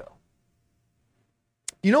 Here we go.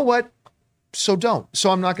 You know what? So don't.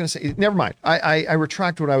 So I'm not going to say. Never mind. I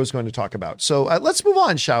retract what I was going to talk about. So let's move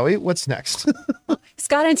on, shall we? What's next?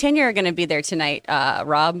 Scott and Tanya are going to be there tonight,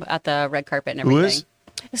 Rob, at the red carpet and everything. Who is?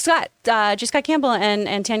 Scott, G. Scott Campbell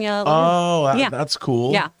and Tanya. Oh, Yeah. that's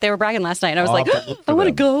cool. Yeah, they were bragging last night. And I was I'll like, have to look for I want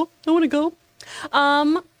to them. go. I want to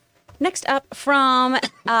go. Next up from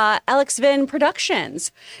Alex Vin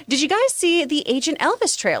Productions. Did you guys see the Agent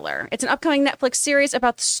Elvis trailer? It's an upcoming Netflix series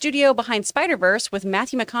about the studio behind Spider-Verse with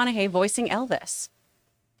Matthew McConaughey voicing Elvis.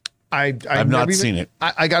 I've not never seen it.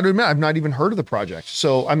 I got to admit, I've not even heard of the project.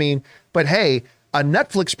 So, I mean, but hey, a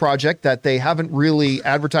Netflix project that they haven't really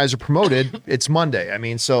advertised or promoted, it's Monday. I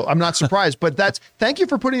mean, so I'm not surprised. But thank you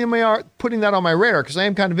for putting that on my radar, because I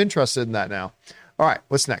am kind of interested in that now. All right,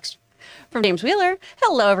 what's next? From James Wheeler.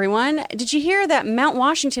 Hello, everyone. Did you hear that Mount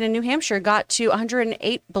Washington in New Hampshire got to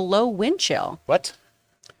 108 below wind chill? What?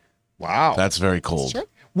 Wow. That's very cold. Chilly?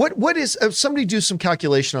 What is, somebody do some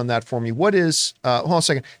calculation on that for me. What is, hold on a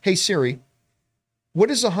second. Hey, Siri, what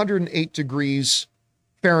is 108 degrees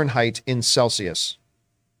Fahrenheit in Celsius?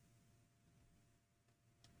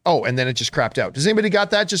 Oh, and then it just crapped out. Does anybody got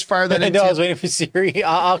that? Just fire that in. No, I was waiting for Siri.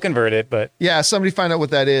 I'll convert it, but Yeah, somebody find out what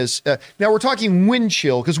that is. Now we're talking wind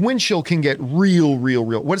chill, because wind chill can get real.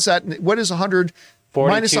 What is that? What is 100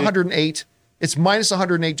 minus 42. 108? It's minus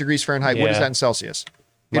 108 degrees Fahrenheit. What is Yeah. that in Celsius?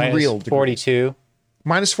 In minus real degrees. 42.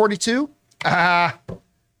 Minus 42?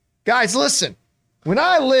 Guys, listen. When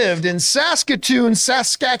I lived in Saskatoon,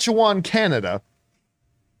 Saskatchewan, Canada,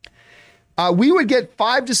 we would get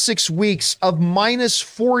 5 to 6 weeks of minus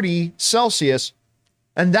 40 Celsius,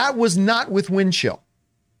 and that was not with wind chill.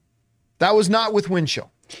 Is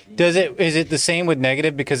it the same with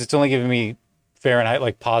negative? Because it's only giving me Fahrenheit,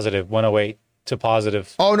 like positive 108 to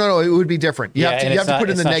positive. Oh, no, it would be different. You have and to it's not- put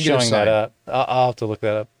in it's the not negative showing side. that up. I'll have to look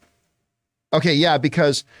that up. Okay, yeah,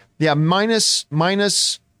 because minus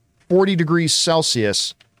 40 degrees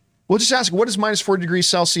Celsius. We'll just ask, what is minus 40 degrees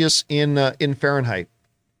Celsius in Fahrenheit,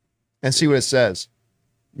 and see what it says.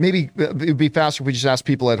 Maybe it would be faster if we just ask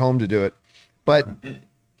people at home to do it. But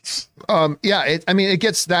yeah, it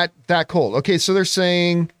gets that cold. Okay, so they're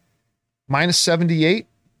saying minus 78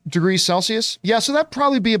 degrees Celsius. Yeah, so that'd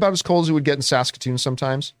probably be about as cold as it would get in Saskatoon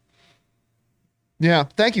sometimes. Yeah,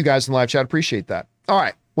 thank you guys in the live chat. Appreciate that. All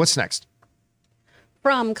right, what's next?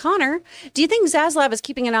 From Connor. Do you think Zaslav is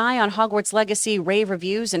keeping an eye on Hogwarts Legacy rave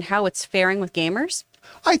reviews and how it's faring with gamers?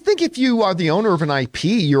 I think if you are the owner of an IP,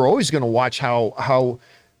 you're always going to watch how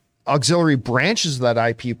auxiliary branches of that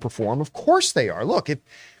IP perform. Of course they are. Look, if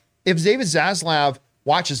David Zaslav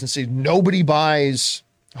watches and sees nobody buys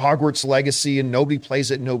Hogwarts Legacy and nobody plays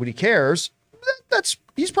it and nobody cares,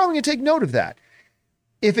 he's probably going to take note of that.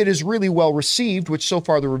 If it is really well received, which so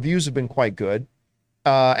far the reviews have been quite good,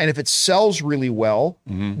 and if it sells really well,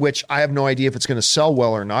 which I have no idea if it's going to sell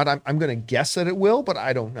well or not, I'm going to guess that it will, but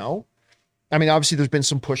I don't know. I mean, obviously there's been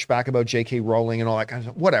some pushback about J.K. Rowling and all that kind of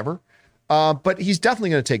stuff, whatever. But he's definitely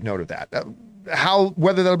going to take note of that.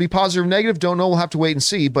 Whether that'll be positive or negative, don't know. We'll have to wait and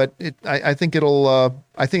see. But I think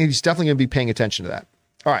I think he's definitely going to be paying attention to that.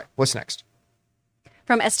 All right, what's next?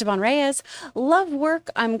 From Esteban Reyes. Love work.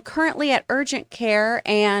 I'm currently at urgent care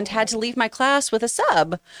and had to leave my class with a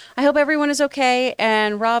sub. I hope everyone is okay.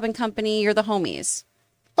 And Rob and company, you're the homies.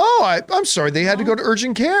 Oh, I'm sorry. They had to go to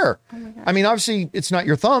urgent care. I mean, obviously, it's not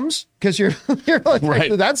your thumbs because you're like,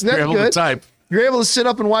 Right. That's You're able to good. type. You're able to sit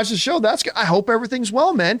up and watch the show. That's good. I hope everything's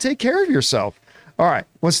well, man. Take care of yourself. All right.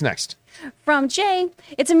 What's next? From Jay.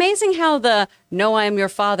 It's amazing how the "No, I am your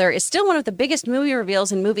father" is still one of the biggest movie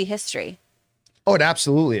reveals in movie history. Oh, it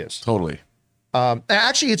absolutely is. Totally.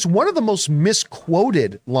 Actually, it's one of the most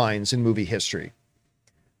misquoted lines in movie history.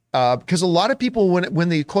 Because a lot of people, when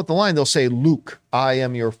they quote the line, they'll say, "Luke, I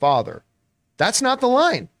am your father." That's not the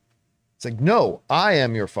line. It's like, "No, I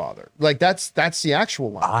am your father." Like that's the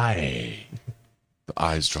actual line. The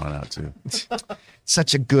eyes drawn out too.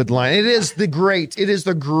 Such a good line. It is the great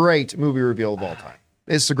movie reveal of all time.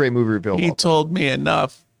 It's the great movie reveal of all He time. told me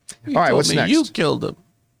enough. He All right, told what's me next? You killed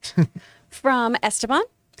him. From Esteban.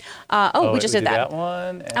 We just did that.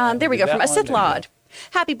 one. There we go. From a Sith Lord.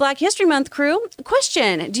 Happy Black History Month, crew.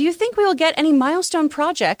 Question: do you think we will get any milestone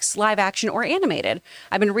projects, live action or animated?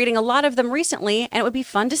 I've been reading a lot of them recently, and it would be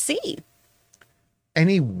fun to see.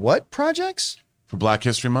 Any what projects? For Black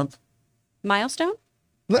History Month? Milestone?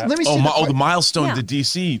 Let me see. The milestone, Yeah. the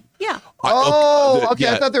DC. Yeah. Okay.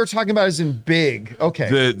 Yeah. I thought they were talking about as in big.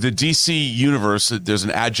 Okay. The DC universe, there's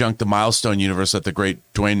an adjunct, the Milestone universe that the great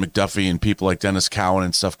Dwayne McDuffie and people like Dennis Cowan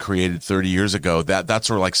and stuff created 30 years ago. That's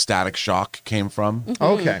where like Static Shock came from.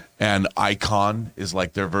 Okay. And Icon is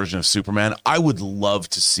like their version of Superman. I would love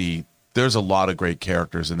to see. There's a lot of great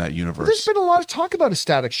characters in that universe. There's been a lot of talk about a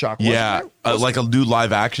Static Shock. wasn't Yeah, there? like a new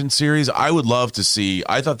live action series. I would love to see.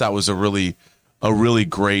 I thought that was a really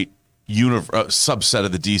great subset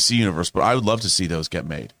of the DC universe, but I would love to see those get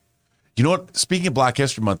made. You know what? Speaking of Black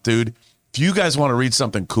History Month, dude, if you guys want to read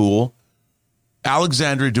something cool,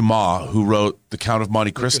 Alexandre Dumas, who wrote The Count of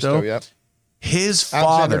Monte Cristo, yeah. his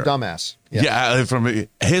Alexander father, Dumbass. from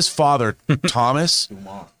his father, Thomas,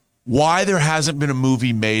 why there hasn't been a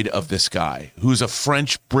movie made of this guy who's a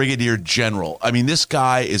French brigadier general. I mean, this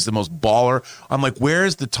guy is the most baller. I'm like,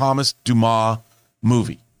 where's the Thomas Dumas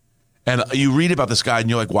movie? And you read about this guy and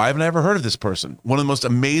you're like, why haven't I ever heard of this person? One of the most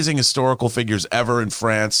amazing historical figures ever in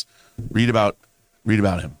France. Read about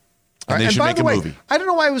him. And they should make a movie. I don't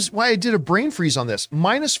know why I did a brain freeze on this.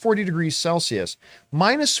 Minus 40 degrees Celsius.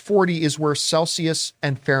 Minus 40 is where Celsius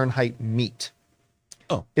and Fahrenheit meet.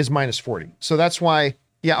 Oh. Is minus 40. So that's why.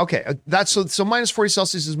 Yeah, okay. That's so minus 40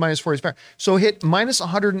 Celsius is minus 40 Fahrenheit. So hit minus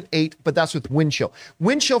 108, but that's with wind chill.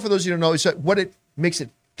 Wind chill, for those of you who don't know, is what it makes it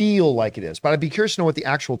feel like it is. But I'd be curious to know what the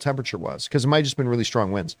actual temperature was, because it might have just been really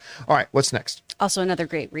strong winds. All right, what's next? Also, another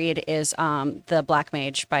great read is The Black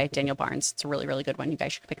Mage by Daniel Barnes. It's a really, really good one. You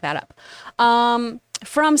guys should pick that up.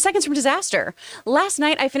 From Seconds from Disaster. Last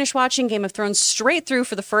night, I finished watching Game of Thrones straight through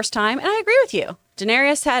for the first time, and I agree with you.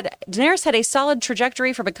 Daenerys had a solid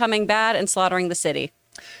trajectory for becoming bad and slaughtering the city.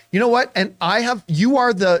 You know what? And you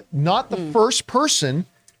are not the first person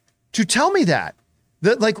to tell me that.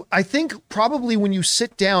 I think probably when you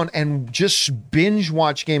sit down and just binge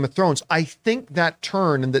watch Game of Thrones, I think that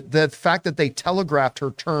turn and the fact that they telegraphed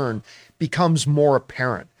her turn becomes more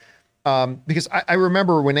apparent. Because I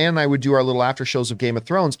remember when Ann and I would do our little after shows of Game of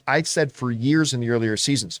Thrones, I said for years in the earlier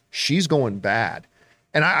seasons, she's going bad.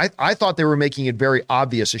 And I thought they were making it very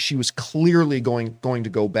obvious that she was clearly going to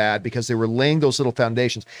go bad because they were laying those little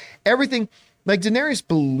foundations. Everything, like Daenerys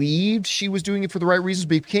believed she was doing it for the right reasons,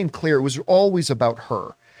 but it became clear it was always about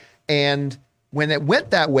her. And when it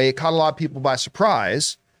went that way, it caught a lot of people by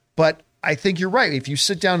surprise. But I think you're right. If you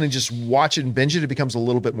sit down and just watch it and binge it, it becomes a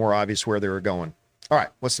little bit more obvious where they were going. All right,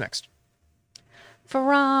 what's next?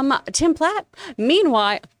 From Tim Platt.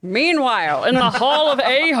 Meanwhile, in the Hall of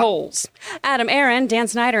A-Holes, Adam Aaron, Dan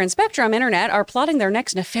Snyder, and Spectrum Internet are plotting their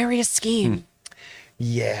next nefarious scheme.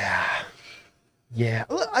 Yeah.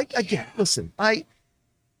 Listen, I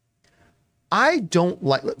don't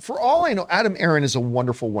like, for all I know, Adam Aaron is a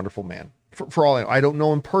wonderful, wonderful man. For all I know, I don't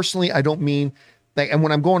know him personally. I don't mean, and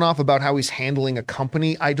when I'm going off about how he's handling a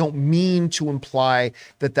company, I don't mean to imply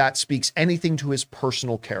that speaks anything to his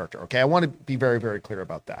personal character. Okay. I want to be very, very clear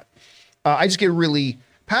about that. I just get really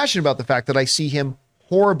passionate about the fact that I see him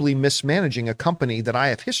horribly mismanaging a company that I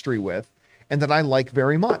have history with and that I like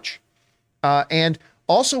very much. And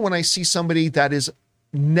also when I see somebody that is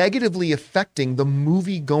negatively affecting the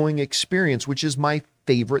movie-going experience, which is my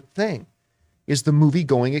favorite thing, is the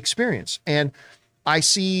movie-going experience. And I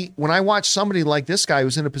see when I watch somebody like this guy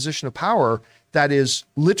who's in a position of power that is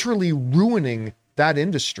literally ruining that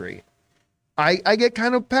industry, I get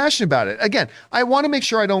kind of passionate about it. Again, I want to make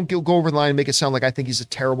sure I don't go over the line and make it sound like I think he's a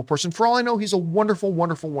terrible person. For all I know, he's a wonderful,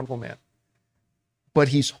 wonderful, wonderful man. But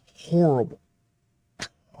he's horrible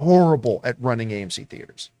at running AMC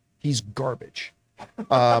theaters. He's garbage.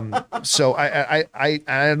 So I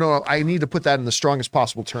don't know. I need to put that in the strongest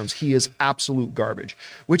possible terms. He is absolute garbage,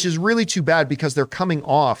 which is really too bad because they're coming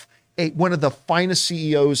off one of the finest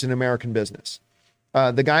CEOs in American business.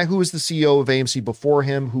 The guy who was the CEO of AMC before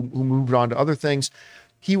him, who moved on to other things,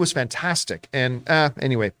 he was fantastic. And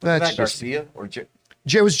anyway, that's Garcia or it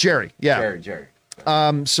was Jerry. Yeah. Jerry.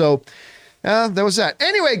 So that was that.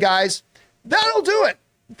 Anyway, guys, that'll do it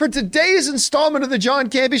for today's installment of the John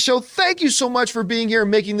Campea Show. Thank you so much for being here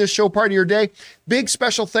and making this show part of your day. Big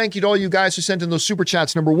special thank you to all you guys who sent in those super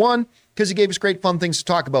chats. Number one, because you gave us great fun things to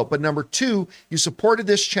talk about. But number two, you supported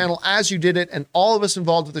this channel as you did it, and all of us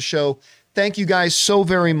involved with the show. Thank you guys so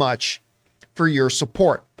very much for your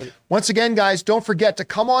support. Once again, guys, don't forget to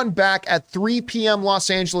come on back at 3 p.m. Los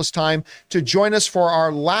Angeles time to join us for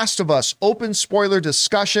our Last of Us open spoiler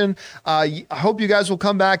discussion. I hope you guys will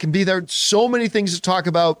come back and be there. So many things to talk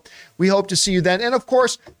about. We hope to see you then. And of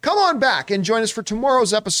course, come on back and join us for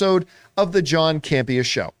tomorrow's episode of the John Campea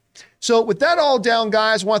Show. So with that all down,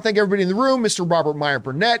 guys, I want to thank everybody in the room, Mr. Robert Meyer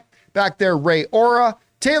Burnett, back there, Ray Ora,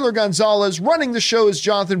 Taylor Gonzalez, running the show is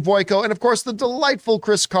Jonathan Voico, and of course, the delightful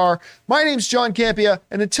Chris Carr. My name's John Campea,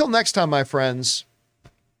 and until next time, my friends,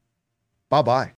 bye-bye.